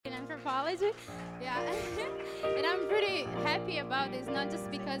apology. Yeah. And I'm pretty happy about this, not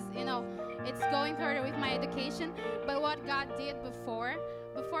just because, it's going further with my education, but what God did before.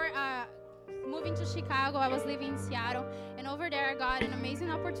 Before moving to Chicago, I was living in Seattle, and over there I got an amazing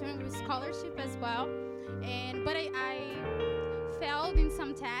opportunity with scholarship as well. But I failed in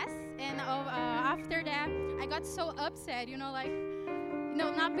some tests, and after that, I got so upset,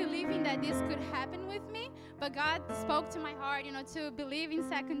 not believing that this could happen with me. But God spoke to my heart, to believe in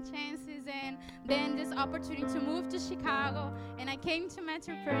second chances, and then this opportunity to move to Chicago. And I came to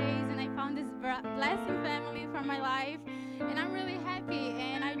Metro Praise, and I found this blessing family for my life. And I'm really happy.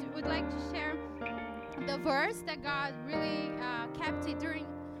 And I would like to share the verse that God really kept it during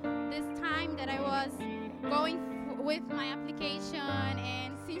this time that I was going with my application.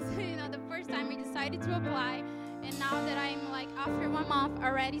 And since, the first time we decided to apply, and now that I'm after 1 month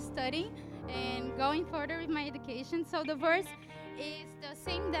already studying and going further with my education. So the verse is the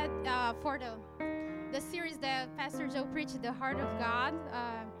same that for the series that Pastor Joe preached, The Heart of God.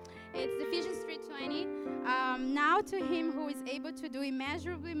 It's Ephesians 3:20. Now to him who is able to do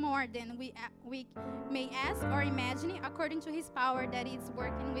immeasurably more than we may ask or imagine, according to his power that is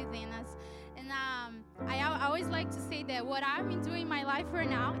working within us. And I always like to say that what I'm doing in my life right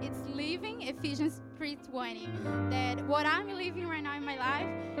now, it's living Ephesians 3:20. That what I'm living right now in my life,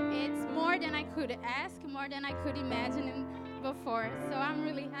 it's more than I could ask, more than I could imagine before. So I'm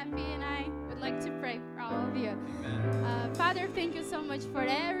really happy, and I would like to pray for all of you. Father, thank you so much for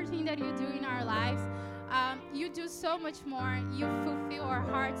everything that you do in our lives. You do so much more. You fulfill our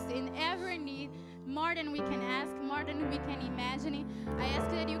hearts in every need, more than we can ask, more than we can imagine. I ask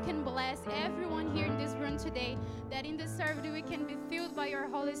that you can bless everyone here in this room today, that in this service we can be filled by your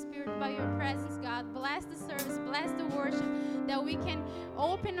Holy Spirit, by your presence, God. Bless the service, bless the worship, that we can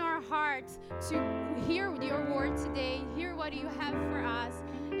open our hearts to hear your word today, hear what you have for us.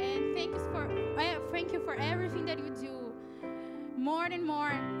 And thank you for everything that you do. More and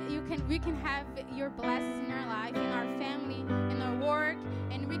more, we can have your blessings in our life, in our family, in our work,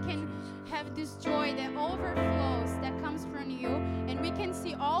 and we can have this joy that overflows, that comes from you, and we can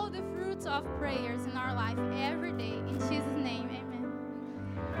see all the fruits of prayers in our life every day. In Jesus' name, amen.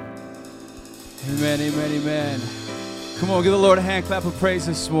 Amen, amen, amen. Come on, give the Lord a hand clap of praise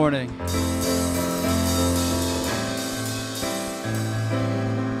this morning.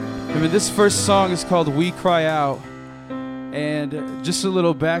 This first song is called We Cry Out. And just a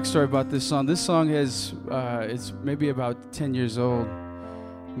little backstory about this song. This song it's maybe about 10 years old,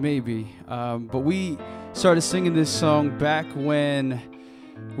 maybe. But we started singing this song back when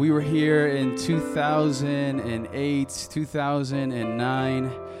we were here in 2008,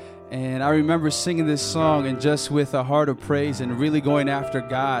 2009. And I remember singing this song and just with a heart of praise and really going after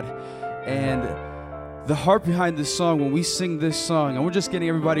God. And the heart behind this song, when we sing this song, and we're just getting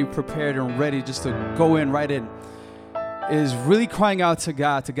everybody prepared and ready just to go in right in, is really crying out to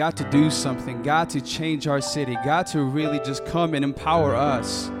God to do something, God to change our city, God to really just come and empower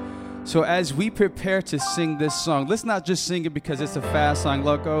us. So as we prepare to sing this song, let's not just sing it because it's a fast song,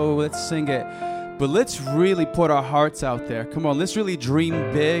 let's sing it. But let's really put our hearts out there. Come on, let's really dream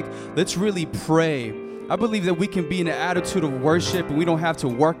big. Let's really pray. I believe that we can be in an attitude of worship and we don't have to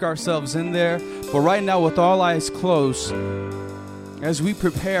work ourselves in there. But right now, with all eyes closed, as we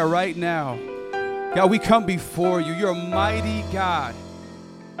prepare right now, God, we come before you. You're a mighty God.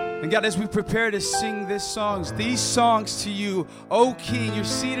 And God, as we prepare to sing these songs to you, O King, you're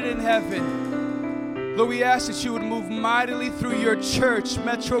seated in heaven. Lord, we ask that you would move mightily through your church,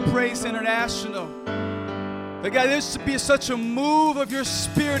 Metro Praise International. That God, there should be such a move of your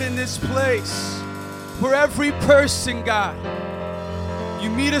spirit in this place. For every person, God, you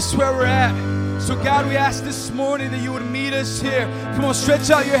meet us where we're at. So God, we ask this morning that you would meet us here. Come on,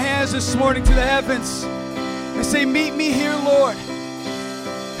 stretch out your hands this morning to the heavens and say, meet me here, Lord.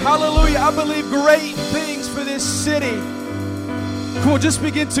 Hallelujah. I believe great things for this city. Come on, just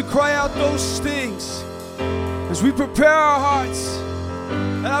begin to cry out those things as we prepare our hearts.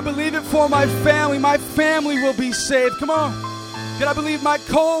 And I believe it for my family. My family will be saved. Come on. God, I believe my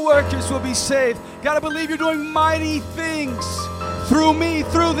co-workers will be saved. God, I believe you're doing mighty things through me,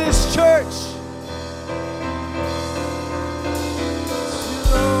 through this church.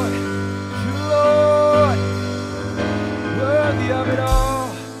 Lord, worthy of it all.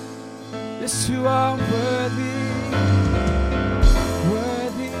 Yes, you are worthy,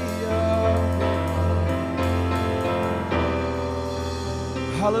 worthy of it.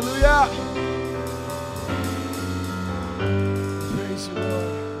 Hallelujah. Praise the Lord.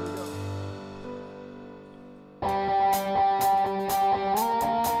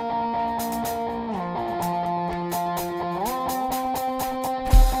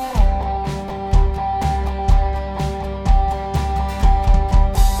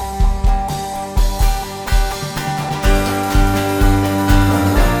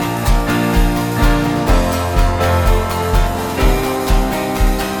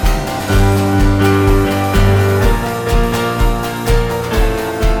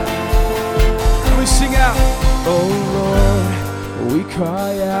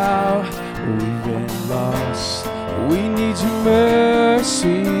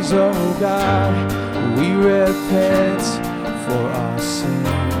 mercies, oh God. We repent for our sin,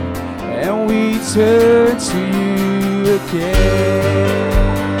 and we turn to you again.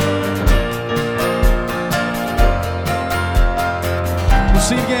 We'll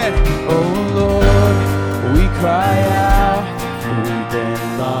sing again. Oh Lord, we cry out, we've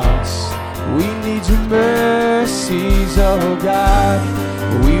been lost. We need your mercies, oh God.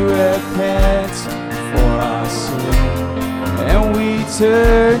 We repent for our sin, and we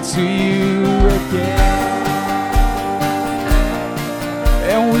turn to you again.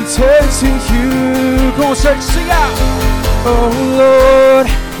 And we turn to you. Come on, church, sing out. Oh Lord,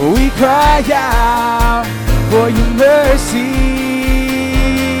 we cry out for your mercy.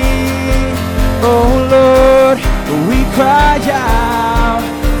 Oh Lord, we cry out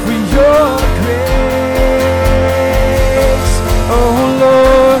for your grace. Oh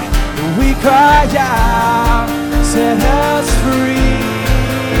Lord, we cry out, set us free.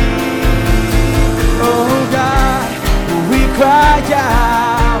 Oh God, we cry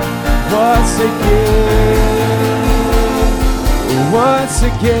out once again.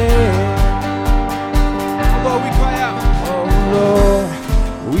 Lord, we cry out. Oh Lord,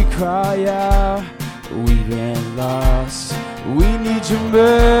 we cry out, we've been lost. We need your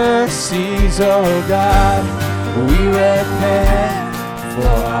mercies, oh God. We repent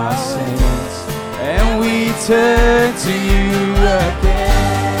for our sins, and we turn to you again.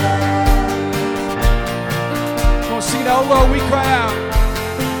 Come on, sing it out. Oh Lord, we cry out.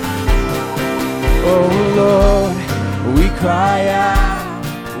 Oh Lord, we cry out,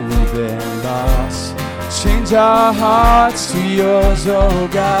 we've been lost. Change our hearts to yours, oh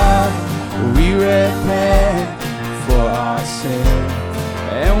God. We repent for our sin,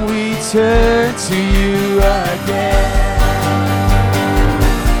 and we turn to you again.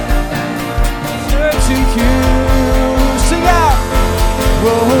 Turn to you, sing out.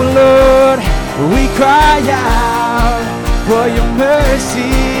 Oh Lord, we cry out for your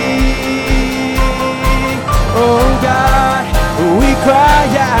mercy. Oh God, we cry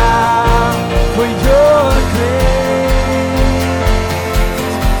out for your grace.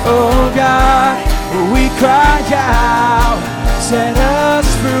 Oh God, we cry out, set us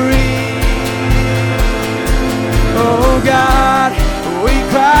free. Oh God, we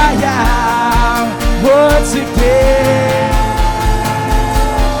cry out once again.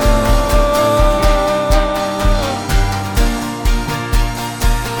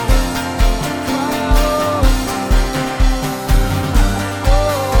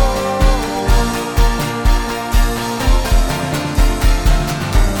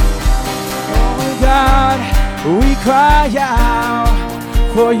 We cry out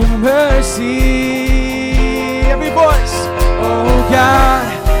for your mercy. Every voice. Oh God,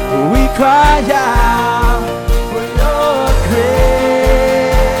 we cry out for your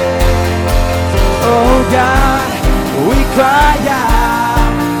grace. Oh God, we cry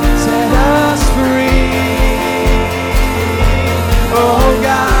out, set us free. Oh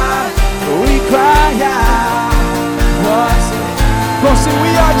God, we cry out. Come on, sing, we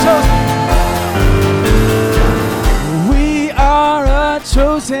are chosen.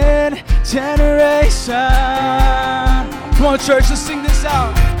 Chosen generation. Come on, church, let's sing this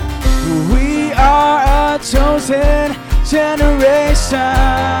out. We are a chosen generation.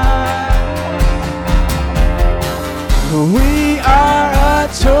 We are a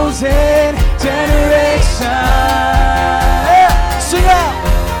chosen generation. Sing out.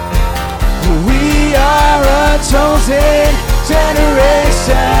 We are a chosen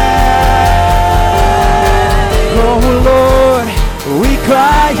generation. Oh Lord, we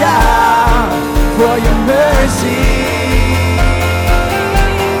cry out for your mercy.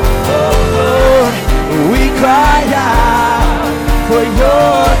 Oh Lord, we cry out for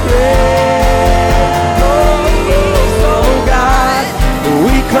your grace. Oh God,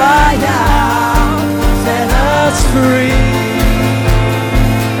 we cry out, set us free.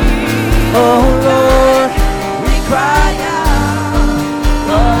 Oh Lord, we cry out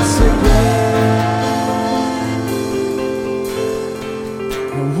once again.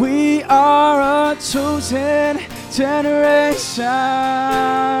 We are a chosen generation.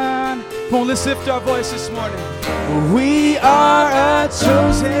 Come on, let's lift our voice this morning. We are a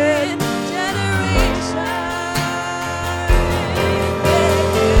chosen generation.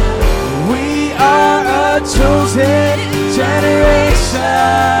 We are a chosen generation.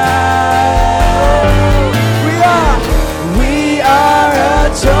 We are a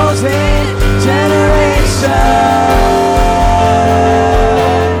chosen generation.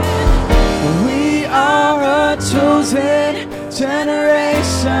 We are a chosen generation.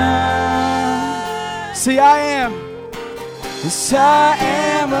 See, I am. Yes, I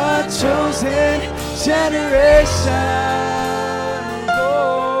am a chosen generation,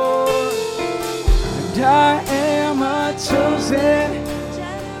 Lord, and I am a chosen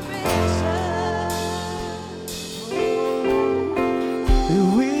generation.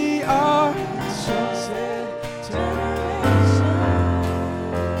 We are a chosen generation.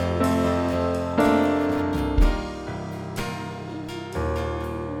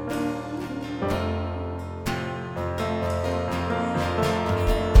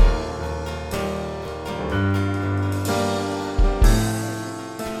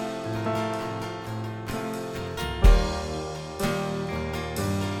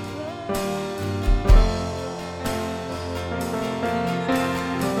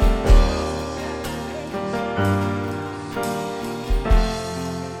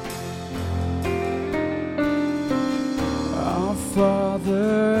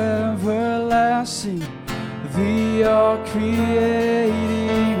 Father everlasting, the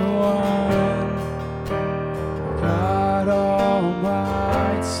all-creating one, God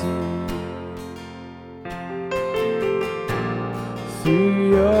Almighty,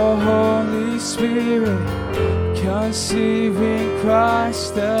 through your Holy Spirit, conceiving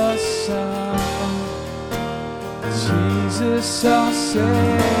Christ the Son, Jesus our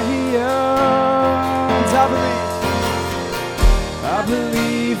Savior. I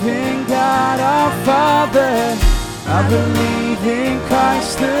believe in God our Father, I believe in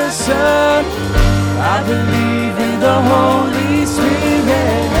Christ the Son, I believe in the Holy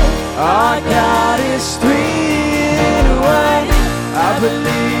Spirit, our God is three in one. I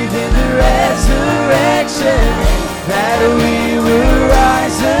believe in the resurrection, that we will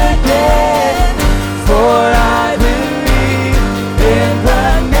rise again, for I believe in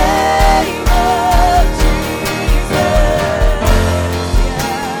the name of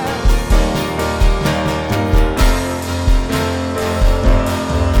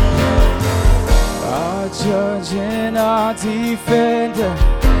judge and our defender,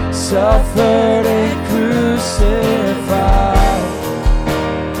 suffered and crucified.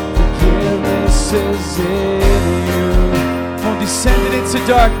 Forgiveness is in you. Oh, descended into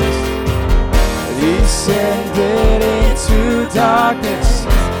darkness. Descended into darkness.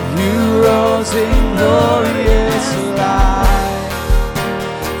 You rose in glorious light.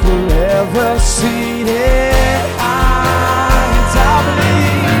 Forever seated high.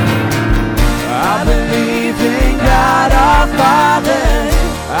 I believe in God our Father,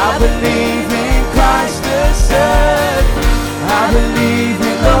 I believe in Christ the Son, I believe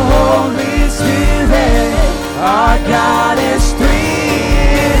in the Holy Spirit, our God is three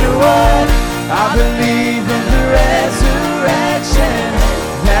in one. I believe in the resurrection,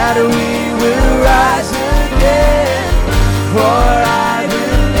 that we will rise again, for I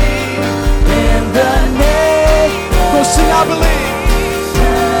believe in the name. Go sing, I believe.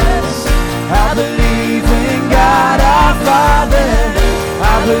 I believe in God our Father,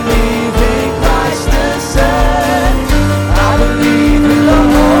 I believe in Christ the Son, I believe in the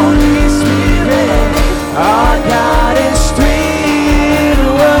Holy Spirit, our God is three in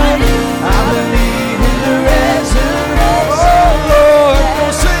one. I believe in the resurrection, oh Lord, that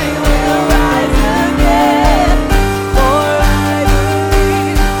we will rise again, for I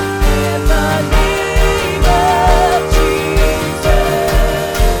believe in the name of Jesus.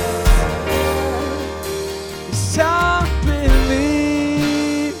 I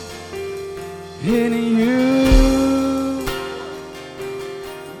believe in you.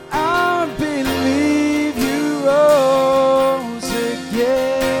 I believe you rose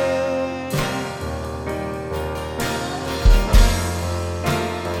again.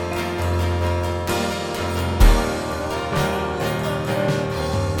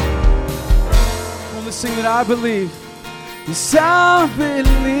 Well, let's sing that. I believe. Yes, I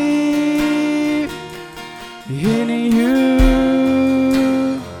believe in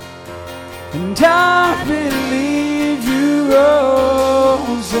you, and I believe you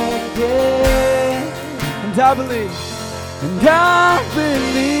rose again, and I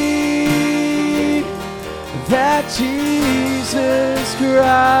believe that Jesus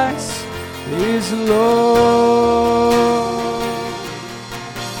Christ is Lord.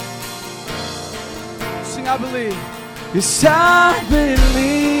 Sing, I believe. Yes, I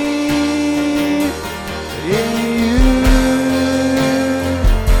believe in you,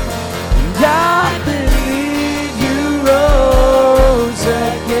 and I believe you rose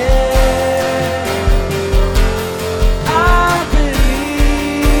again. I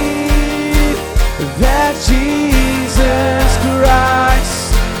believe that Jesus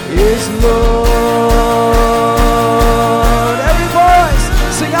Christ is Lord. Every voice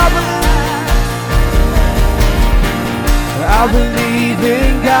sing, I believe. I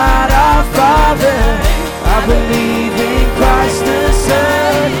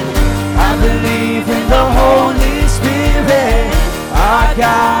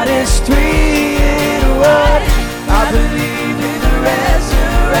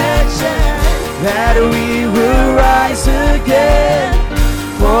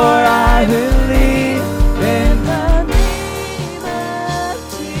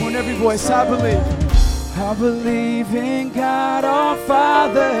voice. I believe in God our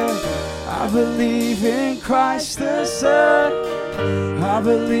Father. I believe in Christ the Son. I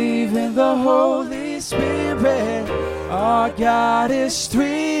believe in the Holy Spirit. Our God is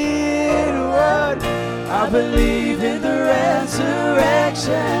three in one. I believe in the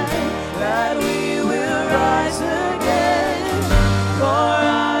resurrection, that we will rise again. For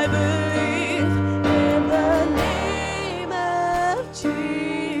I believe in the name of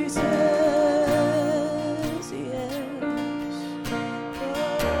Jesus. Yes.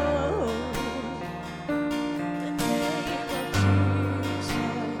 Oh, the name of Jesus.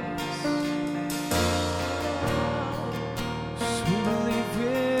 We believe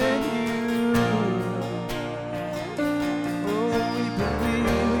in you. Oh, we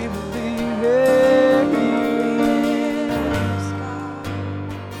believe in you.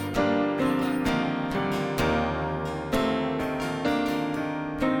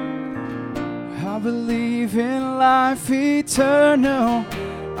 I believe in life eternal.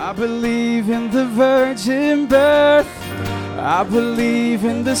 I believe in the virgin birth. I believe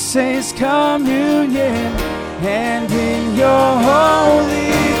in the saints' communion and in your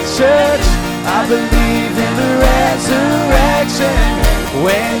holy church. I believe in the resurrection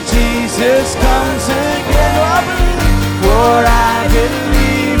when Jesus comes again. For I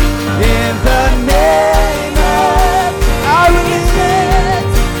believe in the name of,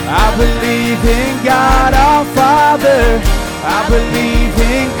 I believe in God our Father. I believe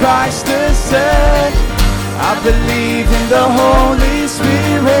in Christ the Son. I believe in the Holy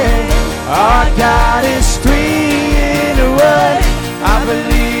Spirit. Our God is three in one. I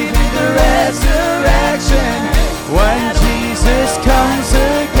believe in the resurrection when Jesus comes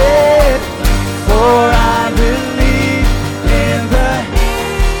again. For I believe in the...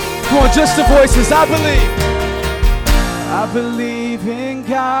 Come on, just the voices. I believe in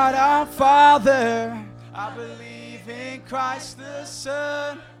God our Father. I believe in Christ the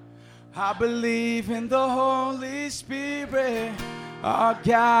Son. I believe in the Holy Spirit. Our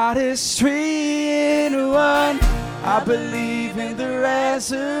God is three in one. I believe in the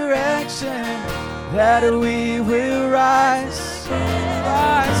resurrection, that we will rise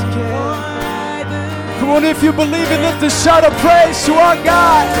again. Come on, if you believe it, lift a shout of praise to our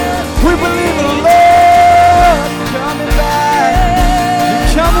God. We believe in the Lord. You're coming back.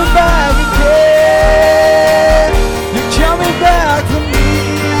 You're coming back again. You're coming back for me.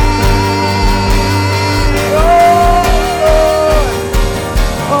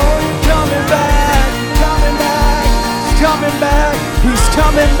 Coming back, he's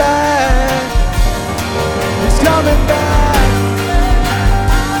coming back, he's coming back.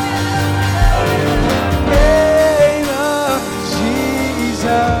 Name of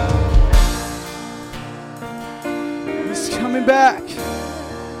Jesus, he's coming back.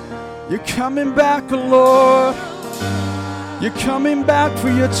 You're coming back, Lord. You're coming back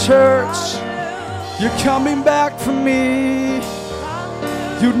for your church. You're coming back for me.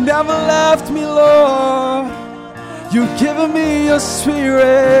 You never left me, Lord. You've given me your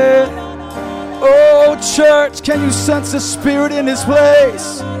spirit. Oh, church, can you sense the spirit in this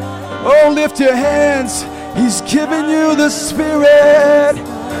place? Oh, lift your hands. He's given you the spirit.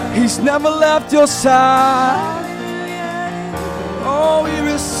 He's never left your side. Oh, we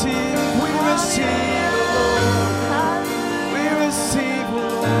receive, Lord. We receive,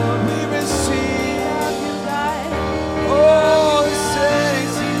 Lord. We receive. Oh, the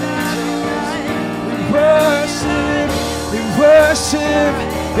saints, we worship,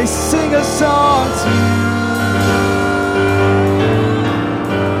 they sing a song to you.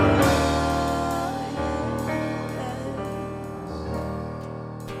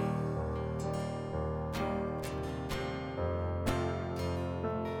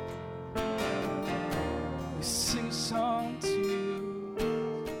 We sing a song to you.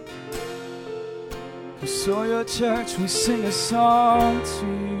 So your church, we sing a song to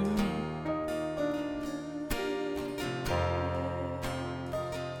you.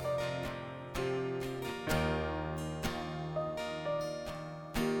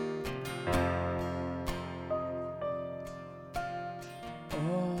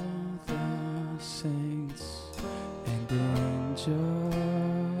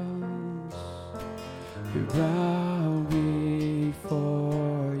 We bow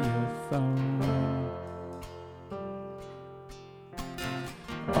before your throne.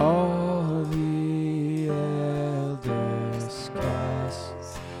 All the elders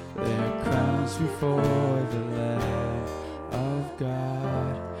cast their crowns before the Lamb of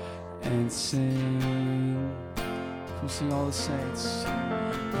God and sing. Come sing all the saints.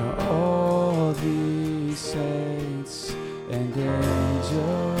 All the saints and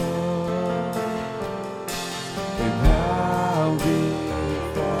angels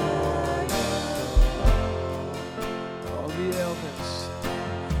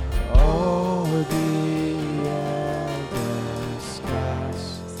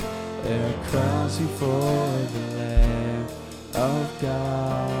of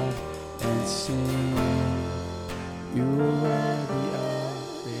God and sing. You are worthy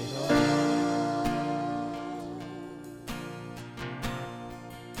of it all.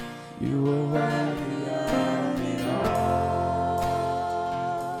 You are worthy of it all.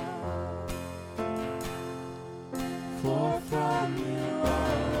 For from you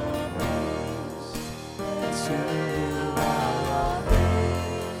are all things, and to you are all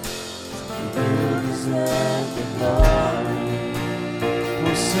things. You deserve the glory.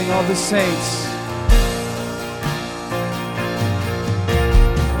 We'll sing all the saints.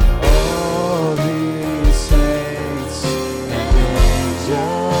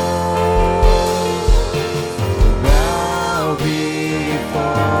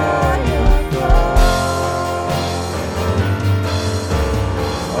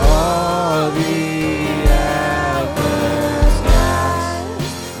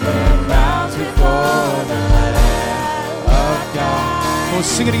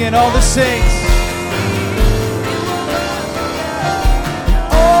 Sing it again, all the saints.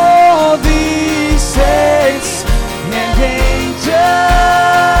 All the saints and angels,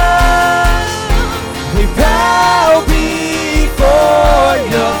 they bow before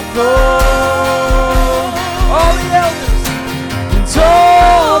your throne. All the elders and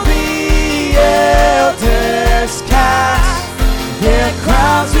all the elders cast their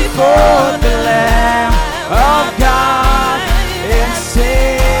crowns before the Lamb of God and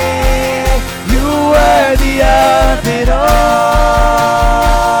say, you worthy of it all.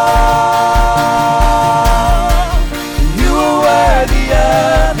 You are worthy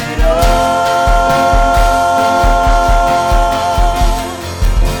of it all.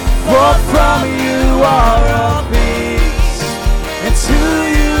 For from you are all things, and to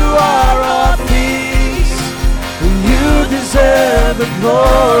you are all things, and you deserve the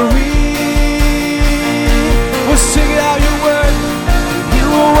glory. We'll sing it out, your word. You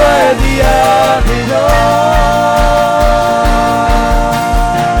are worthy of it all.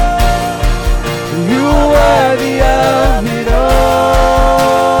 You are worthy of it all,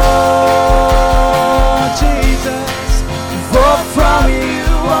 Jesus. For from you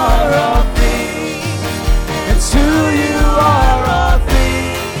are all things, and to you are all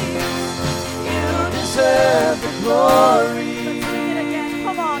things. You deserve the glory. Let's sing it again.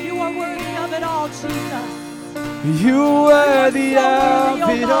 Come on, you are worthy of it all, Jesus. You worthy of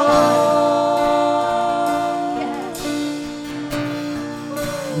it all.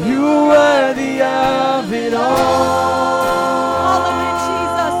 You worthy of it all. All of it,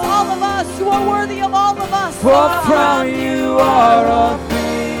 Jesus. All of us. You are worthy of all of us. For from you are all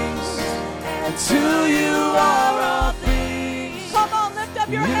things, and to you are all things. Come on, lift up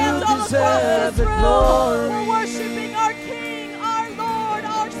your You hands all across deserve this the room. glory. We're worshiping our King, our Lord,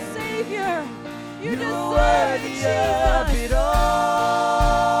 our Savior. You You deserve are it, worthy of Jesus. it all.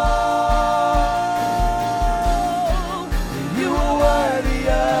 You are worthy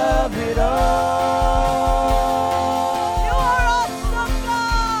of it all. You are awesome,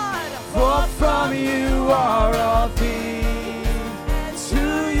 God. For from you are all things, and to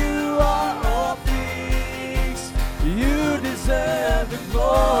you are all things. You deserve the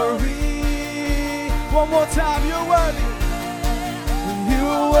glory. One more time, you're worthy. You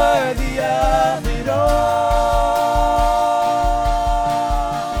are worthy of it all.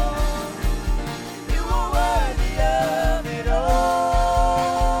 You are worthy of it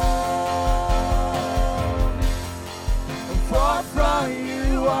all. For from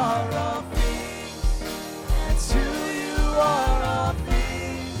you are all things, and to you are all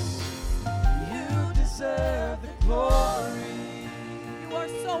things. You deserve the glory. You are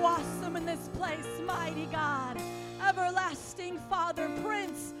so awesome in this place, mighty God. Everlasting Father,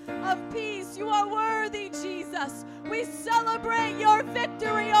 Prince of Peace, you are worthy, Jesus. We celebrate your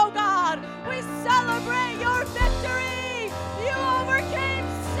victory, oh God. We celebrate your victory. You overcame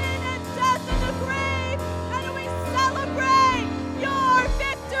sin and death and the grave, and we celebrate your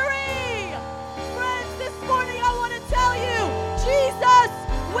victory. Friends, this morning I want to tell you, Jesus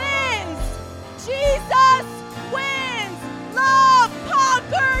wins. Jesus wins. Love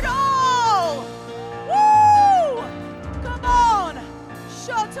conquered all. Woo! Come on.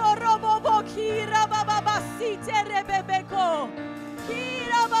 Shotorobobo kira bababasite rebebeko.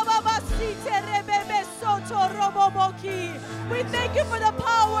 Kira bababasite rebebe sotoroboboki. We thank you for the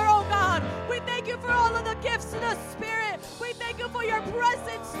power, oh God. We thank you for all of the gifts of the Spirit. We thank you for your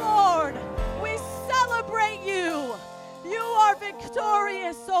presence, Lord. We celebrate you. You are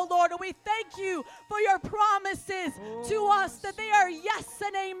victorious, oh Lord, and we thank you for your promises to us that they are yes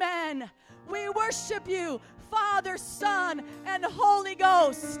and amen. We worship you, Father, Son, and Holy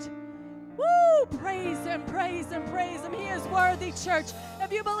Ghost. Woo! Praise Him, praise Him, praise Him. He is worthy, church.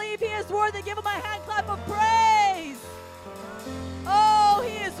 If you believe He is worthy, give Him a hand clap of praise. Oh,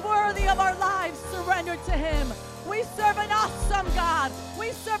 He is worthy of our lives surrendered to Him. We serve an awesome God.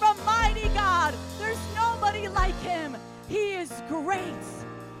 We serve a mighty God. There's nobody like Him. He is great.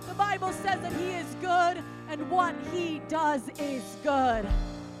 The Bible says that He is good, and what He does is good.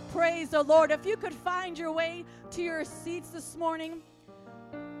 Praise the Lord. If you could find your way to your seats this morning,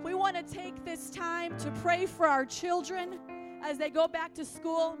 we want to take this time to pray for our children as they go back to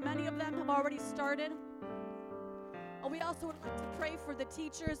school. Many of them have already started. And we also would like to pray for the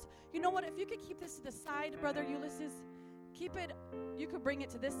teachers. You know what? If you could keep this to the side, Brother Ulysses, keep it, you could bring it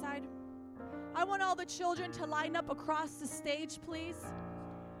to this side. I want all the children to line up across the stage, please.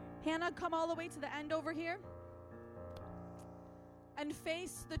 Hannah, come all the way to the end over here and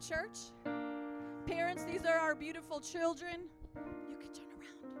face the church. Parents, these are our beautiful children. You can turn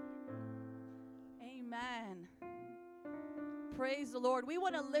around. Amen. Praise the Lord. We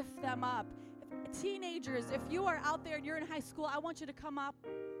want to lift them up. Teenagers, if you are out there and you're in high school, I want you to come up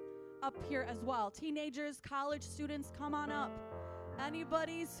here as well. Teenagers, college students, come on up.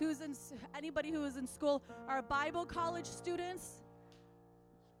 Anybody who is in school, our Bible college students.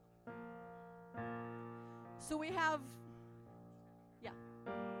 So we have,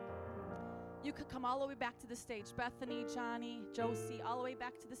 you could come all the way back to the stage. Bethany, Johnny, Josie, all the way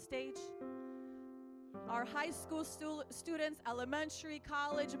back to the stage. Our high school students, elementary,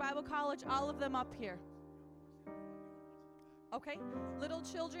 college, Bible college, all of them up here. Okay? Little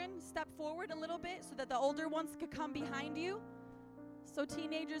children, step forward a little bit so that the older ones could come behind you. So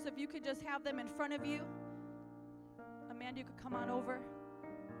teenagers, if you could just have them in front of you. Amanda, you could come on over.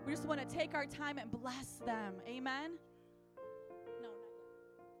 We just want to take our time and bless them. Amen? No,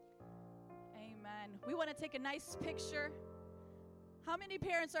 not yet. Amen. We want to take a nice picture. How many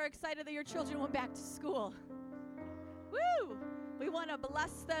parents are excited that your children went back to school? Woo! We want to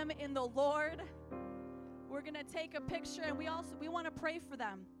bless them in the Lord. We're going to take a picture, and we want to pray for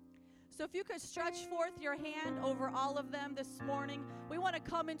them. So if you could stretch forth your hand over all of them this morning, we want to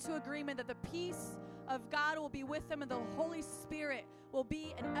come into agreement that the peace of God will be with them, and the Holy Spirit will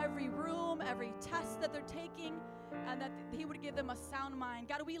be in every room, every test that they're taking, and that He would give them a sound mind.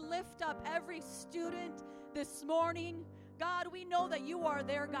 God, we lift up every student this morning. God, we know that You are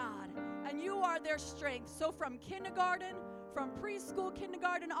their God, and You are their strength. So from kindergarten, from preschool,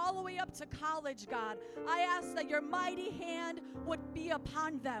 kindergarten, all the way up to college, God, I ask that Your mighty hand would be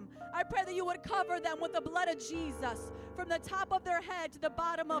upon them. I pray that You would cover them with the blood of Jesus, from the top of their head to the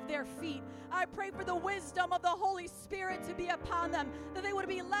bottom of their feet. I pray for the wisdom of the Holy Spirit to be upon them, that they would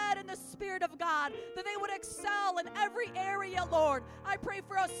be led in the Spirit of God, that they would excel in every area, Lord. I pray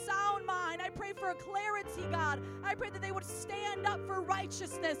for a sound mind. I pray for clarity, God. I pray that they would stand up for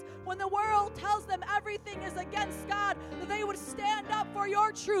righteousness when the world tells them everything is against God, that they would stand up for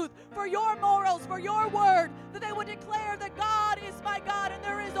Your truth, for Your morals, for Your word, that they would declare that God is my God and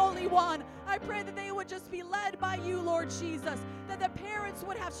there is only one. I pray that they would just be led by You, Lord Jesus, that the parents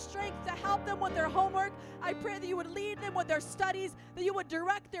would have strength to help them with their homework. I pray that You would lead them with their studies, that You would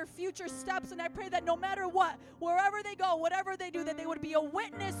direct their future steps, and I pray that no matter what, wherever they go, whatever they do, that they would be a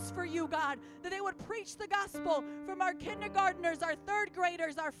witness for You, God, that they would preach the gospel from our kindergartners, our third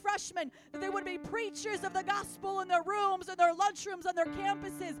graders, our freshmen, that they would be preachers of the gospel in their rooms, in their lunchrooms, on their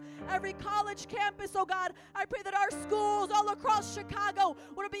campuses, every college campus, oh God. I pray that our schools all across Chicago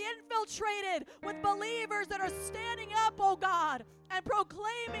would be infiltrated with believers that are standing up, oh God, and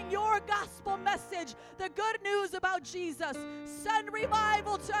proclaiming Your gospel message, the good news about Jesus. Send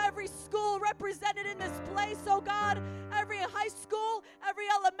revival to every school represented in this place, oh God, every high school, every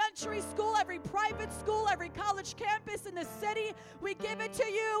elementary school, every private school, every college campus in the city. We give it to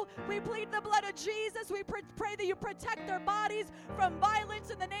You. We plead the blood of Jesus. We pray that You protect their bodies from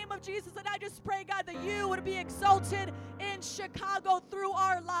violence in the name of Jesus. And I just pray, God, that You would be exalted in Chicago through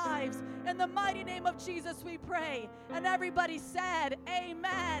our lives. In the mighty name of Jesus, we pray. And everybody said,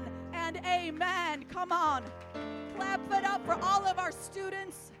 amen and amen. Come on. Clap it up for all of our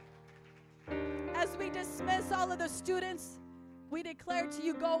students. As we dismiss all of the students, we declare to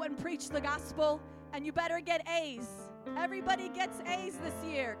you, go and preach the gospel, and you better get A's. Everybody gets A's this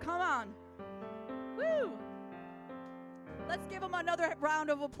year. Come on. Woo! Let's give them another round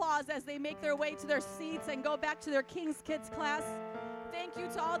of applause as they make their way to their seats and go back to their King's Kids class. Thank you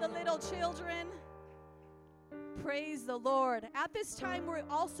to all the little children. Praise the Lord. At this time, we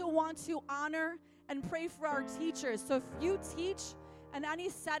also want to honor and pray for our teachers. So if you teach in any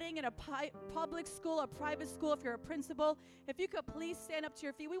setting, in a public school, a private school, if you're a principal, if you could please stand up to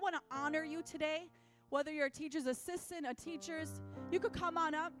your feet. We want to honor you today, whether you're a teacher's assistant, a teacher's. You could come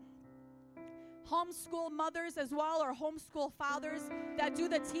on up. homeschool mothers as well, or homeschool fathers that do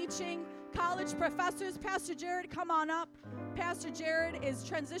the teaching, college professors. Pastor Jared, come on up. Pastor Jared is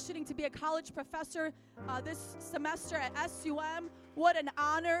transitioning to be a college professor this semester at SUM. What an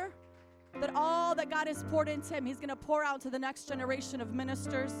honor that all that God has poured into him, he's going to pour out to the next generation of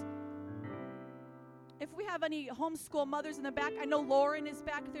ministers. If we have any homeschool mothers in the back, I know Lauren is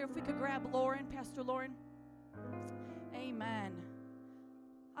back there. If we could grab Lauren, Pastor Lauren. Amen.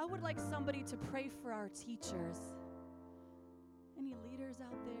 I would like somebody to pray for our teachers. Any leaders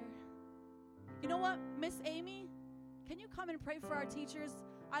out there? You know what, Miss Amy, can you come and pray for our teachers?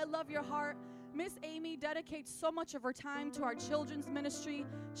 I love your heart. Miss Amy dedicates so much of her time to our children's ministry.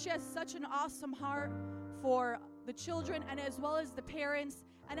 She has such an awesome heart for the children and as well as the parents.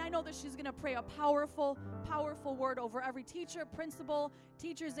 And I know that she's going to pray a powerful, powerful word over every teacher, principal,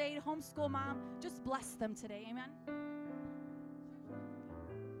 teacher's aide, homeschool mom. Just bless them today. Amen.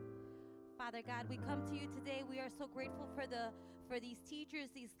 Father God, we come to you today. We are so grateful for these teachers,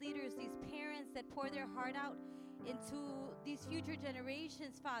 these leaders, these parents that pour their heart out into these future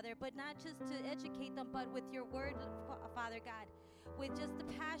generations, Father, but not just to educate them, but with your word, Father God, with just the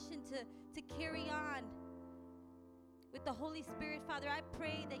passion to carry on with the Holy Spirit, Father. I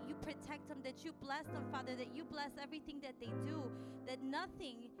pray that you protect them, that you bless them, Father, that you bless everything that they do, that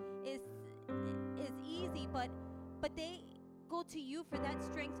nothing is easy, but they go to you for that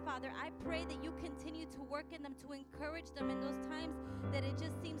strength, Father. I pray that you continue to work in them, to encourage them in those times that it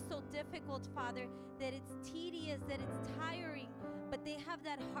just seems so difficult, Father, that it's tedious, that it's tiring, but they have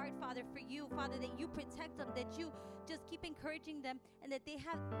that heart, Father, for you, Father, that you protect them, that you just keep encouraging them, and that they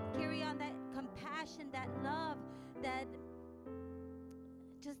carry on that compassion, that love, that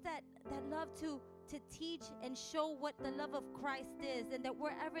love to teach and show what the love of Christ is, and that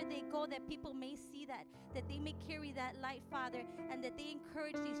wherever they go, that people may see that they may carry that light, Father, and that they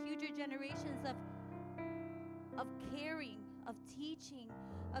encourage these future generations of caring, of teaching,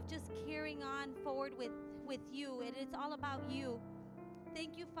 of just carrying on forward with you. And it's all about you.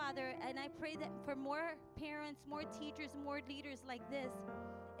 Thank you, Father, and I pray that for more parents, more teachers, more leaders like this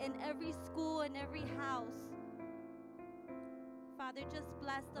in every school and every house. Father, just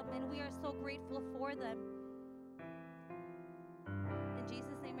bless them, and we are so grateful for them. In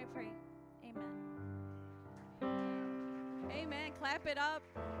Jesus' name I pray. Amen. Amen. Clap it up.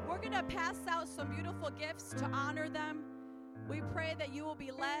 We're going to pass out some beautiful gifts to honor them. We pray that you will be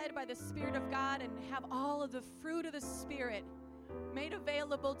led by the Spirit of God and have all of the fruit of the Spirit made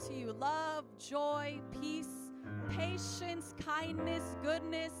available to you. Love, joy, peace, patience, kindness,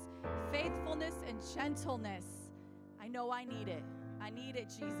 goodness, faithfulness, and gentleness. I know I need it. I need it,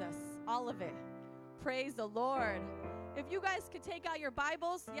 Jesus. All of it. Praise the Lord. If you guys could take out your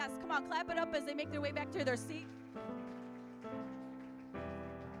Bibles. Yes, come on, clap it up as they make their way back to their seat.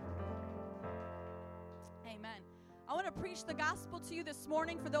 Amen. I want to preach the gospel to you this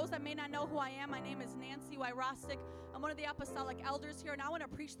morning. For those that may not know who I am, my name is Nancy Wyrostic. I'm one of the apostolic elders here, and I want to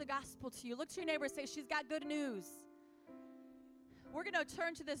preach the gospel to you. Look to your neighbor and say, she's got good news. We're going to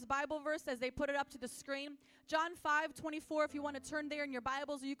turn to this Bible verse as they put it up to the screen. John 5:24, if you want to turn there in your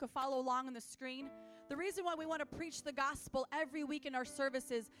Bibles, or you can follow along on the screen. The reason why we want to preach the gospel every week in our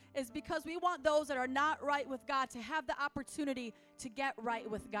services is because we want those that are not right with God to have the opportunity to get right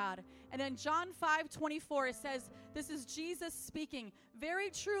with God. And in John 5:24, it says, this is Jesus speaking, "Very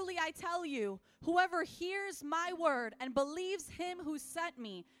truly I tell you, whoever hears my word and believes him who sent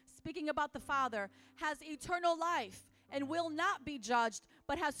me," speaking about the Father, "has eternal life and will not be judged,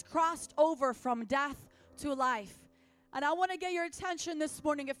 but has crossed over from death to life." And I want to get your attention this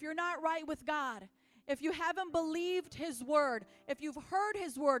morning. If you're not right with God, if you haven't believed his word, if you've heard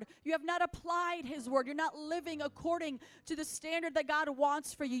his word, you have not applied his word, you're not living according to the standard that God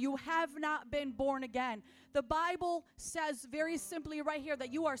wants for you, you have not been born again. The Bible says very simply right here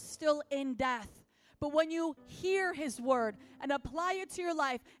that you are still in death. But when you hear his word and apply it to your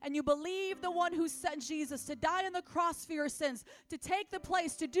life, and you believe the one who sent Jesus to die on the cross for your sins, to take the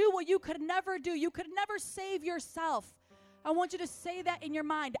place, to do what you could never do, you could never save yourself. I want you to say that in your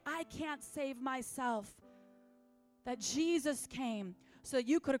mind. I can't save myself. That Jesus came so that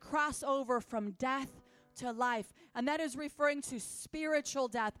you could cross over from death to life. And that is referring to spiritual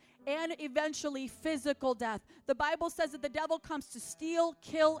death and eventually physical death. The Bible says that the devil comes to steal,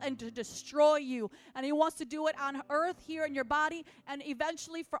 kill, and to destroy you. And he wants to do it on earth, here in your body, and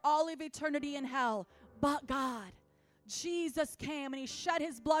eventually for all of eternity in hell. But God, Jesus came and he shed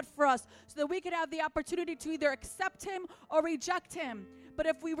his blood for us so that we could have the opportunity to either accept him or reject him.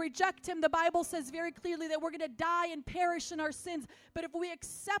 But if we reject him, the Bible says very clearly that we're going to die and perish in our sins. But if we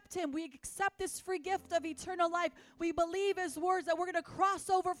accept him, we accept this free gift of eternal life, we believe his words that we're going to cross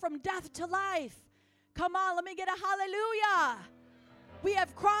over from death to life. Come on, let me get a hallelujah. We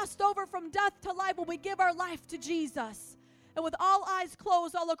have crossed over from death to life when we give our life to Jesus. And with all eyes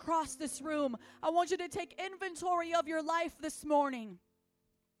closed all across this room, I want you to take inventory of your life this morning.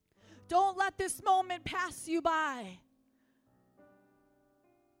 Don't let this moment pass you by.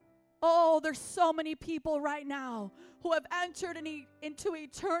 Oh, there's so many people right now who have entered into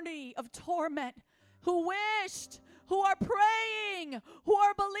eternity of torment, who wished, who are praying, who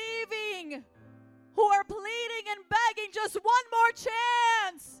are believing, who are pleading and begging just one more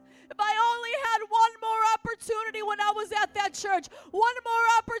chance. If I only had one more opportunity when I was at that church, one more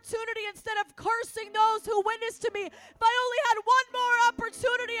opportunity instead of cursing those who witnessed to me. If I only had one more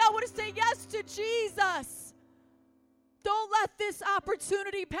opportunity, I would say yes to Jesus. Don't let this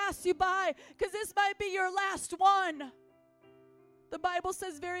opportunity pass you by, because this might be your last one. The Bible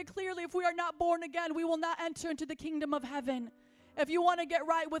says very clearly, if we are not born again, we will not enter into the kingdom of heaven. If you want to get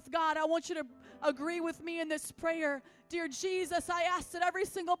right with God, I want you to agree with me in this prayer. Dear Jesus, I ask that every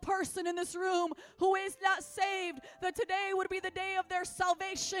single person in this room who is not saved, that today would be the day of their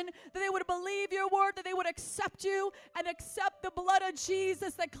salvation, that they would believe your word, that they would accept you and accept the blood of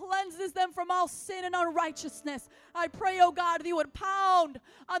Jesus that cleanses them from all sin and unrighteousness. I pray, oh God, that you would pound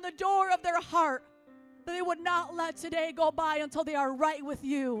on the door of their heart, that they would not let today go by until they are right with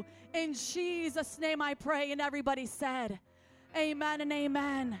you. In Jesus' name I pray, and everybody said, amen and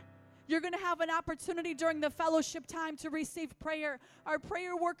amen. You're going to have an opportunity during the fellowship time to receive prayer. Our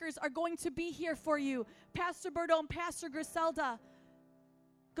prayer workers are going to be here for you. Pastor Berto and Pastor Griselda,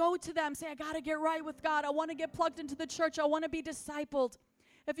 go to them. Say, I got to get right with God. I want to get plugged into the church. I want to be discipled.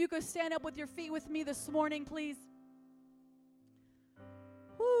 If you could stand up with your feet with me this morning, please.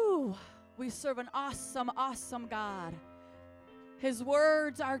 Woo. We serve an awesome, awesome God. His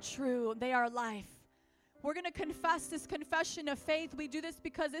words are true. They are life. We're going to confess this confession of faith. We do this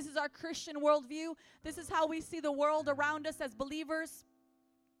because this is our Christian worldview. This is how we see the world around us as believers.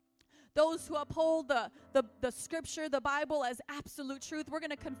 Those who uphold the scripture, the Bible, as absolute truth. We're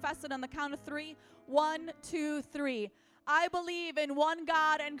going to confess it on the count of 3. 1, 2, 3. I believe in one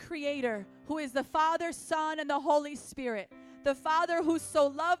God and Creator, who is the Father, Son, and the Holy Spirit. The Father who so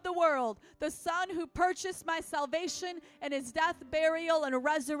loved the world, the Son who purchased my salvation in his death, burial, and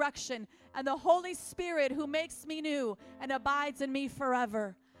resurrection, and the Holy Spirit who makes me new and abides in me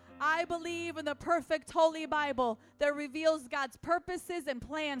forever. I believe in the perfect Holy Bible that reveals God's purposes and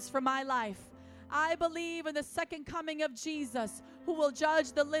plans for my life. I believe in the second coming of Jesus, who will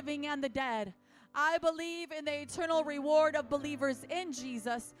judge the living and the dead. I believe in the eternal reward of believers in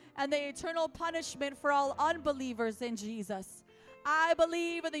Jesus and the eternal punishment for all unbelievers in Jesus. I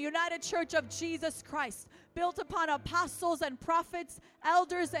believe in the United Church of Jesus Christ, built upon apostles and prophets,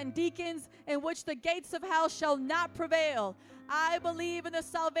 elders and deacons, in which the gates of hell shall not prevail. I believe in the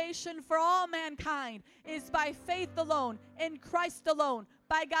salvation for all mankind is by faith alone, in Christ alone,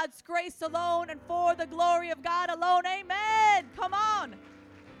 by God's grace alone, and for the glory of God alone. Amen. Come on.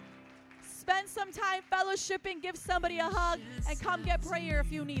 Spend some time fellowshipping, give somebody a hug, and come get prayer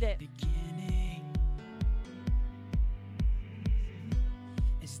if you need it.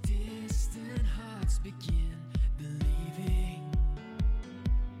 As distant hearts begin believing,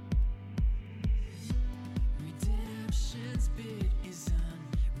 redemption's bid is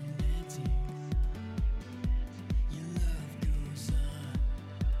unrelenting. Your love goes on.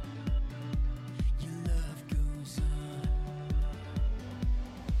 Your love goes on.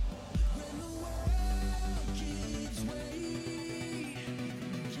 When the world gives way,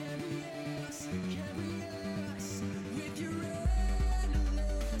 carry us with your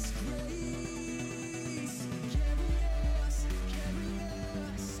endless grace.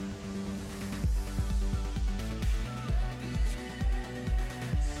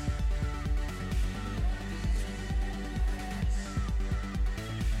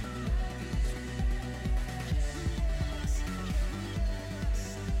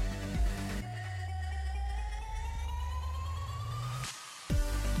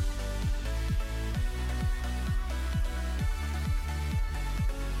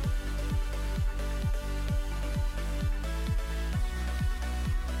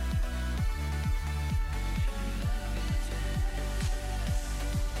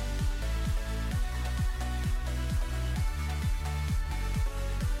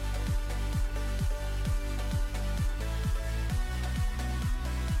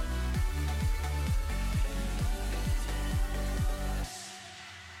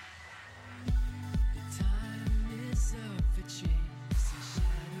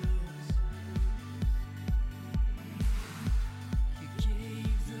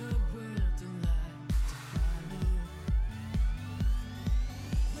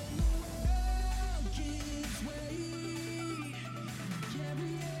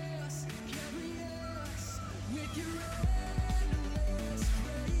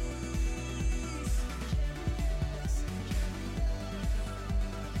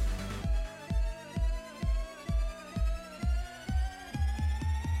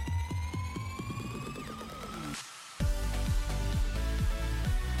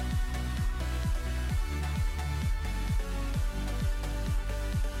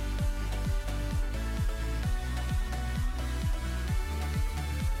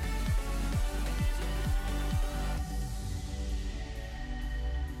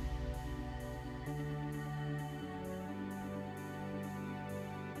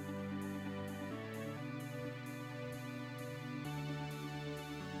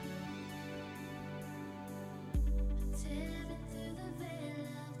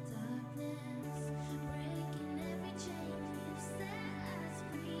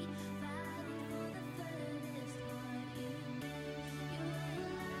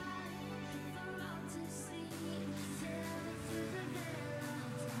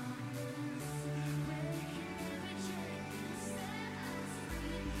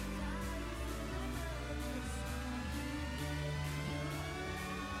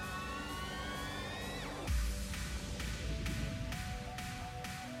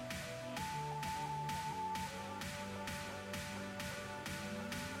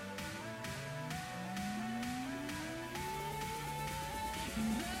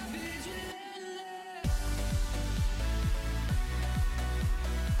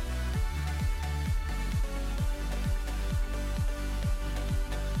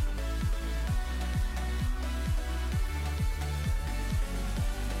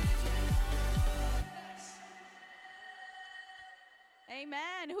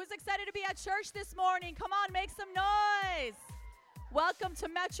 Amen. Who's excited to be at church this morning? Come on, make some noise. Welcome to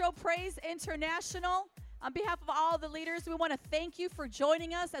Metro Praise International. On behalf of all the leaders, we want to thank you for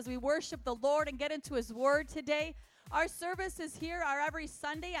joining us as we worship the Lord and get into His Word today. Our services here are every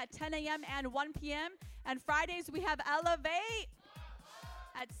Sunday at 10 a.m. and 1 p.m. And Fridays we have Elevate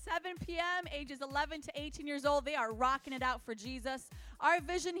at 7 p.m., ages 11 to 18 years old. They are rocking it out for Jesus. Our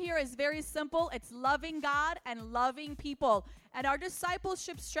vision here is very simple. It's loving God and loving people. And our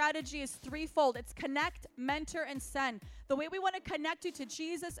discipleship strategy is threefold. It's connect, mentor, and send. The way we want to connect you to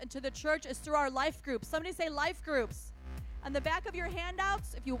Jesus and to the church is through our life groups. Somebody say life groups. On the back of your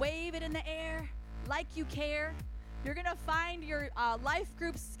handouts, if you wave it in the air like you care, you're going to find your life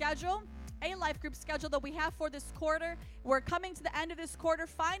group schedule. A life group schedule that we have for this quarter. We're coming to the end of this quarter.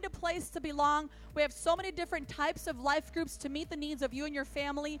 Find a place to belong. We have so many different types of life groups to meet the needs of you and your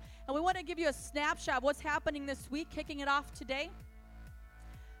family. And we want to give you a snapshot of what's happening this week, kicking it off today.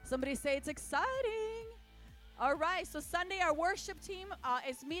 Somebody say it's exciting. All right, so Sunday our worship team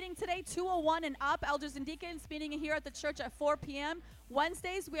is meeting today, 201 and up. Elders and deacons meeting here at the church at 4 p.m.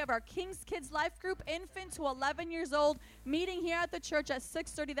 Wednesdays, we have our King's Kids Life Group, infant to 11 years old, meeting here at the church at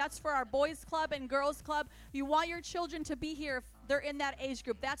 6:30. That's for our boys club and girls club. You want your children to be here if they're in that age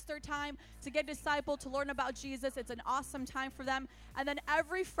group. That's their time to get discipled, to learn about Jesus. It's an awesome time for them. And then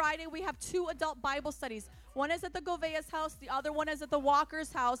every Friday, we have 2 adult Bible studies. One is at the Govea's house. The other one is at the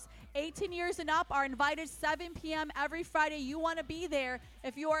Walker's house. 18 years and up are invited 7 p.m. every Friday. You want to be there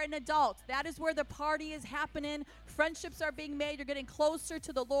if you are an adult. That is where the party is happening. Friendships are being made. You're getting closer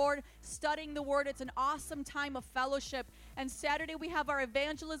to the Lord, studying the Word. It's an awesome time of fellowship. And Saturday, we have our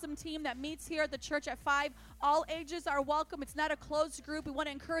evangelism team that meets here at the church at 5. All ages are welcome. It's not a closed group. We want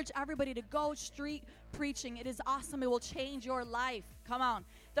to encourage everybody to go street preaching. It is awesome. It will change your life. Come on.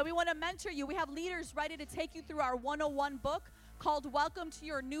 Then we want to mentor you. We have leaders ready to take you through our 101 book called Welcome to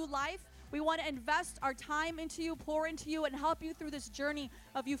Your New Life. We want to invest our time into you, pour into you, and help you through this journey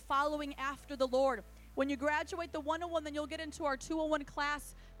of you following after the Lord. When you graduate the 101, then you'll get into our 201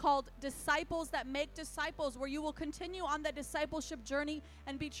 class called Disciples That Make Disciples, where you will continue on that discipleship journey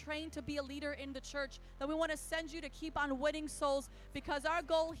and be trained to be a leader in the church. Then we want to send you to keep on winning souls, because our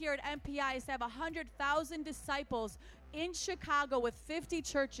goal here at MPI is to have 100,000 disciples in Chicago with 50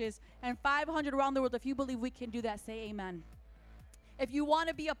 churches and 500 around the world. If you believe we can do that, say amen. If you want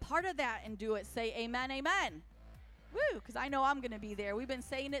to be a part of that and do it, say amen, amen. Woo, because I know I'm going to be there. We've been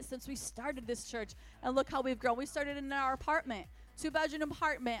saying it since we started this church, and look how we've grown. We started in our apartment, 2-bedroom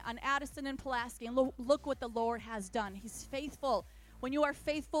apartment on Addison and Pulaski, and look what the Lord has done. He's faithful. When you are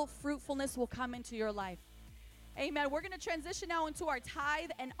faithful, fruitfulness will come into your life. Amen. We're going to transition now into our tithe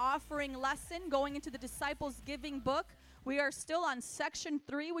and offering lesson, going into the Disciples Giving book. We are still on section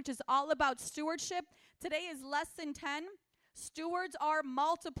 3, which is all about stewardship. Today is lesson 10. Stewards are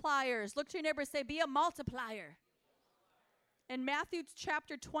multipliers. Look to your neighbor and say, be a multiplier. In Matthew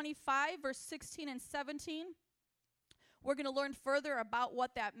chapter 25, verse 16 and 17, we're going to learn further about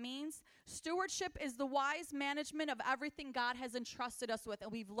what that means. Stewardship is the wise management of everything God has entrusted us with.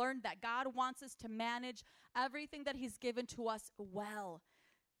 And we've learned that God wants us to manage everything that He's given to us well.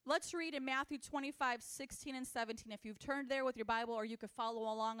 Let's read in Matthew 25, 16 and 17. If you've turned there with your Bible, or you could follow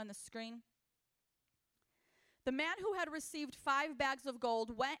along on the screen. The man who had received 5 bags of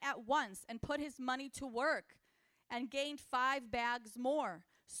gold went at once and put his money to work and gained 5 bags more.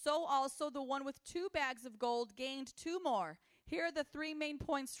 So also the one with 2 bags of gold gained 2 more. Here are the 3 main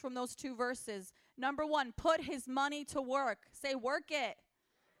points from those 2 verses. Number 1, put his money to work. Say, work it.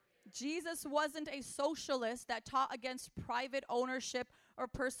 Jesus wasn't a socialist that taught against private ownership or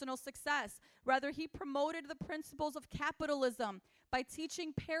personal success. Rather, He promoted the principles of capitalism by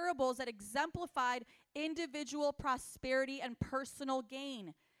teaching parables that exemplified individual prosperity and personal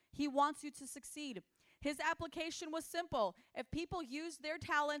gain. He wants you to succeed. His application was simple. If people use their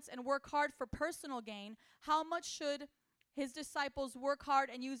talents and work hard for personal gain, how much should His disciples work hard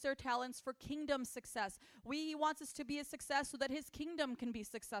and use their talents for kingdom success? He wants us to be a success so that His kingdom can be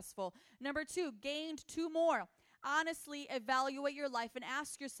successful. Number 2, gained 2 more. Honestly evaluate your life and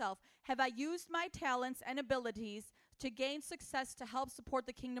ask yourself, have I used my talents and abilities to gain success to help support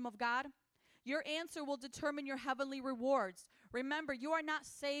the kingdom of God? Your answer will determine your heavenly rewards. Remember, you are not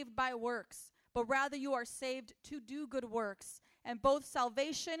saved by works, but rather you are saved to do good works. And both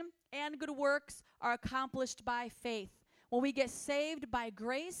salvation and good works are accomplished by faith. When we get saved by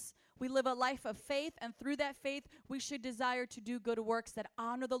grace, we live a life of faith, and through that faith, we should desire to do good works that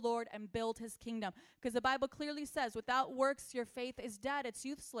honor the Lord and build His kingdom. Because the Bible clearly says, without works, your faith is dead. It's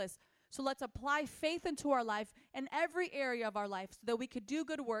useless. So let's apply faith into our life in every area of our life so that we could do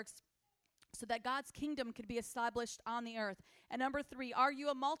good works so that God's kingdom could be established on the earth. And number 3, are you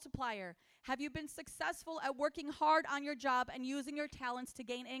a multiplier? Have you been successful at working hard on your job and using your talents to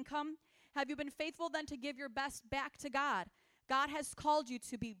gain income? Have you been faithful then to give your best back to God? God has called you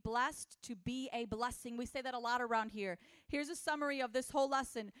to be blessed, to be a blessing. We say that a lot around here. Here's a summary of this whole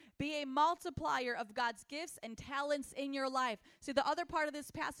lesson. Be a multiplier of God's gifts and talents in your life. See, the other part of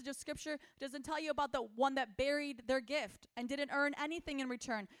this passage of Scripture doesn't tell you about the one that buried their gift and didn't earn anything in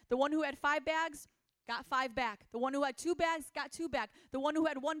return. The one who had 5 bags got 5 back. The one who had 2 bags got 2 back. The one who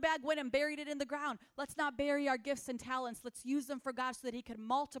had 1 bag went and buried it in the ground. Let's not bury our gifts and talents. Let's use them for God so that He can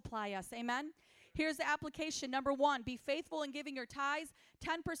multiply us. Amen? Here's the application. Number 1, be faithful in giving your tithes,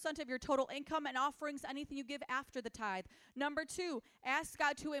 10% of your total income and offerings, anything you give after the tithe. Number 2, ask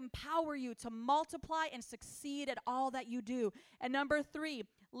God to empower you to multiply and succeed at all that you do. And number 3,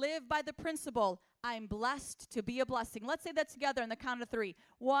 live by the principle, I'm blessed to be a blessing. Let's say that together on the count of 3.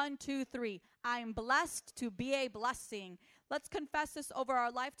 1, 2, 3. I'm blessed to be a blessing. Let's confess this over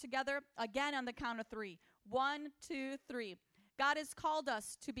our life together again on the count of 3. 1, 2, 3. God has called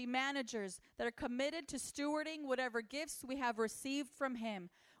us to be managers that are committed to stewarding whatever gifts we have received from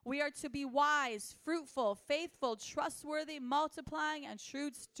Him. We are to be wise, fruitful, faithful, trustworthy, multiplying, and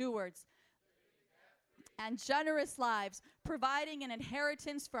shrewd stewards. And generous lives, providing an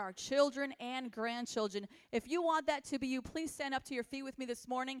inheritance for our children and grandchildren. If you want that to be you, please stand up to your feet with me this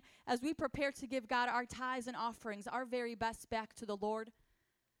morning as we prepare to give God our tithes and offerings, our very best back to the Lord,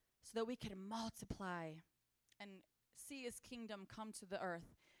 so that we can multiply and see His kingdom come to the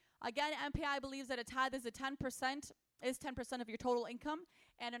earth. Again, MPI believes that a tithe is 10% of your total income,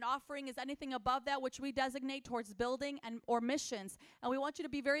 and an offering is anything above that, which we designate towards building and or missions. And we want you to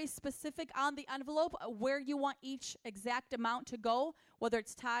be very specific on the envelope where you want each exact amount to go, whether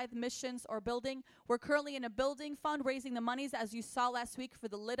it's tithe, missions, or building. We're currently in a building fund, raising the monies, as you saw last week, for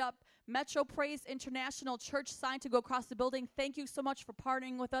the Lit Up Metro Praise International Church sign to go across the building. Thank you so much for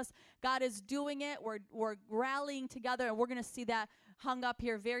partnering with us. God is doing it. We're rallying together, and we're going to see that hung up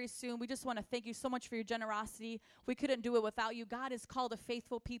here very soon. We just want to thank you so much for your generosity. We couldn't do it without you. God has called a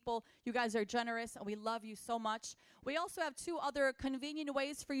faithful people. You guys are generous, and we love you so much. We also have 2 other convenient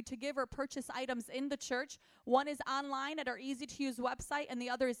ways for you to give or purchase items in the church. One is online at our easy-to-use website, and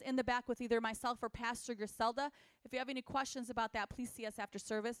the other is in the back with either myself or Pastor Griselda. If you have any questions about that, please see us after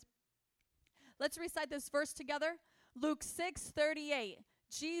service. Let's recite this verse together. Luke 6:38.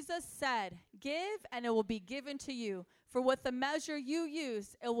 Jesus said, "Give, and it will be given to you. For with the measure you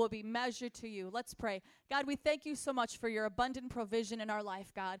use, it will be measured to you." Let's pray. God, we thank you so much for your abundant provision in our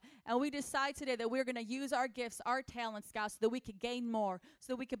life, God. And we decide today that we're going to use our gifts, our talents, God, so that we could gain more,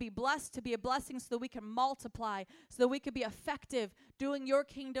 so that we could be blessed to be a blessing, so that we can multiply, so that we could be effective doing your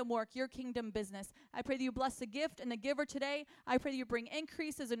kingdom work, your kingdom business. I pray that you bless the gift and the giver today. I pray that you bring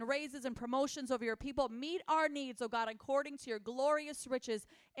increases and raises and promotions over your people. Meet our needs, oh God, according to your glorious riches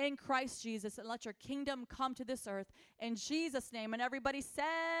in Christ Jesus, and let your kingdom come to this earth. In Jesus' name. And everybody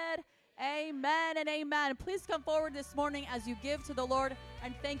said, amen and amen. Please come forward this morning as you give to the Lord,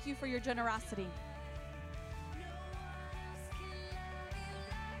 and thank you for your generosity.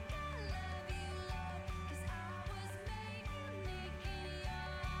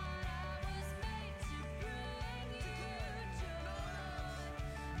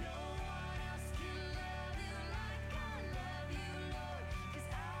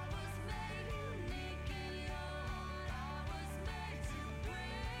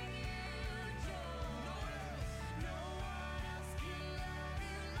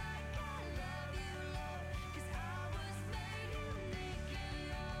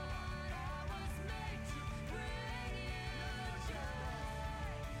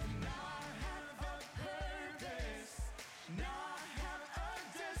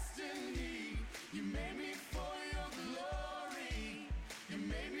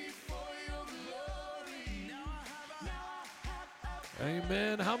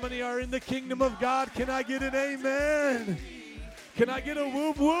 Amen. How many are in the kingdom of God? Can I get an amen? Can I get a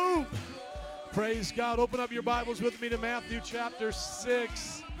whoop whoop? Praise God. Open up your Bibles with me to Matthew chapter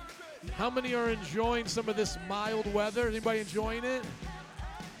 6. How many are enjoying some of this mild weather? Anybody enjoying it?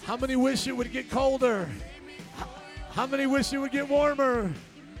 How many wish it would get colder? How many wish it would get warmer?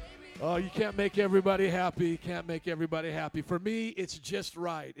 Oh, you can't make everybody happy. You can't make everybody happy. For me, it's just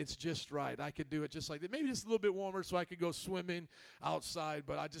right. It's just right. I could do it just like that. Maybe just a little bit warmer so I could go swimming outside,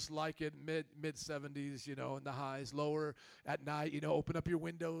 but I just like it mid 70s, you know, and the highs lower at night. You know, open up your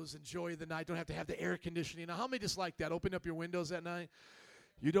windows, enjoy the night. Don't have to have the air conditioning. Now, how many just like that? Open up your windows at night.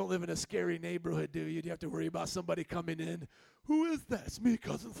 You don't live in a scary neighborhood, do you? You have to worry about somebody coming in. Who is that? It's me,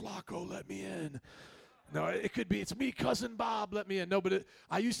 Cousin Flacco. Let me in. No, it could be, it's me, Cousin Bob, let me in. No, but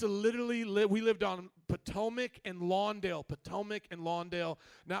I used to literally live, we lived on Potomac and Lawndale. Potomac and Lawndale,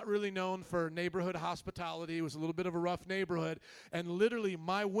 not really known for neighborhood hospitality. It was a little bit of a rough neighborhood. And literally,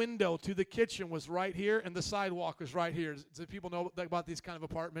 my window to the kitchen was right here, and the sidewalk was right here. Do people know about these kind of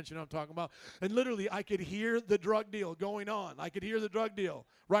apartments? You know what I'm talking about? And literally, I could hear the drug deal going on. I could hear the drug deal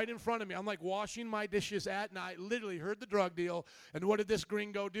right in front of me. I'm like washing my dishes at night, literally heard the drug deal. And what did this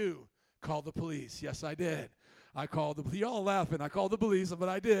gringo do? Call the police. Yes, I did. I called the police. Y'all laughing. I called the police, but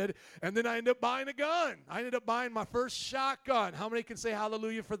I did. And then I ended up buying a gun. I ended up buying my first shotgun. How many can say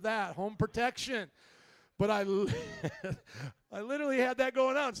hallelujah for that? Home protection. But I literally had that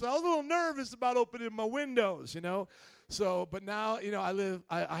going on. So I was a little nervous about opening my windows, you know. So, but now, you know,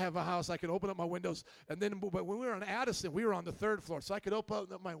 I have a house. I can open up my windows. And then, but when we were on Addison, we were on the 3rd floor. So I could open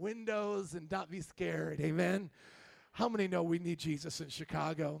up my windows and not be scared. Amen. How many know we need Jesus in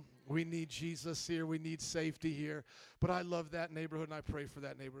Chicago? We need Jesus here. We need safety here. But I love that neighborhood, and I pray for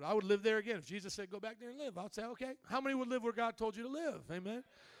that neighborhood. I would live there again. If Jesus said, go back there and live, I would say, okay. How many would live where God told you to live? Amen.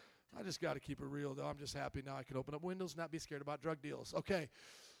 I just got to keep it real, though. I'm just happy now I can open up windows and not be scared about drug deals. Okay.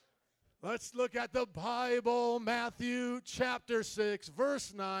 Let's look at the Bible, Matthew chapter 6,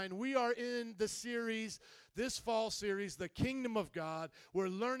 verse 9. We are in the series, this fall series, The Kingdom of God. We're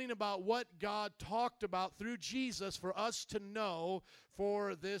learning about what God talked about through Jesus for us to know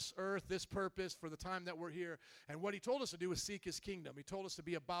for this earth, this purpose, for the time that we're here. And what he told us to do is seek his kingdom. He told us to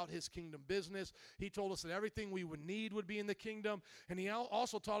be about his kingdom business. He told us that everything we would need would be in the kingdom. And he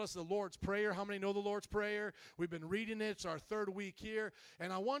also taught us the Lord's Prayer. How many know the Lord's Prayer? We've been reading it. It's our 3rd week here.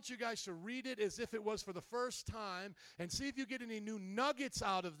 And I want you guys to read it as if it was for the first time and see if you get any new nuggets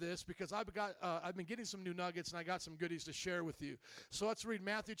out of this, because I've been getting some new nuggets, and I got some goodies to share with you. So let's read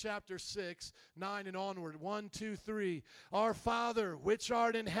Matthew chapter 6, 9 and onward. 1, 2, 3. Our Father, which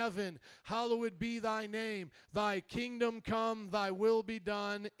art in heaven, hallowed be thy name. Thy kingdom come, thy will be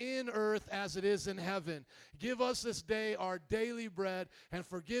done in earth as it is in heaven. Give us this day our daily bread, and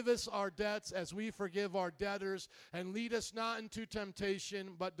forgive us our debts as we forgive our debtors. And lead us not into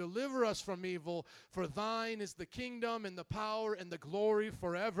temptation, but deliver us from evil. For thine is the kingdom and the power and the glory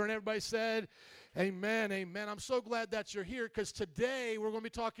forever. And everybody said, amen, amen. I'm so glad that you're here, because today we're going to be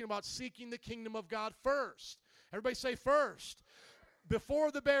talking about seeking the kingdom of God first. Everybody say first.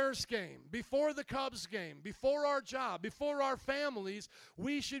 Before the Bears game, before the Cubs game, before our job, before our families,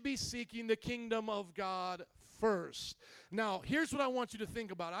 we should be seeking the kingdom of God first. Now, here's what I want you to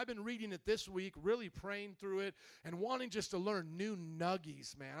think about. I've been reading it this week, really praying through it, and wanting just to learn new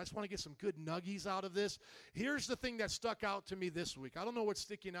nuggies, man. I just want to get some good nuggies out of this. Here's the thing that stuck out to me this week. I don't know what's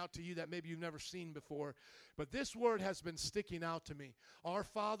sticking out to you that maybe you've never seen before, but this word has been sticking out to me. Our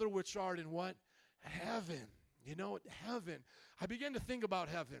Father which art in what? Heaven. You know, heaven. I began to think about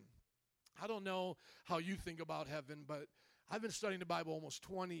heaven. I don't know how you think about heaven, but I've been studying the Bible almost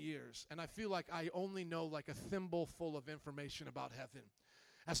 20 years, and I feel like I only know like a thimble full of information about heaven.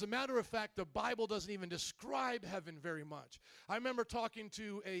 As a matter of fact, the Bible doesn't even describe heaven very much. I remember talking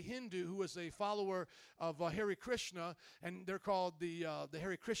to a Hindu who was a follower of Hare Krishna, and they're called the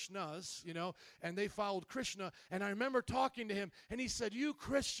Hare Krishnas, you know, and they followed Krishna. And I remember talking to him, and he said, you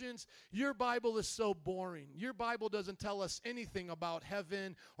Christians, your Bible is so boring. Your Bible doesn't tell us anything about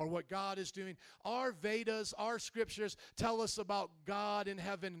heaven or what God is doing. Our Vedas, our scriptures tell us about God in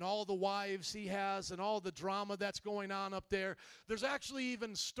heaven and all the wives he has and all the drama that's going on up there. There's actually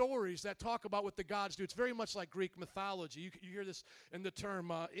even stories that talk about what the gods do. It's very much like Greek mythology. You hear this in the term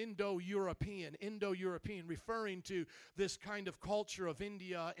Indo-European, referring to this kind of culture of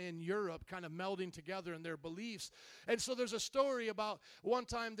India and Europe kind of melding together in their beliefs. And so there's a story about one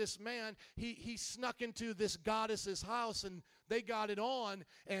time this man, he snuck into this goddess's house, and they got it on,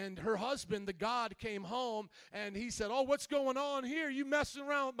 and her husband, the god, came home, and he said, oh, what's going on here? You messing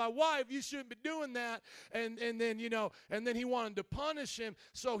around with my wife. You shouldn't be doing that. And then, you know, and then he wanted to punish him,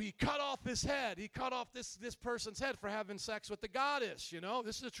 so he cut off his head. He cut off this person's head for having sex with the goddess, you know.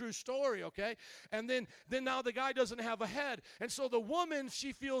 This is a true story, okay? And then now the guy doesn't have a head. And so the woman,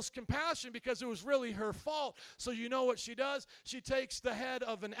 she feels compassion because it was really her fault. So you know what she does? She takes the head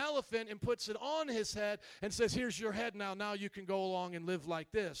of an elephant and puts it on his head and says, here's your head now. Now you can go along and live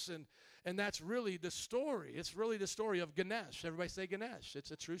like this. And that's really the story. It's really the story of Ganesh. Everybody say Ganesh. It's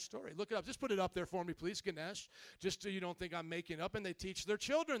a true story. Look it up. Just put it up there for me, please, Ganesh, just so you don't think I'm making it up. And they teach their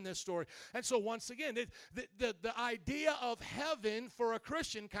children this story. And so once again, the idea of heaven for a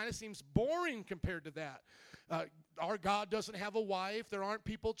Christian kind of seems boring compared to that. our God doesn't have a wife. There aren't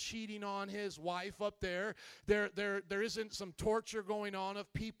people cheating on his wife up there. There isn't some torture going on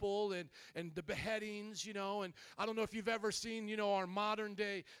of people and the beheadings, you know. And I don't know if you've ever seen, you know, our modern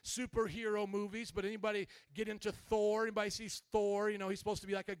day superhero movies, but anybody get into Thor? Anybody sees Thor? You know, he's supposed to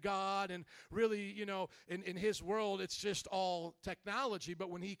be like a god, and really, you know, in his world, it's just all technology. But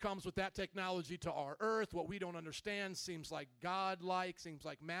when he comes with that technology to our earth, what we don't understand seems like God-like, seems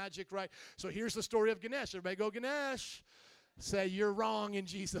like magic, right? So here's the story of Ganesh. Everybody go, Ganesh. Say, you're wrong in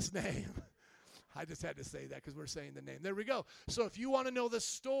Jesus' name. I just had to say that because we're saying the name. There we go. So if you want to know the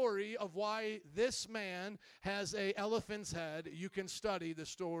story of why this man has a elephant's head, you can study the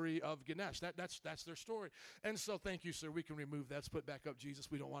story of Ganesh. That's their story. And so thank you, sir. We can remove that. Let's put back up Jesus.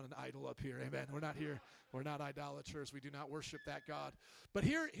 We don't want an idol up here. Amen. We're not here. We're not idolaters. We do not worship that God. But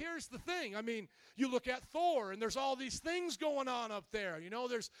here's the thing. I mean, you look at Thor, and there's all these things going on up there. You know,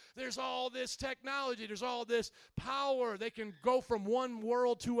 there's all this technology. There's all this power. They can go from one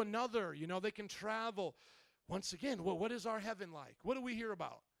world to another. You know, they can travel. Once again, what is our heaven like? What do we hear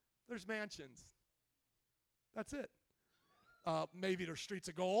about? There's mansions. That's it. Maybe there's streets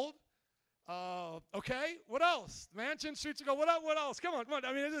of gold. Okay, what else? Mansion, streets of gold. What else? Come on.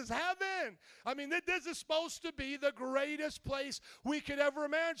 I mean, this is heaven. I mean, this is supposed to be the greatest place we could ever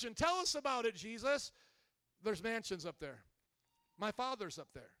imagine. Tell us about it, Jesus. There's mansions up there. My Father's up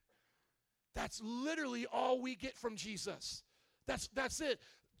there. That's literally all we get from Jesus. That's it.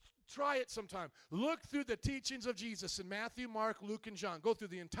 Try it sometime. Look through the teachings of Jesus in Matthew, Mark, Luke, and John. Go through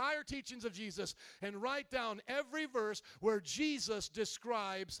the entire teachings of Jesus and write down every verse where Jesus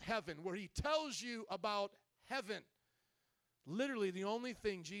describes heaven, where he tells you about heaven. Literally, the only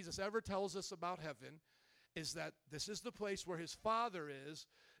thing Jesus ever tells us about heaven is that this is the place where his Father is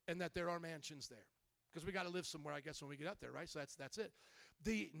and that there are mansions there. Because we got to live somewhere, I guess, when we get up there, right? So that's it.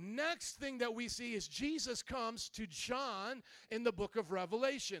 The next thing that we see is Jesus comes to John in the book of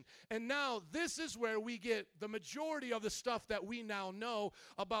Revelation. And now this is where we get the majority of the stuff that we now know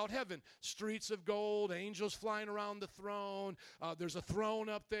about heaven. Streets of gold, angels flying around the throne. There's a throne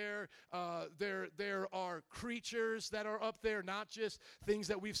up there. There are creatures that are up there, not just things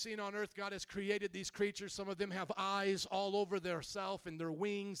that we've seen on earth. God has created these creatures. Some of them have eyes all over their self and their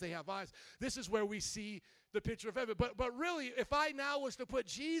wings. They have eyes. This is where we see the picture of heaven. But really, if I now was to put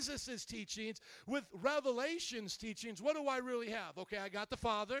Jesus' teachings with Revelation's teachings, what do I really have? Okay, I got the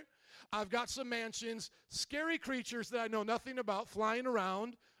Father. I've got some mansions, scary creatures that I know nothing about flying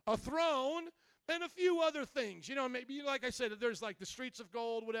around, a throne, and a few other things. You know, maybe, like I said, there's like the streets of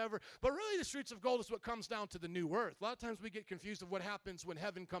gold, whatever. But really, the streets of gold is what comes down to the new earth. A lot of times we get confused of what happens when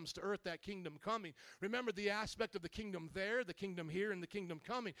heaven comes to earth, that kingdom coming. Remember the aspect of the kingdom there, the kingdom here, and the kingdom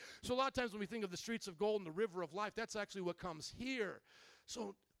coming. So a lot of times when we think of the streets of gold and the river of life, that's actually what comes here.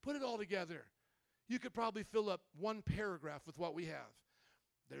 So put it all together. You could probably fill up one paragraph with what we have.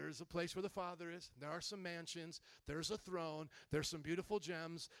 There's a place where the Father is. There are some mansions. There's a throne. There's some beautiful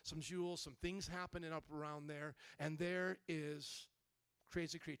gems, some jewels, some things happening up around there. And there is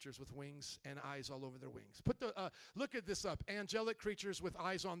crazy creatures with wings and eyes all over their wings. Look at this up. Angelic creatures with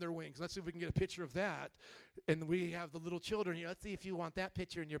eyes on their wings. Let's see if we can get a picture of that. And we have the little children here. Let's see if you want that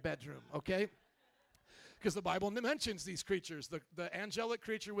picture in your bedroom, okay? Because the Bible mentions these creatures, the angelic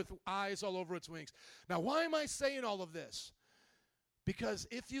creature with eyes all over its wings. Now, why am I saying all of this? Because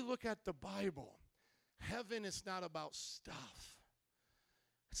if you look at the Bible, heaven is not about stuff.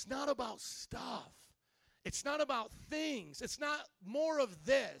 It's not about stuff. It's not about things. It's not more of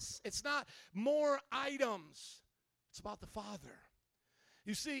this. It's not more items. It's about the Father.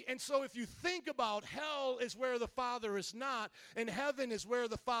 You see, and so if you think about hell is where the Father is not, and heaven is where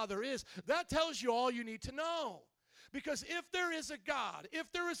the Father is, that tells you all you need to know. Because if there is a God, if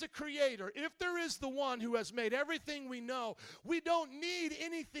there is a creator, if there is the one who has made everything we know, we don't need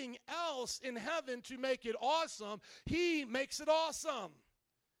anything else in heaven to make it awesome. He makes it awesome.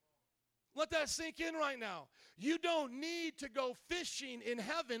 Let that sink in right now. You don't need to go fishing in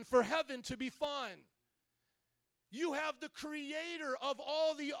heaven for heaven to be fun. You have the creator of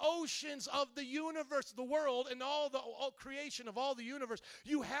all the oceans of the universe, the world, and all creation of all the universe.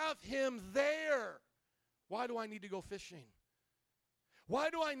 You have him there. Why do I need to go fishing? Why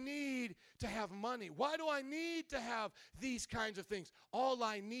do I need to have money? Why do I need to have these kinds of things? All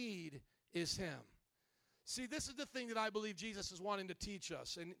I need is him. See, this is the thing that I believe Jesus is wanting to teach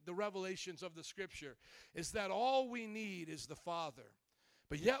us in the revelations of the Scripture, is that all we need is the Father.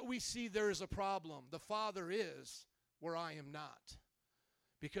 But yet we see there is a problem. The Father is where I am not.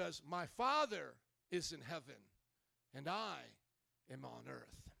 Because my Father is in heaven, and I am on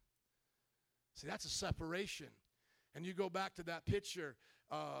earth. See, that's a separation. And you go back to that picture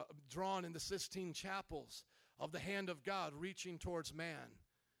drawn in the Sistine Chapels of the hand of God reaching towards man.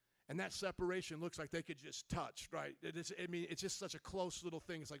 And that separation looks like they could just touch, right? It's just such a close little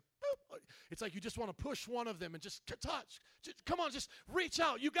thing. It's like, boop. It's like you just want to push one of them and just touch. Come on, just reach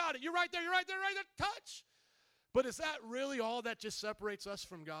out. You got it. You're right there. You're right there. Right there. Touch. But is that really all that just separates us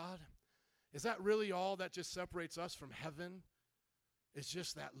from God? Is that really all that just separates us from heaven? It's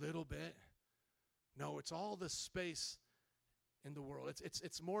just that little bit? No, it's all the space in the world.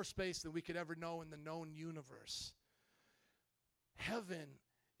 It's more space than we could ever know in the known universe. Heaven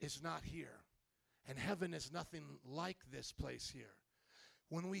is not here. And heaven is nothing like this place here.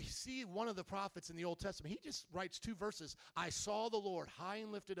 When we see one of the prophets in the Old Testament, he just writes 2 verses. I saw the Lord high and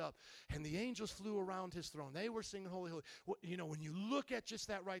lifted up, and the angels flew around his throne. They were singing holy, holy. When you look at just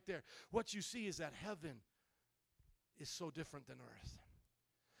that right there, what you see is that heaven is so different than earth.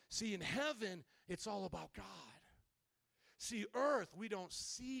 See, in heaven, it's all about God. See, earth, we don't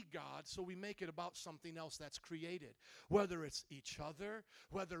see God, so we make it about something else that's created. Whether it's each other,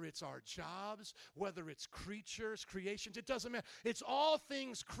 whether it's our jobs, whether it's creatures, creations, it doesn't matter. It's all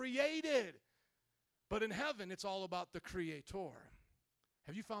things created. But in heaven, it's all about the Creator.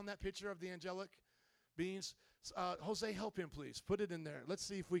 Have you found that picture of the angelic beings? Jose, help him, please. Put it in there. Let's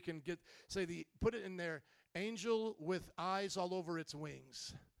see if we can put it in there. Angel with eyes all over its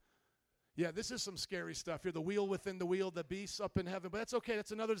wings. Yeah, this is some scary stuff here. The wheel within the wheel, the beasts up in heaven. But that's okay.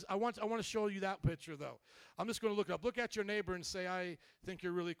 That's another. I want to show you that picture, though. I'm just going to look it up. Look at your neighbor and say, I think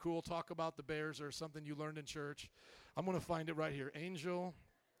you're really cool. Talk about the bears or something you learned in church. I'm going to find it right here. Angel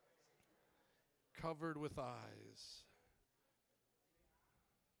covered with eyes.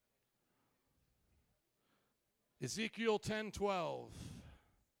 Ezekiel 10:12.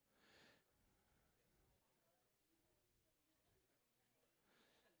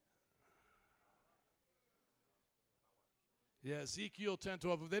 Yeah, Ezekiel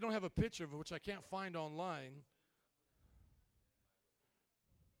 10:12. They don't have a picture of it, which I can't find online.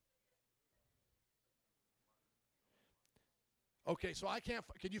 Okay, so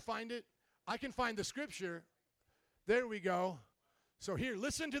can you find it? I can find the scripture. There we go. So here,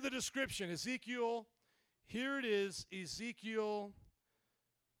 listen to the description. Ezekiel, here it is, Ezekiel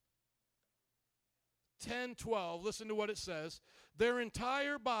 10:12. Listen to what it says. Their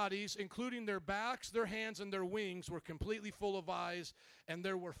entire bodies, including their backs, their hands, and their wings, were completely full of eyes, and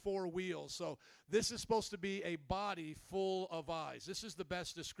there were 4 wheels. So this is supposed to be a body full of eyes. This is the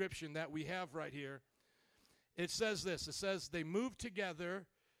best description that we have right here. It says this. It says they moved together.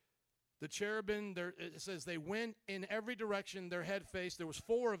 The cherubim, it says they went in every direction their head faced. There was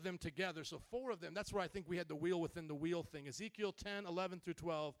 4 of them together. So 4 of them, that's where I think we had the wheel within the wheel thing. Ezekiel 10:11 through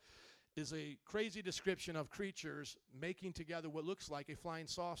 12. Is a crazy description of creatures making together what looks like a flying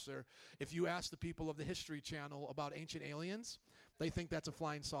saucer. If you ask the people of the History Channel about ancient aliens, they think that's a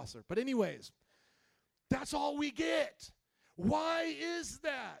flying saucer. But anyways, that's all we get. Why is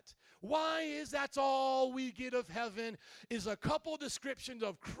that? Why is that's all we get of heaven is a couple descriptions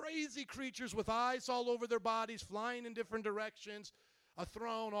of crazy creatures with eyes all over their bodies, flying in different directions, a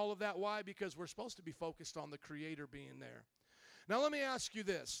throne, all of that. Why? Because we're supposed to be focused on the Creator being there. Now let me ask you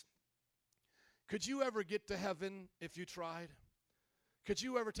this. Could you ever get to heaven if you tried? Could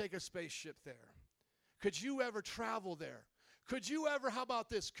you ever take a spaceship there? Could you ever travel there? Could you ever, how about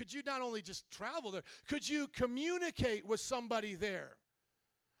this? Could you not only just travel there, could you communicate with somebody there?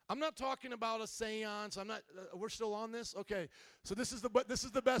 I'm not talking about a seance. We're still on this? Okay. So this is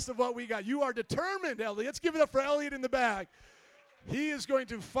the best of what we got. You are determined, Elliot. Let's give it up for Elliot in the back. He is going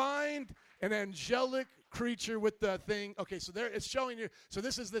to find an angelic creature with the thing. Okay, so there it's showing you. So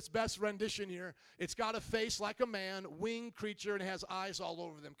this is this best rendition here. It's got a face like a man, winged creature, and it has eyes all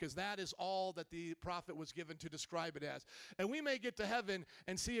over them, because that is all that the prophet was given to describe it as. And we may get to heaven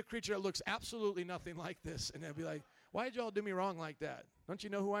and see a creature that looks absolutely nothing like this, and they'll be like, why did y'all do me wrong like that? Don't you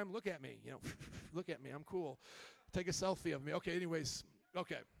know who I am? Look at me. Look at me. I'm cool. Take a selfie of me. Okay, anyways.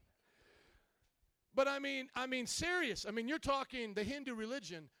 Okay. But I mean, serious. I mean, you're talking the Hindu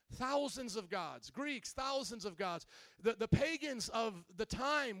religion, thousands of gods. Greeks, thousands of gods. The pagans of the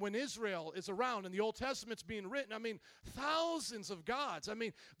time when Israel is around and the Old Testament's being written, I mean, thousands of gods. I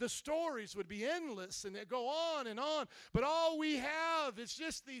mean, the stories would be endless and they go on and on. But all we have is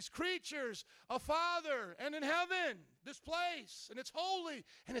just these creatures, a Father, and in heaven, this place, and it's holy,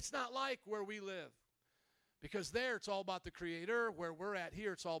 and it's not like where we live. Because there, it's all about the Creator. Where we're at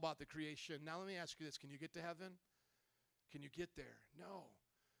here, it's all about the creation. Now, let me ask you this. Can you get to heaven? Can you get there? No.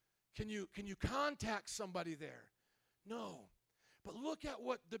 Can you contact somebody there? No. But look at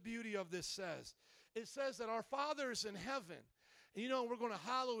what the beauty of this says. It says that our Father is in heaven, And we're going to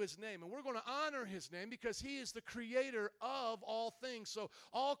hallow his name, and we're going to honor his name because he is the creator of all things. So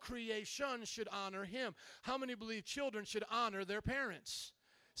all creation should honor him. How many believe children should honor their parents?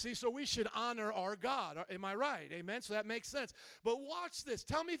 See, so we should honor our God. Am I right? Amen? So that makes sense. But watch this.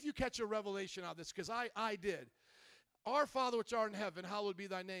 Tell me if you catch a revelation out of this, because I did. Our Father which art in heaven, hallowed be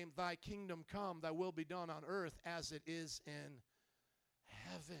thy name. Thy kingdom come, thy will be done on earth as it is in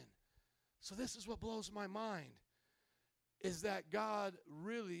heaven. So this is what blows my mind, is that God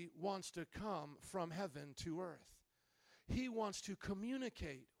really wants to come from heaven to earth. He wants to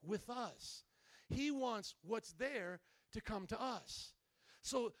communicate with us. He wants what's there to come to us.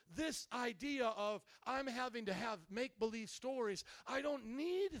 So this idea of I'm having to have make-believe stories, I don't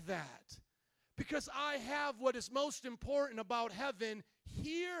need that, because I have what is most important about heaven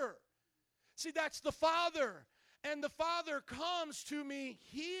here. See, that's the Father. And the Father comes to me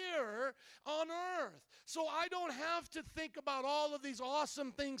here on earth. So I don't have to think about all of these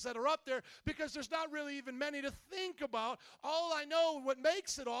awesome things that are up there, because there's not really even many to think about. All I know, what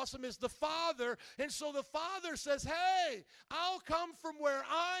makes it awesome, is the Father. And so the Father says, hey, I'll come from where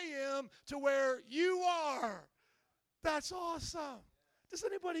I am to where you are. That's awesome. Does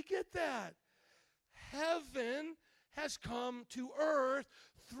anybody get that? Heaven has come to earth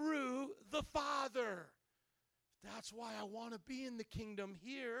through the Father. That's why I want to be in the kingdom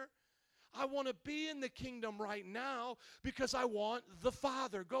here. I want to be in the kingdom right now because I want the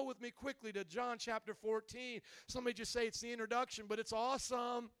Father. Go with me quickly to John chapter 14. Somebody just say it's the introduction, but it's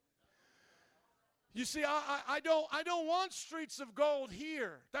awesome. You see, I don't want streets of gold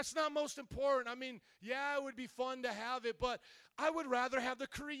here. That's not most important. I mean, yeah, it would be fun to have it, but I would rather have the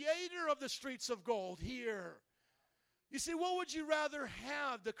creator of the streets of gold here. You see, what would you rather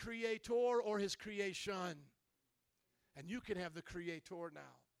have, the creator or his creation? And you can have the creator now.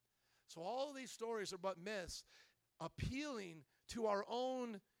 So all of these stories are but myths appealing to our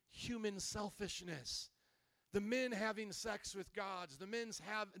own human selfishness. The men having sex with gods, the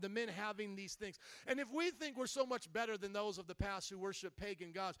men having these things. And if we think we're so much better than those of the past who worship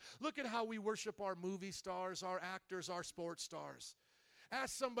pagan gods, look at how we worship our movie stars, our actors, our sports stars.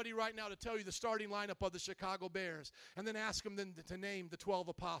 Ask somebody right now to tell you the starting lineup of the Chicago Bears, and then ask them then to name the 12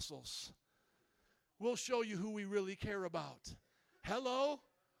 apostles. We'll show you who we really care about. Hello?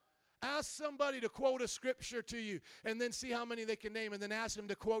 Ask somebody to quote a scripture to you, and then see how many they can name, and then ask them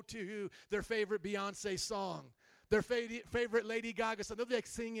to quote to you their favorite Beyonce song, their favorite Lady Gaga song. They'll be like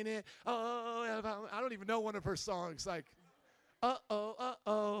singing it. Oh, I don't even know one of her songs. Like, uh-oh,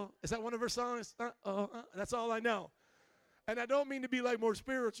 uh-oh. Is that one of her songs? Uh-oh, that's all I know. And I don't mean to be like more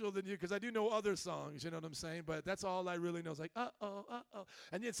spiritual than you, because I do know other songs, you know what I'm saying? But that's all I really know. It's like, uh-oh, uh-oh.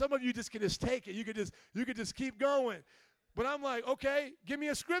 And yet some of you just can just take it. You could just keep going. But I'm like, okay, give me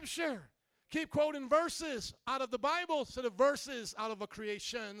a scripture. Keep quoting verses out of the Bible instead of verses out of a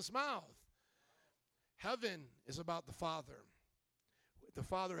creation's mouth. Heaven is about the Father. The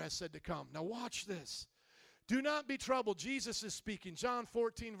Father has said to come. Now watch this. Do not be troubled. Jesus is speaking. John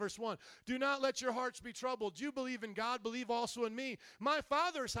 14, verse 1. Do not let your hearts be troubled. You believe in God, believe also in me. My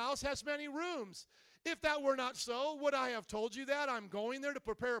Father's house has many rooms. If that were not so, would I have told you that? I'm going there to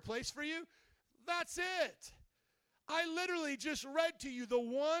prepare a place for you. That's it. I literally just read to you the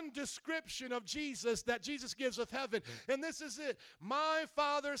one description of Jesus that Jesus gives of heaven. And this is it. My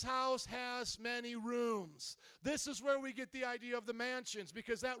Father's house has many rooms. This is where we get the idea of the mansions,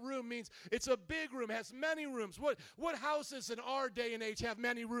 because that room means it's a big room, has many rooms. What houses in our day and age have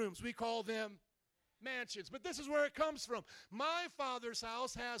many rooms? We call them mansions. But this is where it comes from. My Father's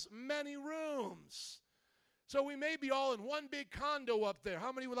house has many rooms. So we may be all in one big condo up there.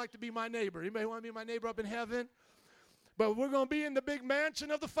 How many would like to be my neighbor? Anybody want to be my neighbor up in heaven? But we're going to be in the big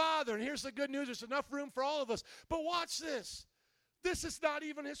mansion of the Father. And here's the good news. There's enough room for all of us. But watch this. This is not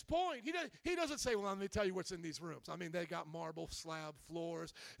even his point. He doesn't say, well, let me tell you what's in these rooms. I mean, they got marble slab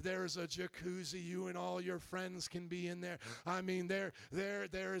floors. There's a jacuzzi. You and all your friends can be in there. I mean, there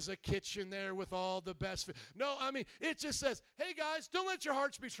is a kitchen there with all the best. No, I mean, it just says, hey, guys, don't let your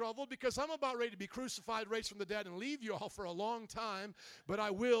hearts be troubled, because I'm about ready to be crucified, raised from the dead, and leave you all for a long time. But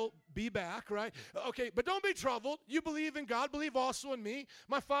I will be back, right? Okay, but don't be troubled. You believe in God. Believe also in me.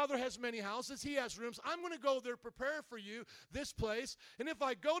 My Father has many houses. He has rooms. I'm going to go there, prepare for you this place. And if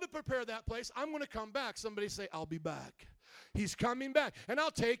I go to prepare that place, I'm going to come back. Somebody say, I'll be back. He's coming back, and I'll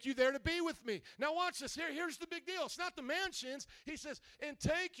take you there to be with me. Now watch this. Here's the big deal. It's not the mansions. He says, and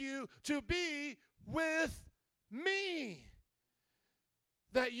take you to be with me,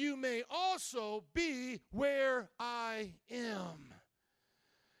 that you may also be where I am.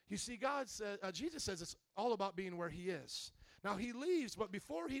 You see, Jesus says it's all about being where he is. Now he leaves, but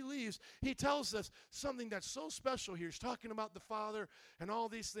before he leaves, he tells us something that's so special here. He's talking about the Father and all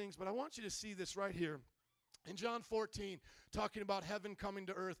these things, but I want you to see this right here. In John 14, talking about heaven coming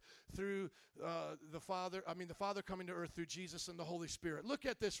to earth through the Father coming to earth through Jesus and the Holy Spirit. Look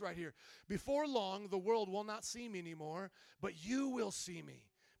at this right here. Before long, the world will not see me anymore, but you will see me.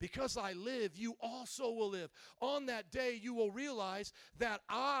 Because I live, you also will live. On that day, you will realize that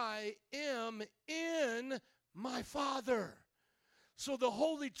I am in my Father. So the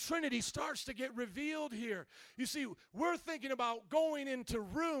Holy Trinity starts to get revealed here. You see, we're thinking about going into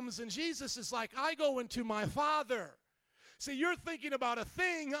rooms, and Jesus is like, I go into my Father. See, you're thinking about a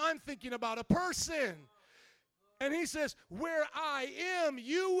thing, I'm thinking about a person. And he says, where I am,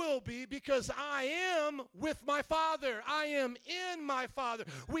 you will be, because I am with my Father. I am in my Father.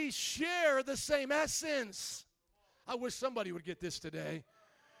 We share the same essence. I wish somebody would get this today.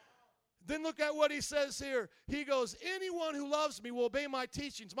 Then look at what he says here. He goes, anyone who loves me will obey my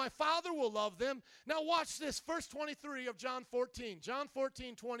teachings. My Father will love them. Now watch this, verse 23 of John 14. John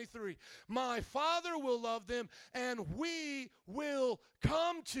 14:23. My Father will love them, and we will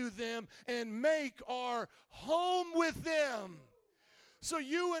come to them and make our home with them. So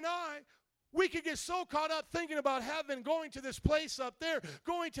you and I, we could get so caught up thinking about heaven, going to this place up there,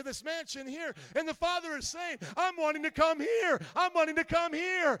 going to this mansion here. And the Father is saying, I'm wanting to come here. I'm wanting to come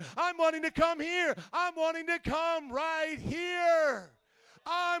here. I'm wanting to come here. I'm wanting to come right here.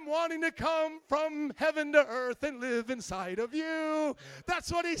 I'm wanting to come from heaven to earth and live inside of you.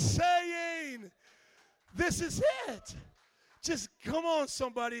 That's what he's saying. This is it. Just come on,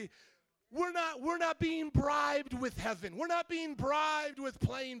 somebody. We're not being bribed with heaven. We're not being bribed with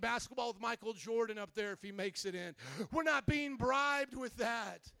playing basketball with Michael Jordan up there if he makes it in. We're not being bribed with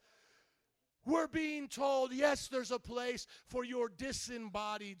that. We're being told, yes, there's a place for your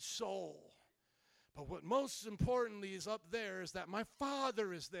disembodied soul. But what most importantly is up there is that my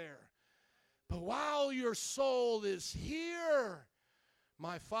Father is there. But while your soul is here,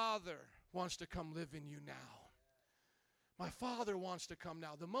 my Father wants to come live in you now. My Father wants to come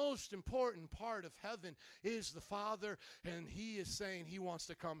now. The most important part of heaven is the Father, and he is saying he wants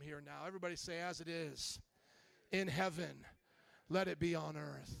to come here now. Everybody say, as it is in heaven, let it be on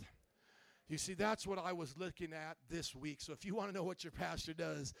earth. You see, that's what I was looking at this week. So if you want to know what your pastor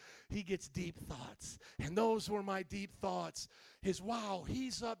does, he gets deep thoughts. And those were my deep thoughts. Wow,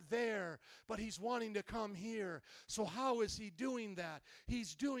 he's up there, but he's wanting to come here. So how is he doing that?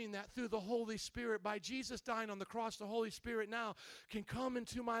 He's doing that through the Holy Spirit. By Jesus dying on the cross, the Holy Spirit now can come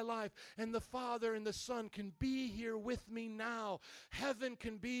into my life. And the Father and the Son can be here with me now. Heaven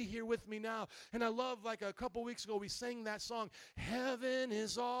can be here with me now. And I love, like a couple weeks ago, we sang that song, Heaven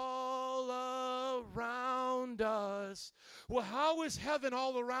is all around us. Well, how is heaven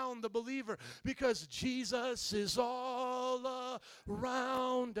all around the believer? Because Jesus is all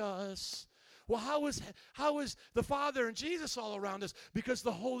around us. Well, how is the Father and Jesus all around us? Because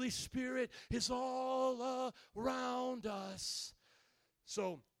the Holy Spirit is all around us.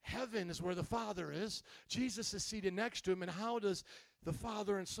 So heaven is where the Father is. Jesus is seated next to him. And how does the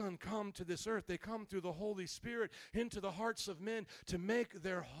Father and Son come to this earth? They come through the Holy Spirit into the hearts of men to make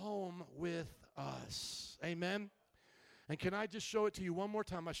their home with us. Amen. And can I just show it to you one more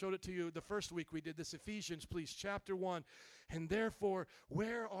time? I showed it to you the first week we did this. Ephesians, please, chapter 1. And therefore,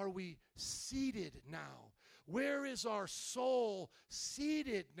 where are we seated now? Where is our soul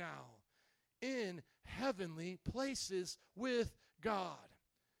seated now? In heavenly places with God.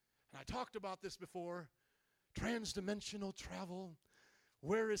 And I talked about this before. Transdimensional travel.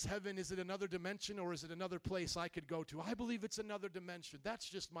 Where is heaven? Is it another dimension, or is it another place I could go to? I believe it's another dimension. That's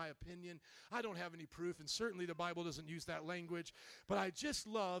just my opinion. I don't have any proof, and certainly the Bible doesn't use that language. But I just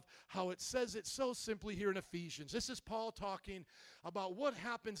love how it says it so simply here in Ephesians. This is Paul talking about what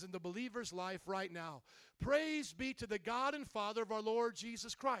happens in the believer's life right now. Praise be to the God and Father of our Lord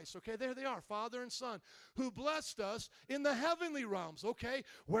Jesus Christ. Okay, there they are, Father and Son, who blessed us in the heavenly realms. Okay,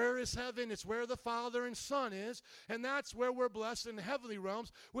 where is heaven? It's where the Father and Son is, and that's where we're blessed in the heavenly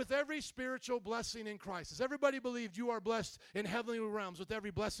realms with every spiritual blessing in Christ. Has everybody believed you are blessed in heavenly realms with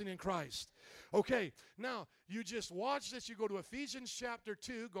every blessing in Christ? Okay, now you just watch this. You go to Ephesians chapter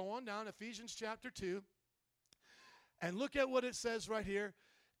 2. Go on down, Ephesians chapter 2. And look at what it says right here.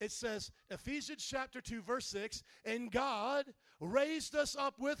 It says, Ephesians chapter 2, verse 6, and God raised us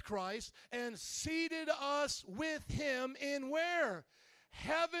up with Christ and seated us with him in where?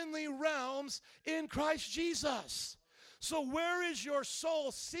 Heavenly realms in Christ Jesus. So where is your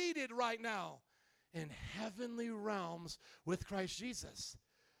soul seated right now? In heavenly realms with Christ Jesus.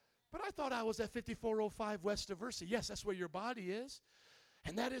 But I thought I was at 5405 West Diversey. Yes, that's where your body is.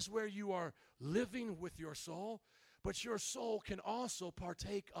 And that is where you are living with your soul. but your soul can also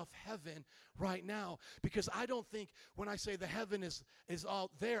partake of heaven right now. Because I don't think when I say the heaven is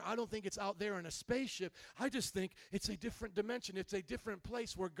out there, I don't think it's out there in a spaceship. I just think it's a different dimension. It's a different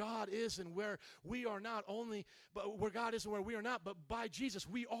place where God is and where we are not only, but where God is and where we are not, but by Jesus,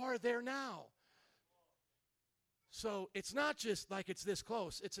 we are there now. So it's not just like it's this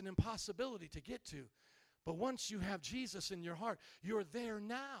close. It's an impossibility to get to. But once you have Jesus in your heart, you're there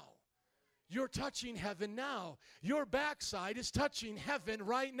now. You're touching heaven now. Your backside is touching heaven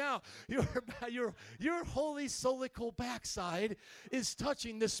right now. Your holy solical backside is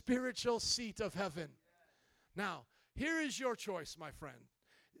touching the spiritual seat of heaven. Now, here is your choice, my friend.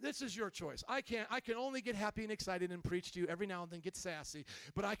 This is your choice. I can only get happy and excited and preach to you every now and then, get sassy,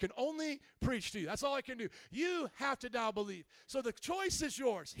 but I can only preach to you. That's all I can do. You have to now believe. So the choice is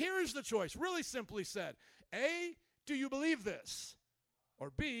yours. Here is the choice, really simply said. A, do you believe this?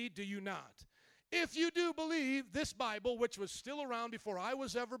 Or B, do you not? If you do believe this Bible, which was still around before I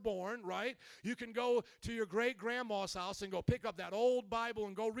was ever born, right? You can go to your great-grandma's house and go pick up that old Bible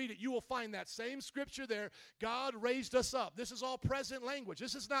and go read it. You will find that same scripture there. God raised us up. This is all present language.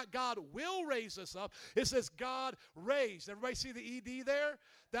 This is not God will raise us up. It says God raised. Everybody see the ED there?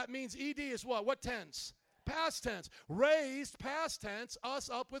 That means ED is what? What tense? Past tense. Raised, past tense, us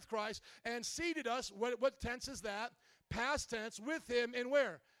up with Christ and seated us. What tense is that? Past tense with him in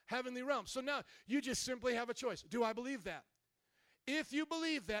where? Heavenly realm. So now you just simply have a choice. Do I believe that? If you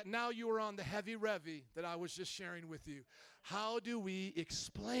believe that, now you are on the heavy revy that I was just sharing with you. How do we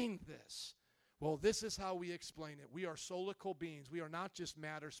explain this? Well, this is how we explain it. We are solical beings. We are not just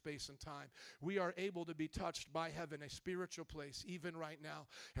matter, space, and time. We are able to be touched by heaven, a spiritual place, even right now.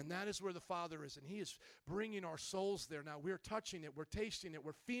 And that is where the Father is. And he is bringing our souls there now. We're touching it. We're tasting it.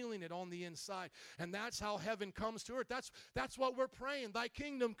 We're feeling it on the inside. And that's how heaven comes to earth. That's what we're praying. Thy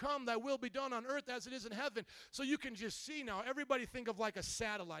kingdom come, thy will be done on earth as it is in heaven. So you can just see now. Everybody think of like a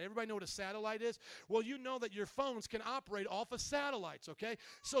satellite. Everybody know what a satellite is? Well, you know that your phones can operate off of satellites, okay?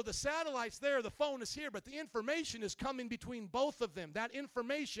 So the satellite's there, the phone is here, but the information is coming between both of them. That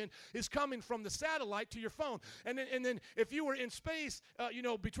information is coming from the satellite to your phone. And then if you were in space,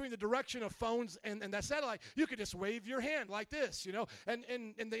 between the direction of phones and that satellite, you could just wave your hand like this, and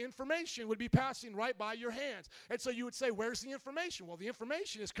the information would be passing right by your hands. And so you would say, where's the information? Well, the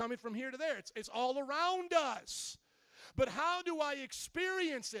information is coming from here to there. It's all around us. But how do I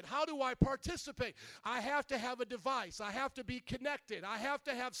experience it? How do I participate? I have to have a device. I have to be connected. I have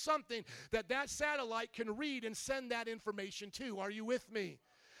to have something that satellite can read and send that information to. Are you with me?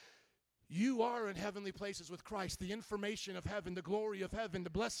 You are in heavenly places with Christ. The information of heaven, the glory of heaven, the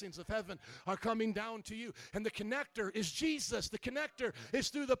blessings of heaven are coming down to you. And the connector is Jesus. The connector is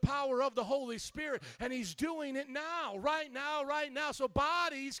through the power of the Holy Spirit. And he's doing it now, right now, right now. So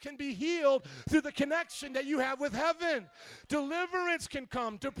bodies can be healed through the connection that you have with heaven. Deliverance can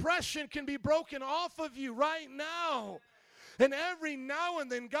come. Depression can be broken off of you right now. And every now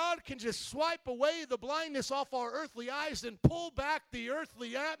and then, God can just swipe away the blindness off our earthly eyes and pull back the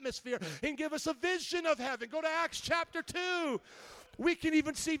earthly atmosphere and give us a vision of heaven. Go to Acts chapter 2. We can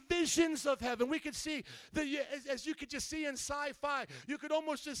even see visions of heaven. We could see, as you could just see in sci-fi, you could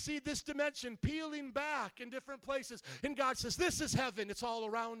almost just see this dimension peeling back in different places. And God says, this is heaven. It's all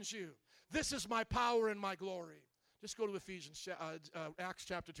around you. This is my power and my glory. Just go to Acts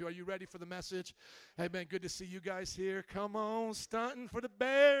chapter 2. Are you ready for the message? Amen. Good to see you guys here. Come on, stunting for the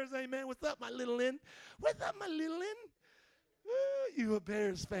Bears. Amen. What's up, my little in? What's up, my little in? Ooh, you a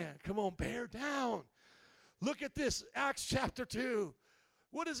Bears fan. Come on, bear down. Look at this, Acts chapter 2.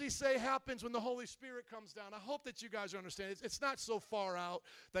 What does he say happens when the Holy Spirit comes down? I hope that you guys understand. It's not so far out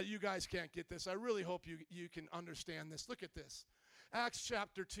that you guys can't get this. I really hope you can understand this. Look at this. Acts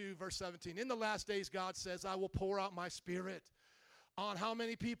chapter 2, verse 17. In the last days, God says, I will pour out my Spirit on how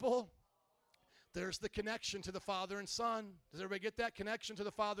many people? There's the connection to the Father and Son. Does everybody get that? Connection to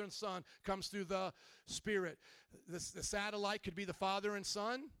the Father and Son comes through the Spirit. The satellite could be the Father and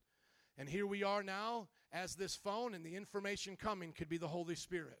Son. And here we are now as this phone, and the information coming could be the Holy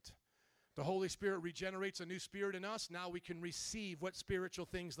Spirit. The Holy Spirit regenerates a new spirit in us. Now we can receive what spiritual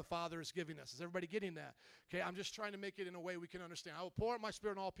things the Father is giving us. Is everybody getting that? Okay, I'm just trying to make it in a way we can understand. I will pour out my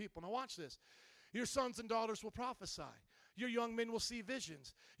Spirit on all people. Now watch this. Your sons and daughters will prophesy. Your young men will see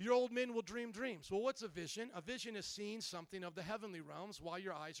visions. Your old men will dream dreams. Well, what's a vision? A vision is seeing something of the heavenly realms while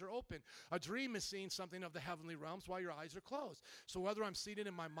your eyes are open. A dream is seeing something of the heavenly realms while your eyes are closed. So whether I'm seeing it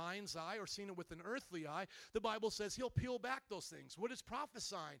in my mind's eye or seeing it with an earthly eye, the Bible says he'll peel back those things. What is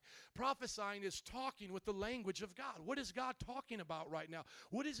prophesying? Prophesying is talking with the language of God. What is God talking about right now?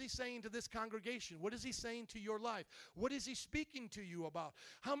 What is he saying to this congregation? What is he saying to your life? What is he speaking to you about?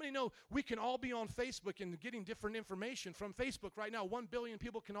 How many know we can all be on Facebook and getting different information from Facebook right now? 1 billion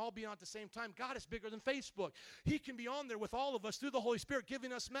people can all be on at the same time. God is bigger than Facebook. He can be on there with all of us through the Holy Spirit,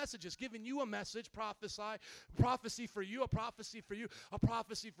 giving us messages, giving you a message, prophecy for you, a prophecy for you, a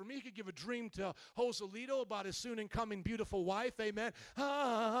prophecy for me. He could give a dream to Joselito about his soon incoming beautiful wife. Amen.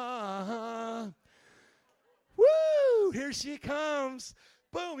 Woo! Here she comes.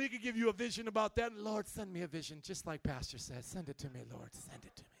 Boom, he could give you a vision about that. Lord, send me a vision, just like Pastor says. Send it to me, Lord. Send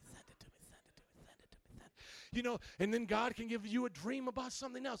it to me. You know, and then God can give you a dream about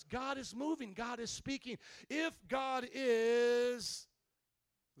something else. God is moving. God is speaking. If God is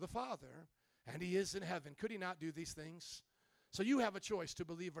the Father and he is in heaven, could he not do these things? So you have a choice to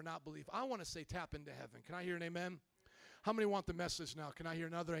believe or not believe. I want to say tap into heaven. Can I hear an amen? How many want the message now? Can I hear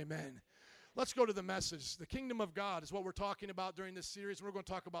another amen? Let's go to the message. The kingdom of God is what we're talking about during this series. We're going to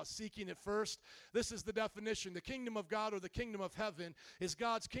talk about seeking it first. This is the definition. The kingdom of God, or the kingdom of heaven, is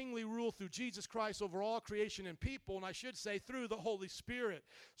God's kingly rule through Jesus Christ over all creation and people, and I should say through the Holy Spirit.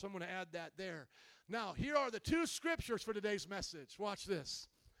 So I'm going to add that there. Now, here are the two scriptures for today's message. Watch this.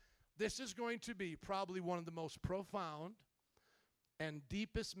 This is going to be probably one of the most profound and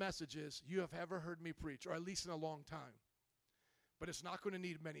deepest messages you have ever heard me preach, or at least in a long time. But it's not going to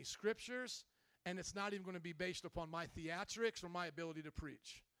need many scriptures, and it's not even going to be based upon my theatrics or my ability to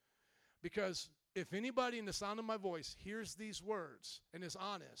preach. Because if anybody in the sound of my voice hears these words and is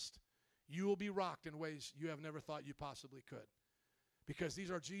honest, you will be rocked in ways you have never thought you possibly could. Because these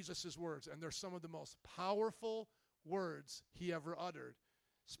are Jesus' words, and they're some of the most powerful words he ever uttered,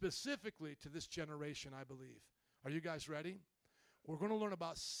 specifically to this generation, I believe. Are you guys ready? We're going to learn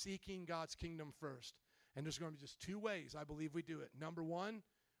about seeking God's kingdom first. And there's going to be just two ways I believe we do it. Number one,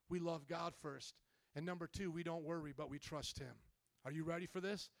 we love God first. And number two, we don't worry, but we trust him. Are you ready for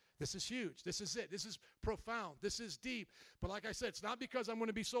this? This is huge. This is it. This is profound. This is deep. But like I said, it's not because I'm going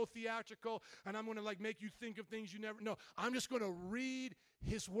to be so theatrical and I'm going to like make you think of things you never know. I'm just going to read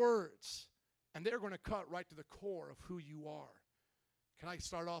his words, and they're going to cut right to the core of who you are. Can I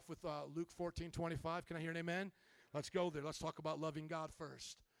start off with Luke 14:25? Can I hear an amen? Let's go there. Let's talk about loving God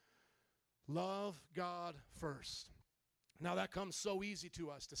first. Love God first. Now that comes so easy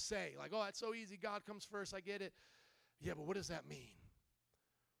to us to say, like, oh, that's so easy. God comes first. I get it. Yeah, but what does that mean?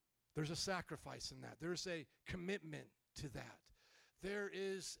 There's a sacrifice in that. There's a commitment to that. There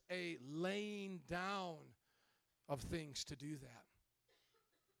is a laying down of things to do that.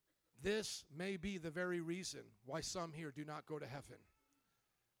 This may be the very reason why some here do not go to heaven.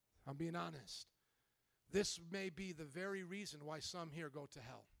 I'm being honest. This may be the very reason why some here go to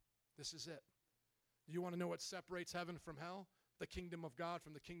hell. This is it. You want to know what separates heaven from hell? The kingdom of God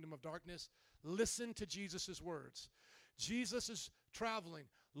from the kingdom of darkness? Listen to Jesus' words. Jesus is traveling.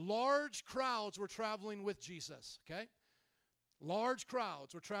 Large crowds were traveling with Jesus, okay? Large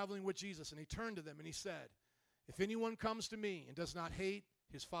crowds were traveling with Jesus, and he turned to them and he said, if anyone comes to me and does not hate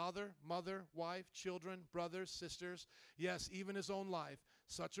his father, mother, wife, children, brothers, sisters, yes, even his own life,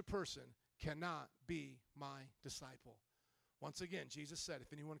 such a person cannot be my disciple. Once again, Jesus said,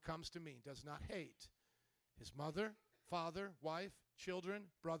 if anyone comes to me and does not hate his mother, father, wife, children,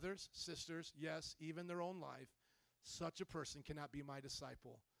 brothers, sisters, yes, even their own life, such a person cannot be my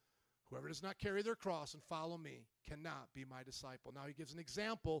disciple. Whoever does not carry their cross and follow me cannot be my disciple. Now he gives an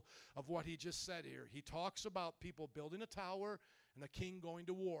example of what he just said here. He talks about people building a tower and a king going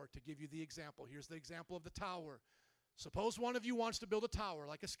to war to give you the example. Here's the example of the tower. Suppose one of you wants to build a tower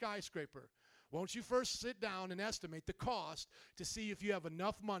like a skyscraper. Won't you first sit down and estimate the cost to see if you have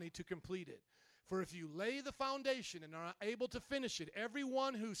enough money to complete it? For if you lay the foundation and are not able to finish it,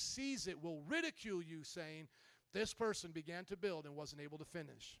 everyone who sees it will ridicule you, saying, this person began to build and wasn't able to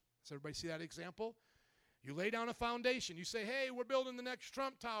finish. Does everybody see that example? You lay down a foundation. You say, hey, we're building the next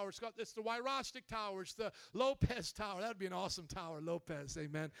Trump Tower. It's the Wyrostic Tower. It's the Lopez Tower. That would be an awesome tower, Lopez,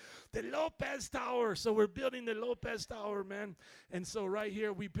 amen. The Lopez Tower. So we're building the Lopez Tower, man. And so right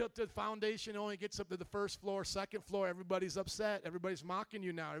here, we built the foundation. It only gets up to the first floor, second floor. Everybody's upset. Everybody's mocking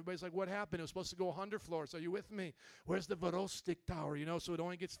you now. Everybody's like, what happened? It was supposed to go 100 floors. Are you with me? Where's the Wyrostic Tower? You know, so it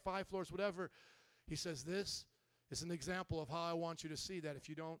only gets 5 floors, whatever. He says, this is an example of how I want you to see that if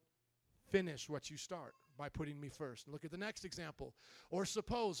you don't finish what you start. by putting me first. Look at the next example. Or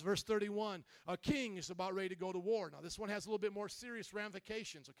suppose, verse 31, a king is about ready to go to war. Now, this one has a little bit more serious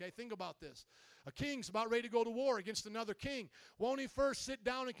ramifications, okay? Think about this. A king's about ready to go to war against another king. Won't he first sit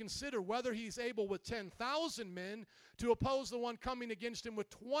down and consider whether he's able with 10,000 men to oppose the one coming against him with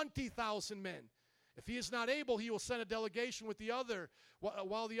 20,000 men? If he is not able, he will send a delegation with the other,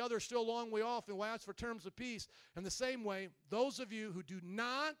 while the other is still a long way off, and will ask for terms of peace. In the same way, those of you who do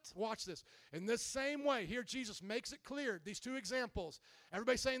not, watch this, in this same way, here Jesus makes it clear, these two examples.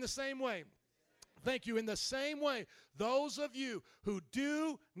 Everybody say in the same way. Thank you. In the same way, those of you who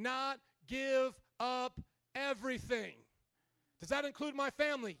do not give up everything. Does that include my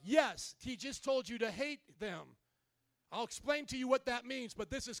family? Yes. He just told you to hate them. I'll explain to you what that means, but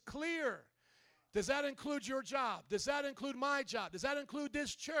this is clear. Does that include your job? Does that include my job? Does that include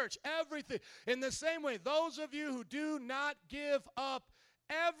this church? Everything. In the same way, those of you who do not give up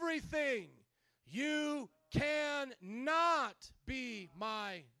everything, you cannot be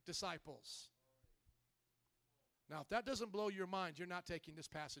my disciples. Now, if that doesn't blow your mind, you're not taking this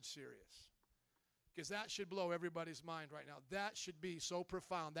passage serious. Because that should blow everybody's mind right now. That should be so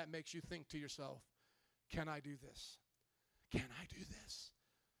profound that makes you think to yourself, can I do this? Can I do this?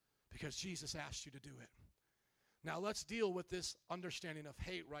 Because Jesus asked you to do it. Now let's deal with this understanding of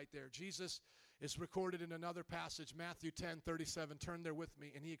hate right there. Jesus is recorded in another passage, Matthew 10:37. Turn there with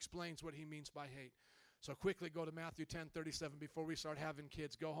me, and he explains what he means by hate. So quickly go to Matthew 10:37 before we start having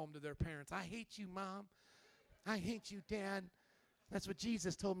kids go home to their parents. I hate you, Mom. I hate you, Dad. That's what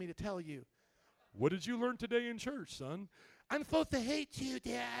Jesus told me to tell you. What did you learn today in church, son? I'm supposed to hate you,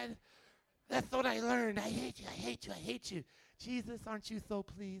 Dad. That's what I learned. I hate you, I hate you, I hate you. Jesus, aren't you so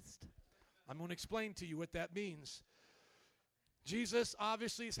pleased? I'm going to explain to you what that means. Jesus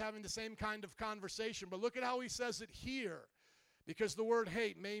obviously is having the same kind of conversation, but look at how he says it here. Because the word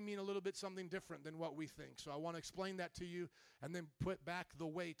hate may mean a little bit something different than what we think. So I want to explain that to you and then put back the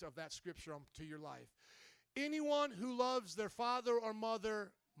weight of that scripture to your life. Anyone who loves their father or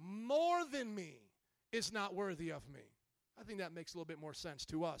mother more than me is not worthy of me. I think that makes a little bit more sense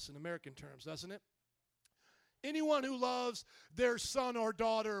to us in American terms, doesn't it? Anyone who loves their son or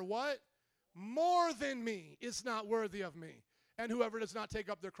daughter, what? More than me is not worthy of me. And whoever does not take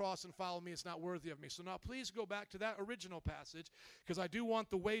up their cross and follow me is not worthy of me. So now please go back to that original passage, because I do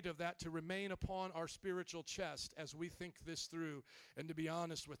want the weight of that to remain upon our spiritual chest as we think this through and to be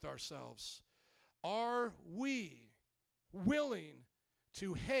honest with ourselves. Are we willing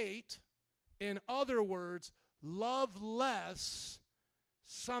to hate, in other words, love less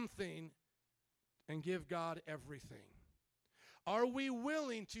something and give God everything? Are we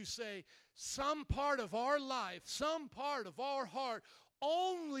willing to say some part of our life, some part of our heart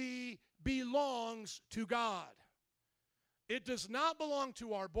only belongs to God? It does not belong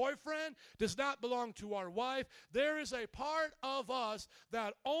to our boyfriend, does not belong to our wife. There is a part of us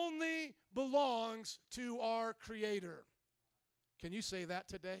that only belongs to our Creator. Can you say that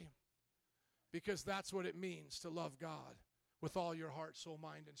today? Because that's what it means to love God with all your heart, soul,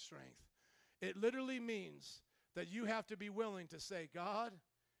 mind, and strength. It literally means that you have to be willing to say, God,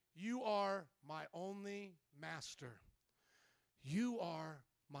 you are my only master. You are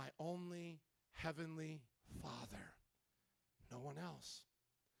my only heavenly Father. No one else.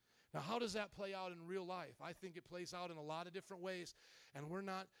 Now, how does that play out in real life? I think it plays out in a lot of different ways, and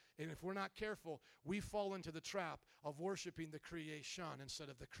if we're not careful, we fall into the trap of worshiping the creation instead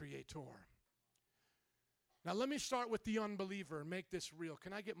of the Creator. Now, let me start with the unbeliever and make this real.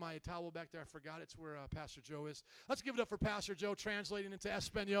 Can I get my towel back there? I forgot it's where Pastor Joe is. Let's give it up for Pastor Joe, translating into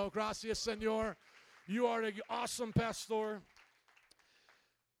Espanol. Gracias, Señor. You are an awesome pastor.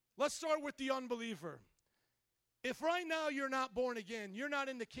 Let's start with the unbeliever. If right now you're not born again, you're not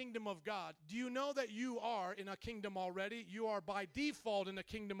in the kingdom of God, do you know that you are in a kingdom already? You are by default in a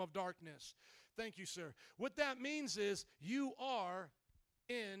kingdom of darkness. Thank you, sir. What that means is you are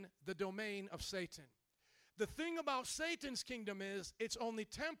in the domain of Satan. The thing about Satan's kingdom is it's only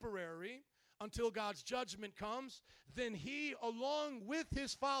temporary until God's judgment comes. Then he, along with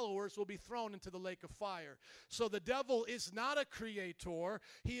his followers, will be thrown into the lake of fire. So the devil is not a creator.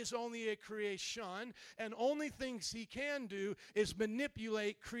 He is only a creation. And only things he can do is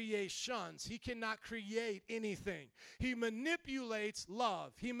manipulate creations. He cannot create anything. He manipulates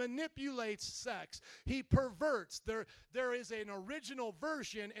love. He manipulates sex. He perverts. There is an original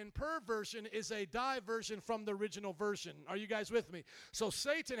version, and perversion is a diversion from the original version. Are you guys with me? So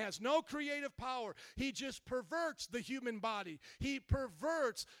Satan has no creative power. He just perverts the human body. He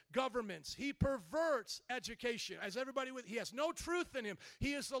perverts governments. He perverts education. As everybody with, he has no truth in him.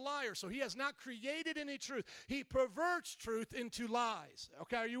 He is a liar, so he has not created any truth. He perverts truth into lies.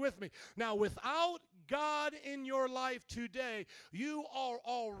 Okay, are you with me? Now, without God in your life today, you are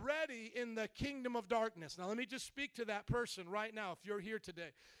already in the kingdom of darkness. Now, let me just speak to that person right now if you're here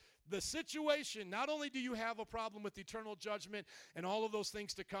today. The situation, not only do you have a problem with eternal judgment and all of those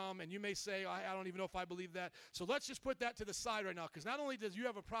things to come, and you may say, I don't even know if I believe that. So let's just put that to the side right now, because not only does you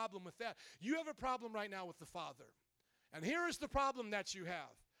have a problem with that, you have a problem right now with the Father. And here is the problem that you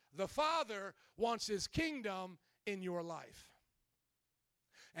have. The Father wants his kingdom in your life.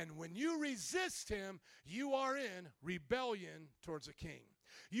 And when you resist him, you are in rebellion towards a king.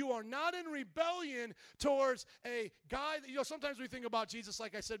 You are not in rebellion towards a guy that, sometimes we think about Jesus,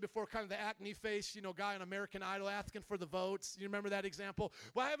 like I said before, kind of the acne face, guy on American Idol asking for the votes. You remember that example?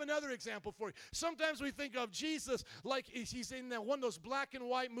 Well, I have another example for you. Sometimes we think of Jesus like he's in one of those black and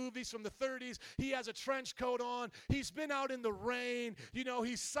white movies from the 30s. He has a trench coat on. He's been out in the rain.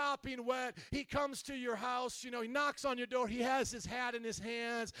 He's sopping wet. He comes to your house. He knocks on your door. He has his hat in his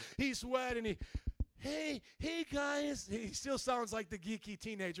hands. He's wet, and Hey guys, he still sounds like the geeky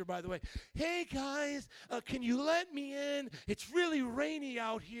teenager, by the way. Hey guys, can you let me in? It's really rainy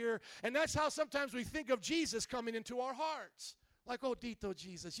out here. And that's how sometimes we think of Jesus coming into our hearts. Like, oh, Dito,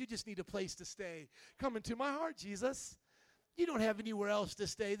 Jesus, you just need a place to stay. Come into my heart, Jesus. You don't have anywhere else to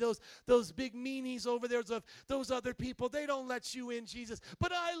stay. Those big meanies over there, those other people, they don't let you in, Jesus.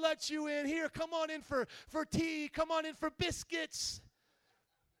 But I let you in. Here, come on in for tea. Come on in for biscuits.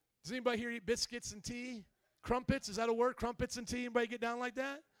 Does anybody here eat biscuits and tea? Crumpets, is that a word? Crumpets and tea? Anybody get down like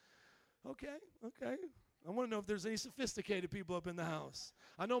that? Okay. I want to know if there's any sophisticated people up in the house.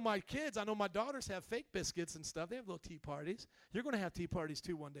 I know my daughters have fake biscuits and stuff. They have little tea parties. You're going to have tea parties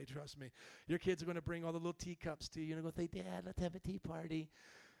too one day, trust me. Your kids are going to bring all the little teacups to you and go say, Dad, let's have a tea party.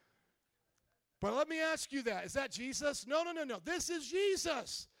 But let me ask you that. Is that Jesus? No. This is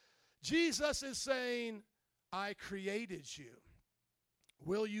Jesus. Jesus is saying, I created you.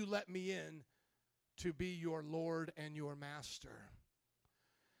 Will you let me in to be your Lord and your Master?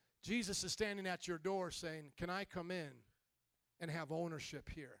 Jesus is standing at your door saying, can I come in and have ownership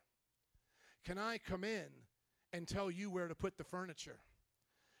here? Can I come in and tell you where to put the furniture?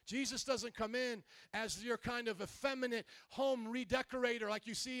 Jesus doesn't come in as your kind of effeminate home redecorator like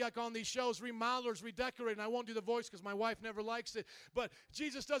you see like on these shows, remodelers redecorate. And I won't do the voice because my wife never likes it. But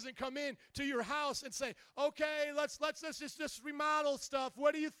Jesus doesn't come in to your house and say, okay, let's just remodel stuff.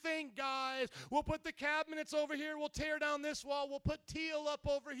 What do you think, guys? We'll put the cabinets over here. We'll tear down this wall. We'll put teal up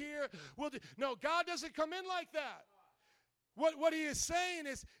over here. No, God doesn't come in like that. What he is saying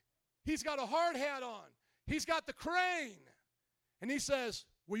is he's got a hard hat on. He's got the crane. And he says,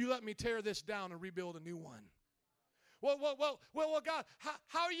 will you let me tear this down and rebuild a new one? Well, God,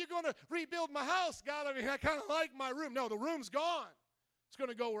 how are you going to rebuild my house, God? I mean, I kind of like my room. No, the room's gone. It's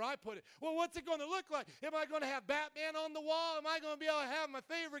going to go where I put it. Well, what's it going to look like? Am I going to have Batman on the wall? Am I going to be able to have my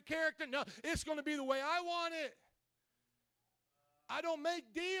favorite character? No, it's going to be the way I want it. I don't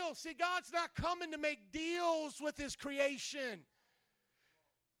make deals. See, God's not coming to make deals with his creation.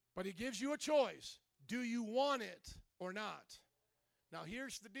 But he gives you a choice. Do you want it or not? Now,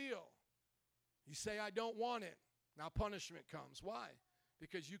 here's the deal. You say, I don't want it. Now, punishment comes. Why?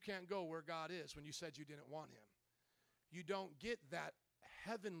 Because you can't go where God is when you said you didn't want him. You don't get that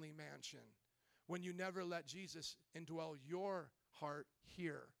heavenly mansion when you never let Jesus indwell your heart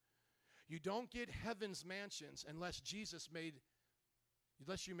here. You don't get heaven's mansions unless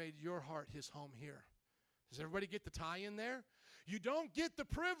you made your heart his home here. Does everybody get the tie in there? You don't get the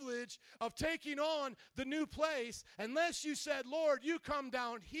privilege of taking on the new place unless you said, Lord, you come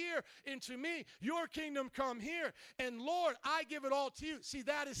down here into me. Your kingdom come here. And Lord, I give it all to you. See,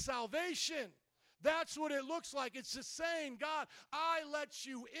 that is salvation. That's what it looks like. It's just saying, God, I let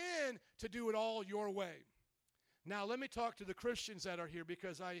you in to do it all your way. Now, let me talk to the Christians that are here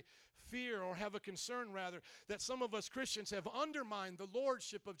because I fear or have a concern, rather, that some of us Christians have undermined the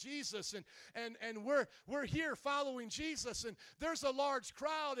lordship of Jesus. And we're here following Jesus, and there's a large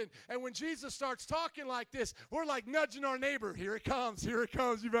crowd. And when Jesus starts talking like this, we're like nudging our neighbor. Here it comes. Here it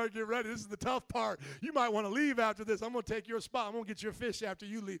comes. You better get ready. This is the tough part. You might want to leave after this. I'm going to take your spot. I'm going to get your fish after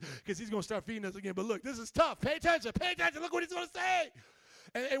you leave because he's going to start feeding us again. But look, this is tough. Pay attention. Pay attention. Look what he's going to say.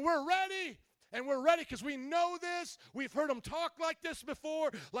 And we're ready. And we're ready because we know this. We've heard him talk like this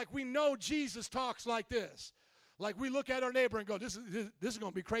before. Like we know Jesus talks like this. Like we look at our neighbor and go, this is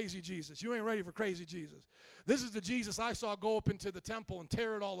going to be crazy Jesus. You ain't ready for crazy Jesus. This is the Jesus I saw go up into the temple and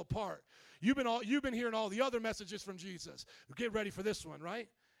tear it all apart. You've been hearing all the other messages from Jesus. Get ready for this one, right?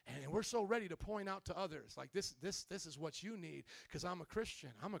 And we're so ready to point out to others, like this is what you need because I'm a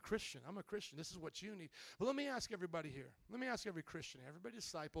Christian. I'm a Christian. This is what you need. But let me ask everybody here. Let me ask every Christian, everybody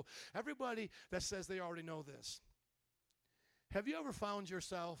disciple, everybody that says they already know this. Have you ever found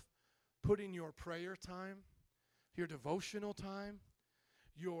yourself putting your prayer time, your devotional time,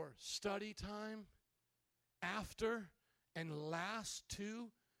 your study time after and last to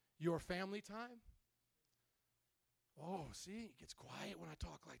your family time? Oh, see, it gets quiet when I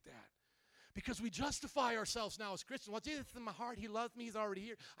talk like that. Because we justify ourselves now as Christians. Well, Jesus is in my heart. He loves me. He's already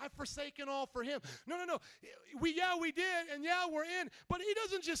here. I've forsaken all for him. No. We did, and we're in. But he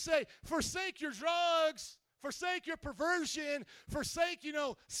doesn't just say, forsake your drugs, forsake your perversion, forsake,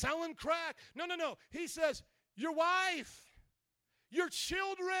 selling crack. No. He says, your wife, your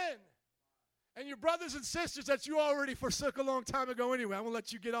children, and your brothers and sisters that you already forsook a long time ago anyway. I'm going to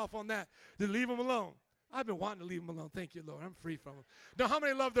let you get off on that. Then leave them alone. I've been wanting to leave them alone. Thank you, Lord. I'm free from them. Now, how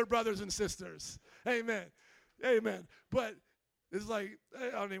many love their brothers and sisters? Amen. Amen. But it's like,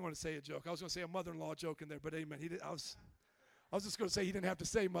 I don't even want to say a joke. I was going to say a mother-in-law joke in there, but amen. I was just going to say he didn't have to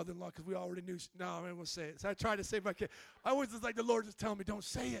say mother-in-law because we already knew. No, I'm going to say it. So I tried to say my kid. I always just like the Lord just telling me, don't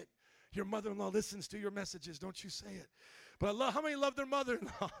say it. Your mother-in-law listens to your messages. Don't you say it. But I love, how many love their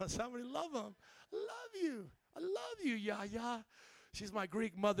mother-in-laws? How many love them? I love you. I love you, Yaya. She's my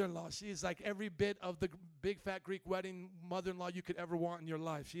Greek mother-in-law. She is like every bit of the big fat Greek wedding mother-in-law you could ever want in your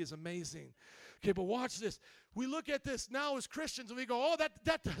life. She is amazing. Okay, but watch this. We look at this now as Christians and we go, oh,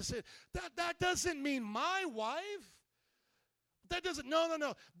 that doesn't mean my wife. That doesn't, no.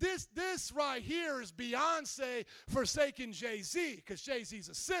 This right here is Beyonce forsaking Jay-Z because Jay-Z's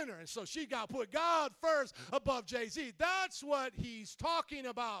a sinner. And so she got to put God first above Jay-Z. That's what he's talking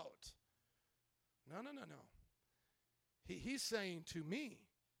about. No. He's saying to me,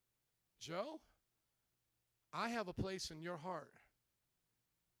 Joe, I have a place in your heart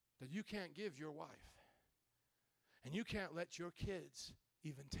that you can't give your wife. And you can't let your kids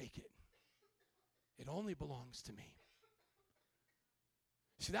even take it. It only belongs to me.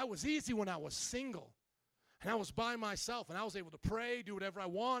 See, that was easy when I was single. And I was by myself, and I was able to pray, do whatever I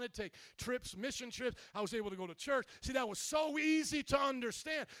wanted, take trips, mission trips. I was able to go to church. See, that was so easy to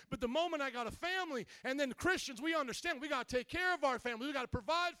understand. But the moment I got a family, and then Christians, we understand we got to take care of our family. We got to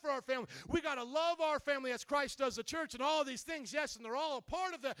provide for our family. We got to love our family as Christ does the church and all these things. Yes, and they're all a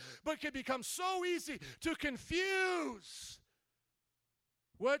part of that. But it can become so easy to confuse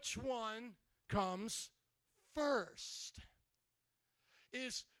which one comes first.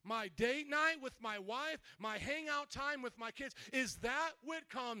 Is my date night with my wife, my hangout time with my kids, is that what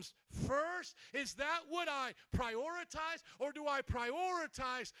comes first? Is that what I prioritize? Or do I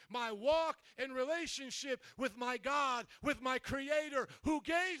prioritize my walk and relationship with my God, with my Creator, who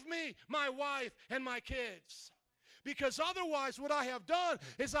gave me my wife and my kids? Because otherwise what I have done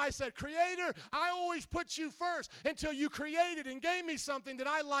is I said, Creator, I always put you first until you created and gave me something that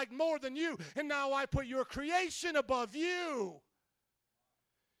I liked more than you. And now I put your creation above you.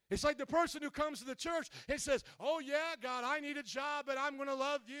 It's like the person who comes to the church and says, oh, yeah, God, I need a job, and I'm going to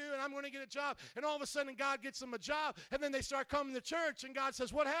love you, and I'm going to get a job. And all of a sudden, God gets them a job, and then they start coming to church, and God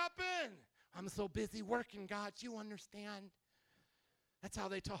says, what happened? I'm so busy working, God. You understand? That's how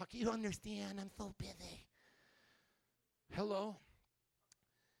they talk. You understand? I'm so busy. Hello?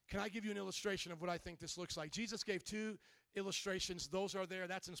 Can I give you an illustration of what I think this looks like? Jesus gave two illustrations. Those are there.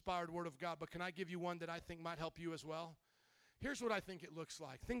 That's inspired word of God. But can I give you one that I think might help you as well? Here's what I think it looks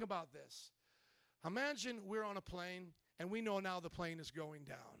like. Think about this. Imagine we're on a plane, and we know now the plane is going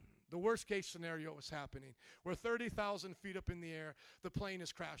down. The worst case scenario is happening. We're 30,000 feet up in the air. The plane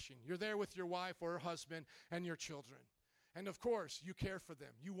is crashing. You're there with your wife or her husband and your children. And of course, you care for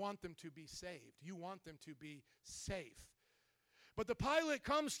them. You want them to be saved. You want them to be safe. But the pilot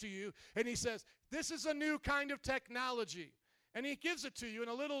comes to you, and he says, this is a new kind of technology. And he gives it to you in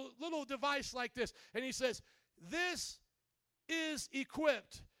a little device like this. And he says, this is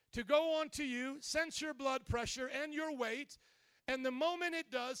equipped to go onto you, sense your blood pressure and your weight, and the moment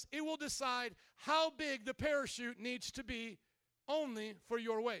it does, it will decide how big the parachute needs to be only for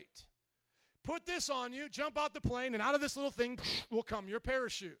your weight. Put this on you, jump out the plane, and out of this little thing will come your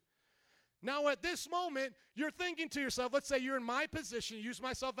parachute. Now at this moment, you're thinking to yourself, let's say you're in my position, use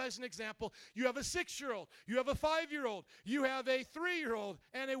myself as an example. You have a 6-year-old, you have a 5-year-old, you have a 3-year-old,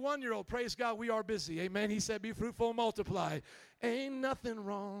 and a 1-year-old. Praise God, we are busy. Amen. He said, be fruitful and multiply. Ain't nothing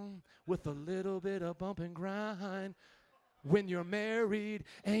wrong with a little bit of bump and grind. When you're married,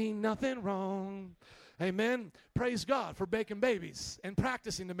 ain't nothing wrong. Amen. Praise God for making babies and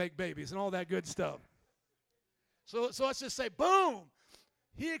practicing to make babies and all that good stuff. So let's just say, boom.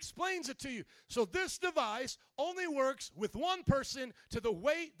 He explains it to you. So this device only works with one person to the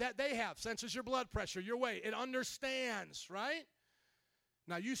weight that they have. Senses your blood pressure, your weight. It understands, right?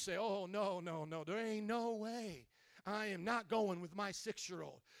 Now you say, oh, no. There ain't no way. I am not going with my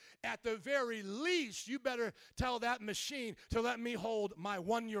 6-year-old. At the very least, you better tell that machine to let me hold my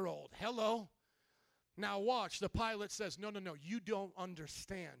 1-year-old. Hello? Now watch, the pilot says, no, you don't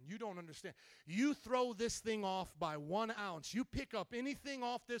understand. You don't understand. You throw this thing off by 1 ounce. You pick up anything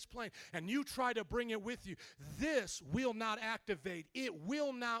off this plane and you try to bring it with you. This will not activate. It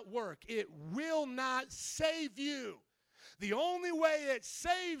will not work. It will not save you. The only way it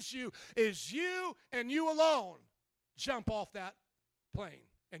saves you is you and you alone. Jump off that plane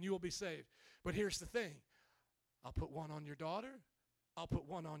and you will be saved. But here's the thing. I'll put one on your daughter. I'll put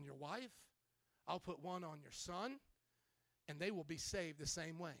one on your wife. I'll put one on your son, and they will be saved the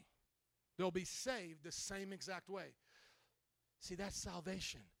same way. They'll be saved the same exact way. See, that's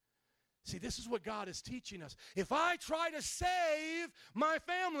salvation. See, this is what God is teaching us. If I try to save my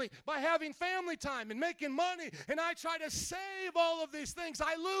family by having family time and making money, and I try to save all of these things,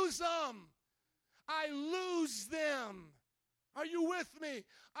 I lose them. I lose them. Are you with me?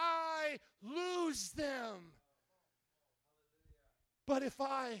 I lose them. But if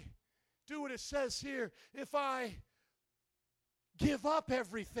I do what it says here, if I give up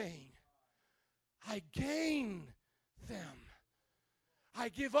everything, I gain them. I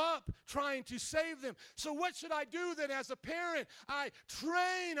give up trying to save them. So what should I do then as a parent? I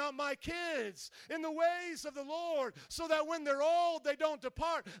train up my kids in the ways of the Lord so that when they're old, they don't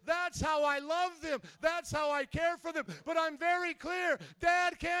depart. That's how I love them. That's how I care for them. But I'm very clear,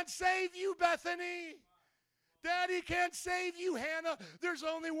 Dad can't save you, Bethany. Daddy can't save you, Hannah. There's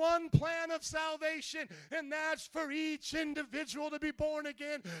only one plan of salvation, and that's for each individual to be born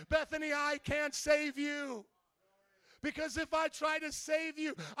again. Bethany, I can't save you. Because if I try to save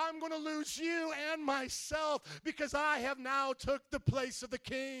you, I'm going to lose you and myself because I have now took the place of the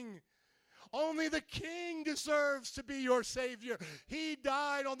King. Only the King deserves to be your Savior. He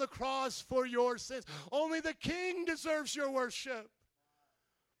died on the cross for your sins. Only the King deserves your worship.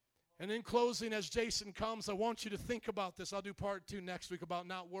 And in closing, as Jason comes, I want you to think about this. I'll do part 2 next week about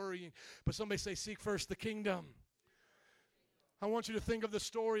not worrying. But somebody say, seek first the kingdom. I want you to think of the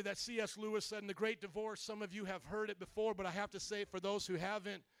story that C.S. Lewis said in The Great Divorce. Some of you have heard it before, but I have to say it for those who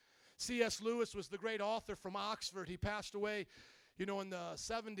haven't. C.S. Lewis was the great author from Oxford. He passed away, in the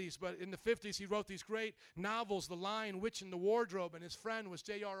 70s, but in the 50s he wrote these great novels, The Lion, Witch, and the Wardrobe, and his friend was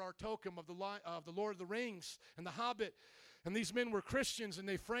J.R.R. Tolkien of the Lord of the Rings and The Hobbit. And these men were Christians, and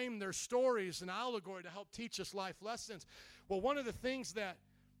they framed their stories and allegory to help teach us life lessons. Well, one of the things that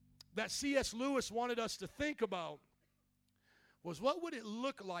C.S. Lewis wanted us to think about was what would it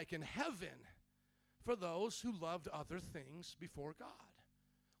look like in heaven for those who loved other things before God?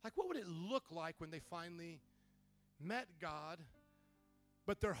 Like, what would it look like when they finally met God,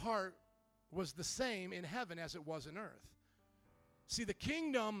 but their heart was the same in heaven as it was in earth? See, the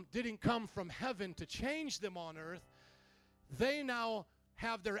kingdom didn't come from heaven to change them on earth. They now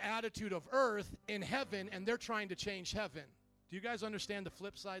have their attitude of earth in heaven, and they're trying to change heaven. Do you guys understand the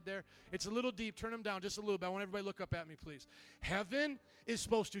flip side there? It's a little deep. Turn them down just a little bit. I want everybody to look up at me, please. Heaven is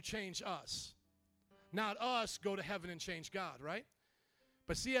supposed to change us, not us go to heaven and change God, right?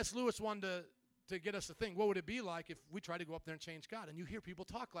 But C.S. Lewis wanted to get us to think, what would it be like if we try to go up there and change God? And you hear people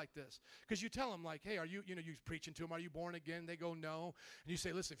talk like this. Because you tell them, like, hey, are you, you preaching to them, are you born again? They go, no. And you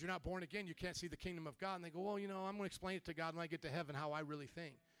say, listen, if you're not born again, you can't see the kingdom of God. And they go, well, I'm going to explain it to God when I get to heaven how I really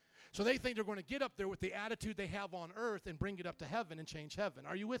think. So they think they're going to get up there with the attitude they have on earth and bring it up to heaven and change heaven.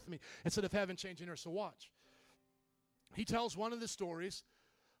 Are you with me? Instead of heaven changing earth. So watch. He tells one of the stories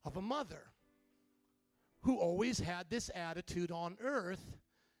of a mother who always had this attitude on earth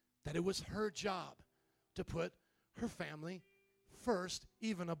that it was her job to put her family first,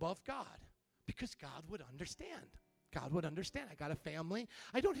 even above God, because God would understand. God would understand. I got a family.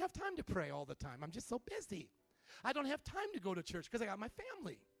 I don't have time to pray all the time. I'm just so busy. I don't have time to go to church because I got my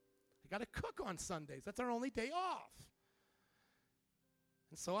family. I got to cook on Sundays. That's our only day off.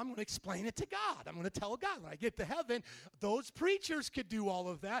 And so I'm going to explain it to God. I'm going to tell God when I get to heaven, those preachers could do all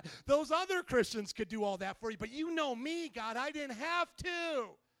of that. Those other Christians could do all that for you. But you know me, God, I didn't have to.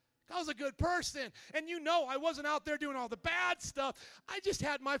 I was a good person. And I wasn't out there doing all the bad stuff. I just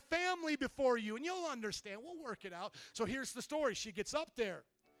had my family before you. And you'll understand. We'll work it out. So here's the story. She gets up there.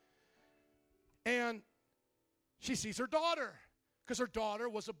 And she sees her daughter. Because her daughter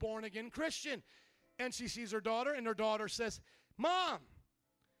was a born-again Christian. And she sees her daughter. And her daughter says, Mom,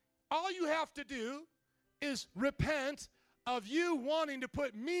 all you have to do is repent of you wanting to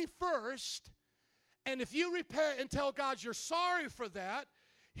put me first. And if you repent and tell God you're sorry for that,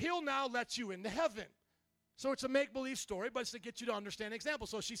 He'll now let you into heaven. So it's a make-believe story, but it's to get you to understand an example.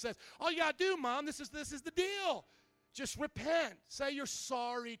 So she says, all you got to do, Mom, this is the deal. Just repent. Say you're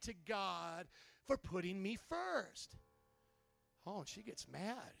sorry to God for putting me first. Oh, and she gets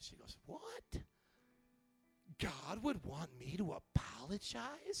mad. She goes, what? God would want me to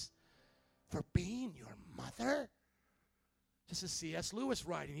apologize for being your mother? This is C.S. Lewis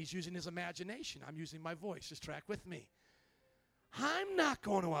writing. He's using his imagination. I'm using my voice. Just track with me. I'm not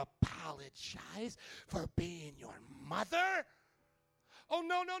going to apologize for being your mother. Oh,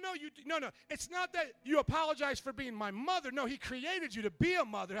 no. No. It's not that you apologize for being my mother. No, he created you to be a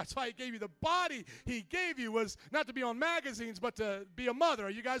mother. That's why he gave you the body he gave you, was not to be on magazines, but to be a mother. Are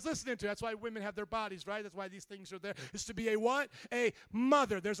you guys listening to it? That's why women have their bodies, right? That's why these things are there. Is to be a what? A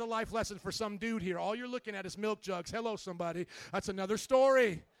mother. There's a life lesson for some dude here. All you're looking at is milk jugs. Hello, somebody. That's another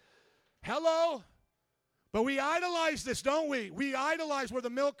story. Hello. But we idolize this, don't we? We idolize where the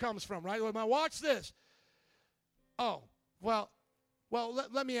milk comes from, right? Now watch this. Oh, well,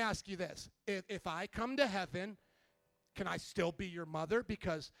 let me ask you this. If I come to heaven, can I still be your mother?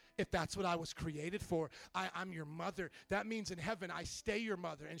 Because if that's what I was created for, I'm your mother. That means in heaven I stay your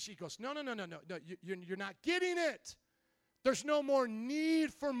mother. And she goes, no, you're not getting it. There's no more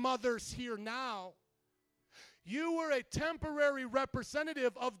need for mothers here now. You were a temporary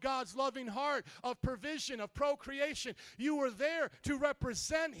representative of God's loving heart, of provision, of procreation. You were there to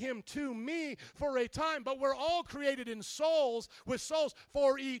represent him to me for a time, but we're all created in souls, with souls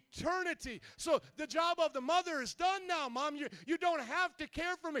for eternity. So the job of the mother is done now, Mom. You don't have to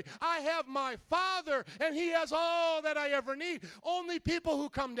care for me. I have my Father, and he has all that I ever need. Only people who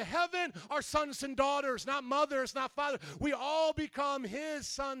come to heaven are sons and daughters, not mothers, not fathers. We all become his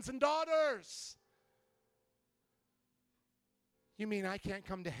sons and daughters. You mean I can't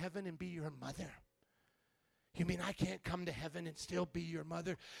come to heaven and be your mother? You mean I can't come to heaven and still be your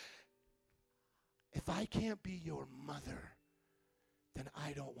mother? If I can't be your mother, then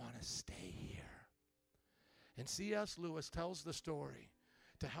I don't want to stay here. And C.S. Lewis tells the story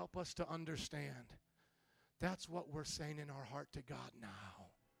to help us to understand. That's what we're saying in our heart to God now.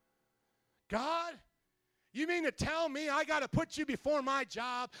 God, you mean to tell me I got to put you before my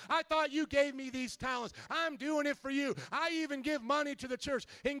job? I thought you gave me these talents. I'm doing it for you. I even give money to the church.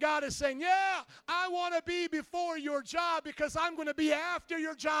 And God is saying, yeah, I want to be before your job because I'm going to be after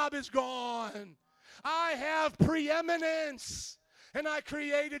your job is gone. I have preeminence. And I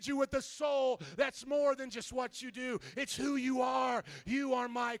created you with a soul that's more than just what you do. It's who you are. You are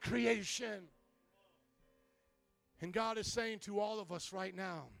my creation. And God is saying to all of us right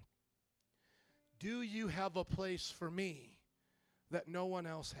now, do you have a place for me that no one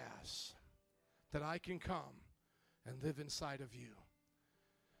else has, that I can come and live inside of you?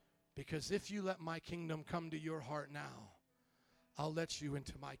 Because if you let my kingdom come to your heart now, I'll let you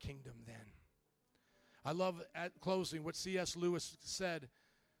into my kingdom then. I love, at closing, what C.S. Lewis said.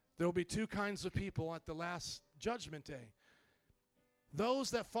 There will be two kinds of people at the last judgment day. Those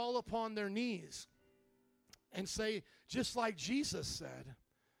that fall upon their knees and say, just like Jesus said,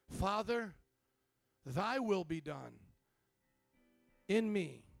 Father, thy will be done in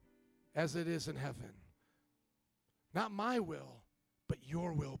me as it is in heaven. Not my will, but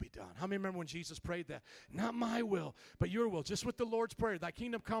your will be done. How many remember when Jesus prayed that? Not my will, but your will. Just with the Lord's Prayer, thy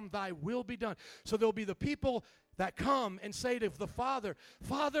kingdom come, thy will be done. So there'll be the people that come and say to the Father,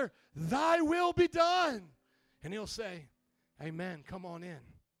 Father, thy will be done. And he'll say, amen, come on in.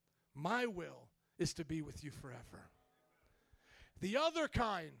 My will is to be with you forever. The other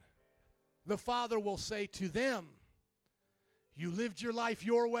kind, the Father will say to them, you lived your life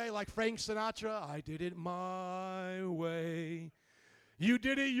your way, like Frank Sinatra. I did it my way. You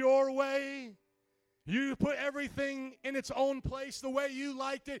did it your way. You put everything in its own place the way you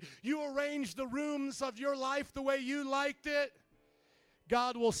liked it. You arranged the rooms of your life the way you liked it.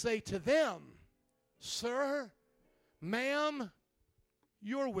 God will say to them, sir, ma'am,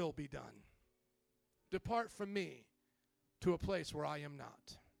 your will be done. Depart from me to a place where I am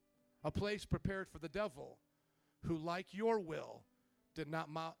not. A place prepared for the devil, who, like your will, did not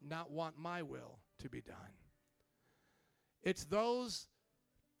want my will to be done. It's those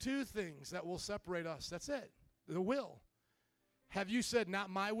two things that will separate us. That's it. The will. Have you said,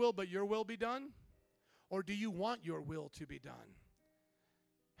 not my will, but your will be done? Or do you want your will to be done?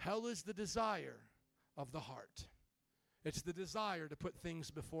 Hell is the desire of the heart. It's the desire to put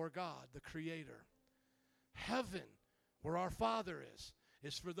things before God, the Creator. Heaven, where our Father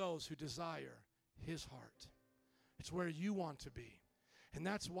is for those who desire his heart. It's where you want to be. And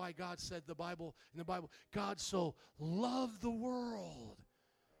that's why God said in the Bible, God so loved the world.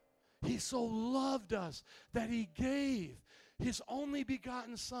 He so loved us that he gave his only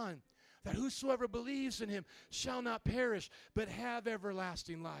begotten Son, that whosoever believes in him shall not perish, but have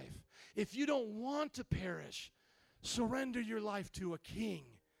everlasting life. If you don't want to perish, surrender your life to a king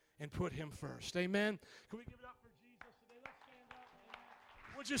and put him first. Amen. Can we give it up for Jesus today? Let's stand up.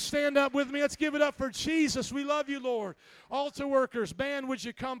 Amen. Would you stand up with me? Let's give it up for Jesus. We love you, Lord. Altar workers, band, would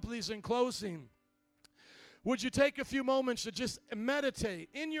you come, please, in closing? Would you take a few moments to just meditate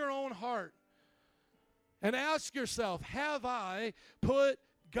in your own heart and ask yourself, have I put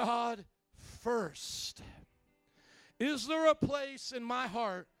God first? Is there a place in my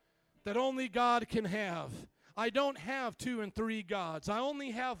heart that only God can have? I don't have 2 and 3 gods. I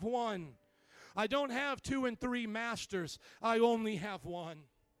only have one. I don't have 2 and 3 masters. I only have one.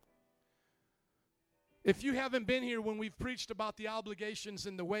 If you haven't been here when we've preached about the obligations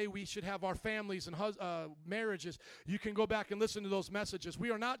and the way we should have our families and marriages, you can go back and listen to those messages.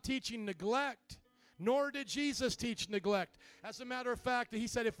 We are not teaching neglect, nor did Jesus teach neglect. As a matter of fact, he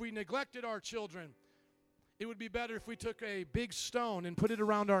said if we neglected our children, it would be better if we took a big stone and put it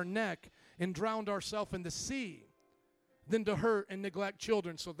around our neck and drowned ourselves in the sea than to hurt and neglect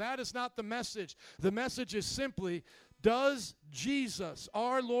children. So that is not the message. The message is simply, does Jesus,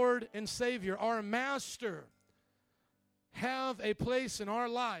 our Lord and Savior, our Master, have a place in our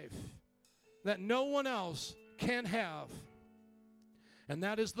life that no one else can have? And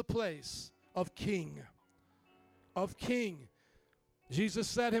that is the place of king. Of king. Jesus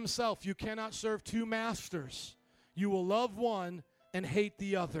said himself, you cannot serve 2 masters. You will love one and hate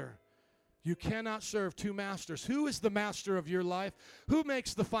the other. You cannot serve 2 masters. Who is the master of your life? Who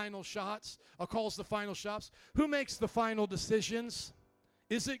makes the final shots? Or calls the final shots? Who makes the final decisions?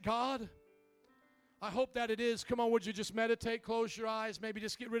 Is it God? I hope that it is. Come on, would you just meditate, close your eyes, maybe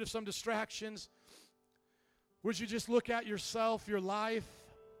just get rid of some distractions? Would you just look at yourself, your life,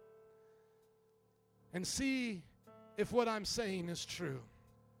 and see if what I'm saying is true?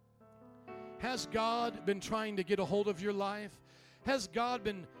 Has God been trying to get a hold of your life? Has God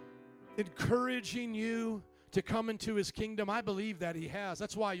been encouraging you to come into his kingdom? I believe that he has.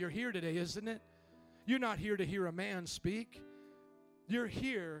 That's why you're here today, isn't it? You're not here to hear a man speak. You're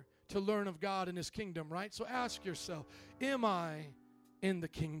here to learn of God and his kingdom, right? So ask yourself, am I in the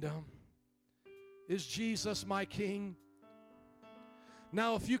kingdom? Is Jesus my king?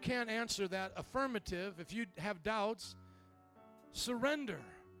 Now, if you can't answer that affirmative, if you have doubts, surrender.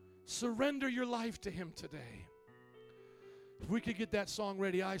 Surrender your life to him today. If we could get that song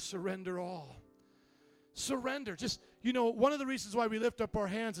ready, I surrender all. Surrender. Just, one of the reasons why we lift up our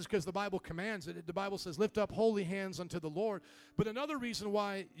hands is because the Bible commands it. The Bible says, lift up holy hands unto the Lord. But another reason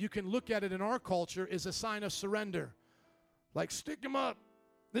why you can look at it in our culture is a sign of surrender. Like, stick them up.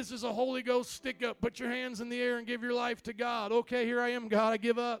 This is a Holy Ghost stick up. Put your hands in the air and give your life to God. Okay, here I am, God. I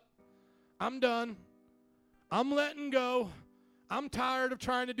give up. I'm done. I'm letting go. I'm tired of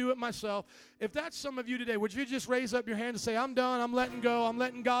trying to do it myself. If that's some of you today, would you just raise up your hand and say, I'm done. I'm letting go. I'm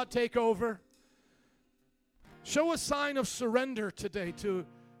letting God take over. Show a sign of surrender today to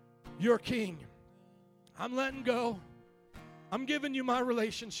your King. I'm letting go. I'm giving you my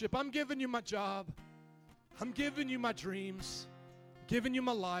relationship. I'm giving you my job. I'm giving you my dreams. I'm giving you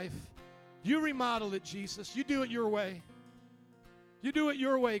my life. You remodel it, Jesus. You do it your way. You do it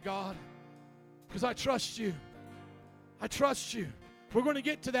your way, God, because I trust you. I trust you. We're going to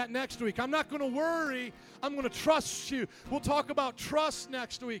get to that next week. I'm not going to worry. I'm going to trust you. We'll talk about trust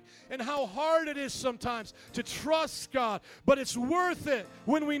next week and how hard it is sometimes to trust God. But it's worth it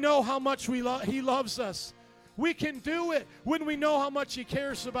when we know how much He loves us. We can do it when we know how much He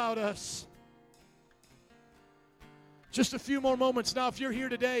cares about us. Just a few more moments. Now, if you're here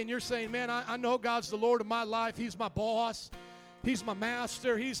today and you're saying, man, I know God's the Lord of my life. He's my boss. He's my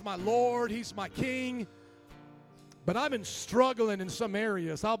master. He's my Lord. He's my King. But I've been struggling in some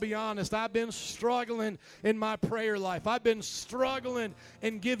areas. I'll be honest. I've been struggling in my prayer life. I've been struggling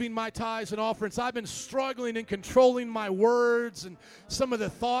in giving my tithes and offerings. I've been struggling in controlling my words and some of the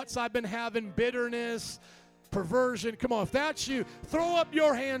thoughts I've been having, bitterness, perversion. Come on, if that's you, throw up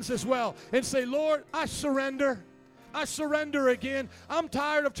your hands as well and say, Lord, I surrender. I surrender again. I'm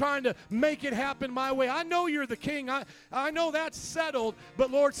tired of trying to make it happen my way. I know you're the King. I know that's settled.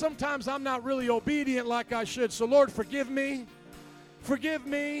 But, Lord, sometimes I'm not really obedient like I should. So, Lord, forgive me. Forgive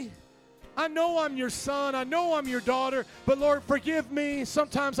me. I know I'm your son. I know I'm your daughter. But, Lord, forgive me.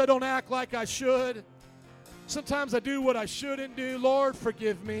 Sometimes I don't act like I should. Sometimes I do what I shouldn't do. Lord,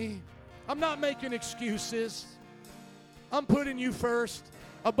 forgive me. I'm not making excuses. I'm putting you first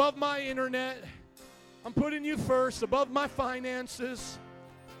above my internet. I'm putting you first above my finances.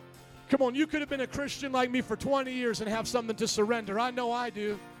 Come on, you could have been a Christian like me for 20 years and have something to surrender. I know I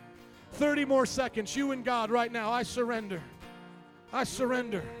do. 30 more seconds, you and God right now. I surrender. I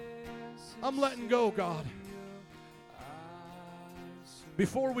surrender. I'm letting go, God.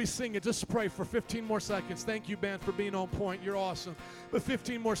 Before we sing it, just pray for 15 more seconds. Thank you, band, for being on point. You're awesome. But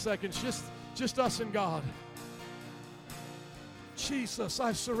 15 more seconds, just us and God. Jesus,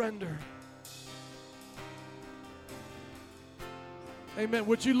 I surrender. Amen.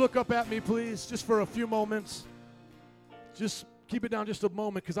 Would you look up at me, please, just for a few moments? Just keep it down just a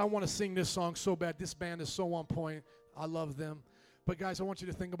moment, because I want to sing this song so bad. This band is so on point. I love them. But guys, I want you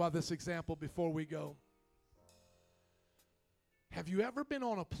to think about this example before we go. Have you ever been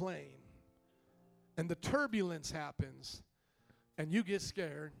on a plane and the turbulence happens and you get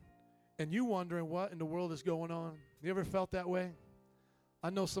scared and you wondering what in the world is going on? You ever felt that way? I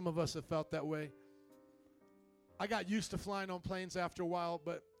know some of us have felt that way. I got used to flying on planes after a while,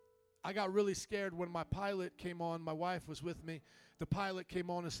 but I got really scared when my pilot came on. My wife was with me. The pilot came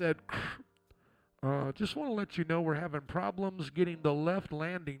on and said, just want to let you know we're having problems getting the left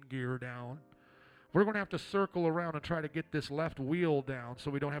landing gear down. We're going to have to circle around and try to get this left wheel down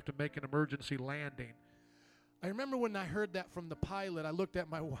so we don't have to make an emergency landing. I remember when I heard that from the pilot, I looked at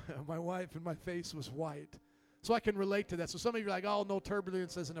my wife and my face was white. So I can relate to that. So some of you are like, oh, no,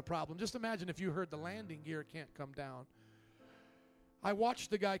 turbulence isn't a problem. Just imagine if you heard the landing gear can't come down. I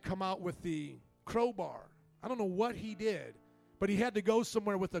watched the guy come out with the crowbar. I don't know what he did, but he had to go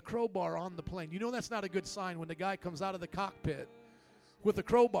somewhere with a crowbar on the plane. You know that's not a good sign when the guy comes out of the cockpit with a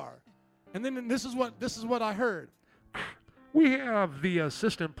crowbar. And then this is what I heard. We have the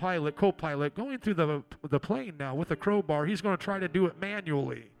assistant pilot, co-pilot, going through the plane now with a crowbar. He's going to try to do it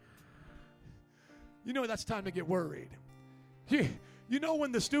manually. You know that's time to get worried. You know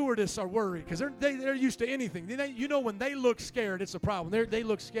when the stewardess are worried because they're used to anything. You know when they look scared, it's a problem. They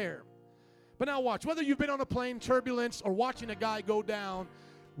look scared. But now watch. Whether you've been on a plane, turbulence, or watching a guy go down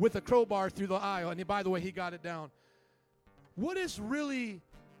with a crowbar through the aisle, and by the way, he got it down. What is really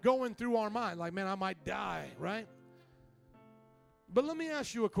going through our mind? Like, man, I might die, right? But let me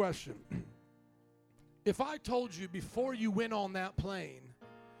ask you a question. If I told you before you went on that plane,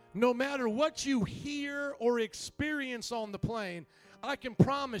 no matter what you hear or experience on the plane, I can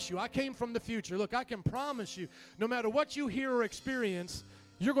promise you, I came from the future. Look, I can promise you, no matter what you hear or experience,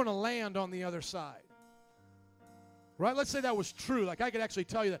 you're going to land on the other side. Right? Let's say that was true. Like I could actually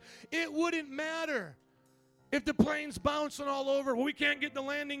tell you that. It wouldn't matter if the plane's bouncing all over. Well, we can't get the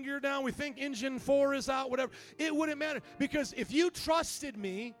landing gear down. We think engine 4 is out, whatever. It wouldn't matter. Because if you trusted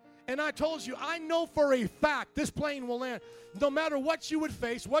me and I told you, I know for a fact this plane will land. No matter what you would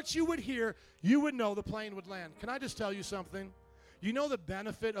face, what you would hear, you would know the plane would land. Can I just tell you something? You know the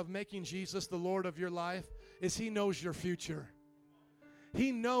benefit of making Jesus the Lord of your life is He knows your future.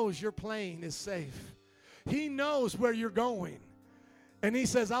 He knows your plane is safe. He knows where you're going. And He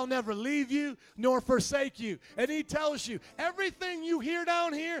says, I'll never leave you nor forsake you. And He tells you everything you hear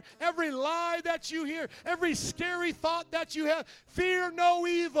down here, every lie that you hear, every scary thought that you have, fear no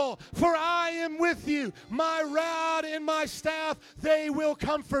evil, for I am with you. My rod and my staff, they will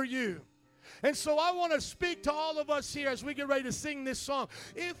comfort you. And so I want to speak to all of us here as we get ready to sing this song.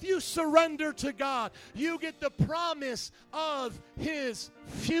 If you surrender to God, you get the promise of His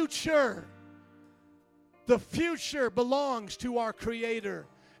future. The future belongs to our Creator.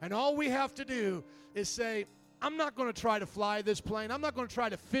 And all we have to do is say, I'm not going to try to fly this plane. I'm not going to try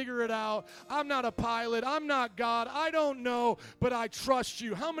to figure it out. I'm not a pilot. I'm not God. I don't know, but I trust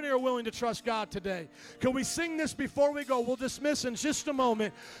you. How many are willing to trust God today? Can we sing this before we go? We'll dismiss in just a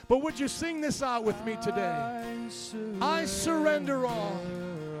moment. But would you sing this out with me today? I surrender all.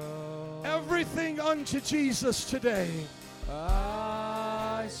 Everything unto Jesus today.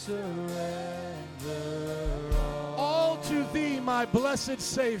 I surrender all to Thee, my blessed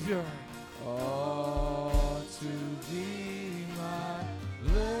Savior. all to Thee, my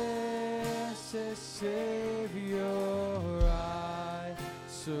blessed Savior, I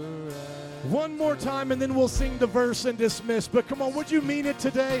surrender. One more time and then we'll sing the verse and dismiss. But come on, would you mean it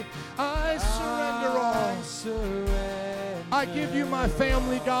today? I surrender all. I surrender. I give you my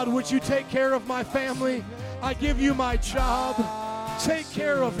family, God. Would you take care of my family? I give you my job. Take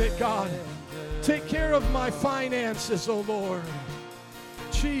care of it, God. Take care of my finances, oh Lord.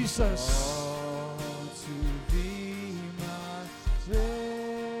 Jesus. All to Thee, my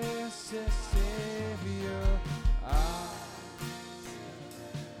blessed Savior, I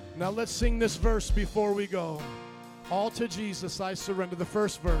Now let's sing this verse before we go. All to Jesus I surrender. The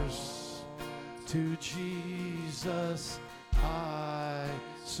first verse. To Jesus I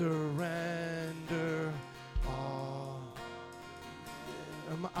surrender. All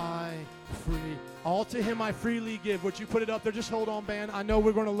am I free. All to Him I freely give. Would you put it up there? Just hold on, band. I know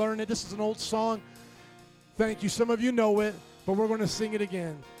we're going to learn it. This is an old song. Thank you. Some of you know it, but we're going to sing it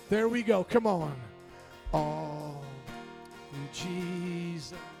again. There we go. Come on. All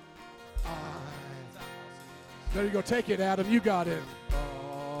Jesus, there you go. Take it, Adam. You got it.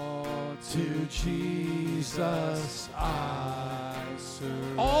 All to Jesus I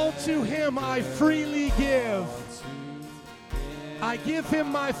surrender. All to him I freely give. I give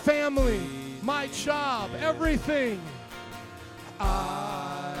him my family, my job, everything.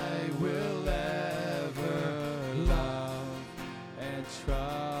 I will ever love and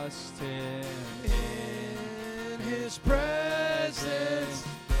trust him In his presence.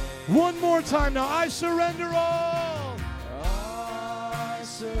 One more time now. I surrender all. I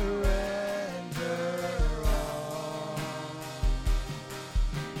surrender all.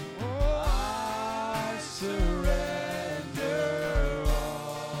 I surrender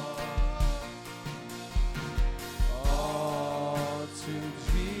all to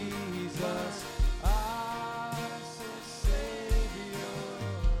Jesus. I Savior.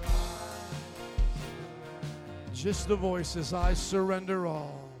 Just the voices. I surrender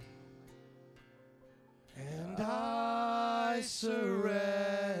all. And I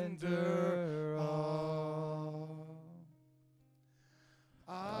surrender all.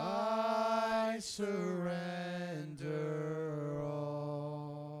 I surrender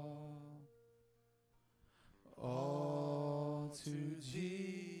all to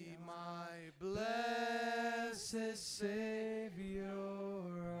thee, my blessed Savior.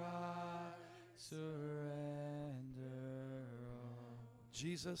 I Surrender all.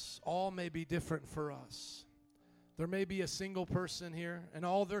 Jesus, all may be different for us. There may be a single person here, and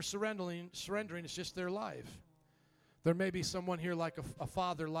all they're surrendering is just their life. There may be someone here like a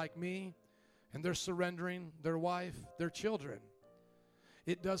father like me, and they're surrendering their wife, their children.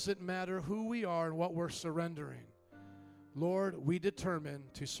 It doesn't matter who we are and what we're surrendering. Lord, we determine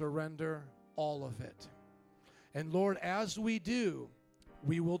to surrender all of it. And Lord, as we do,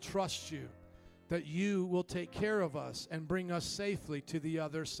 we will trust you that you will take care of us and bring us safely to the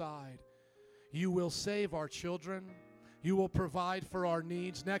other side. You will save our children. You will provide for our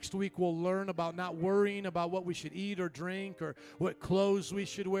needs. Next week we'll learn about not worrying about what we should eat or drink or what clothes we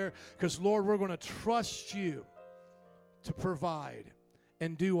should wear. Because, Lord, we're going to trust you to provide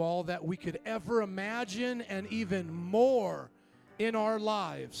and do all that we could ever imagine and even more in our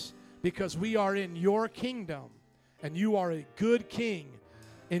lives, because we are in your kingdom and you are a good king.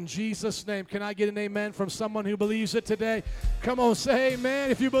 In Jesus' name, can I get an amen from someone who believes it today? Come on, say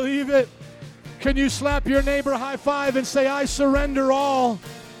amen if you believe it. Can you slap your neighbor high five and say, I surrender all?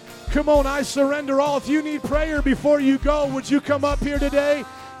 Come on, I surrender all. If you need prayer before you go, would you come up here today?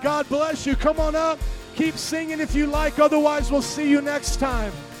 God bless you. Come on up. Keep singing if you like. Otherwise, we'll see you next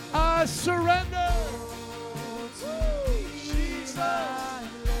time. I surrender.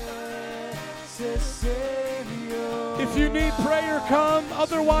 If you need prayer, come.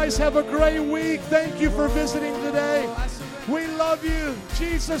 Otherwise, have a great week. Thank you for visiting today. We love you.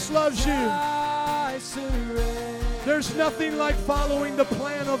 Jesus loves you. There's nothing like following the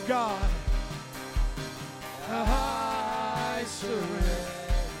plan of God. I surrender.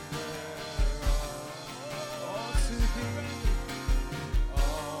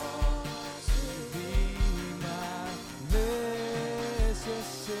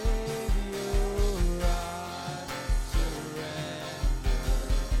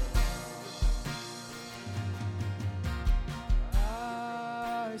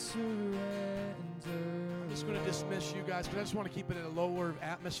 I'm just going to dismiss you guys because I just want to keep it in a lower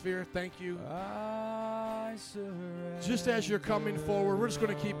atmosphere. Thank you. Just as you're coming forward, we're just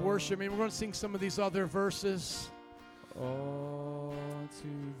going to keep worshiping. We're going to sing some of these other verses.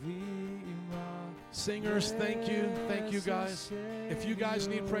 Singers, thank you. Thank you, guys. If you guys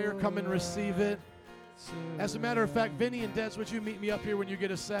need prayer, come and receive it. As a matter of fact, Vinny and Des, would you meet me up here when you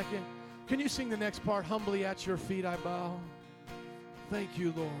get a second? Can you sing the next part? Humbly at your feet I bow. Thank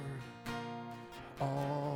you, Lord.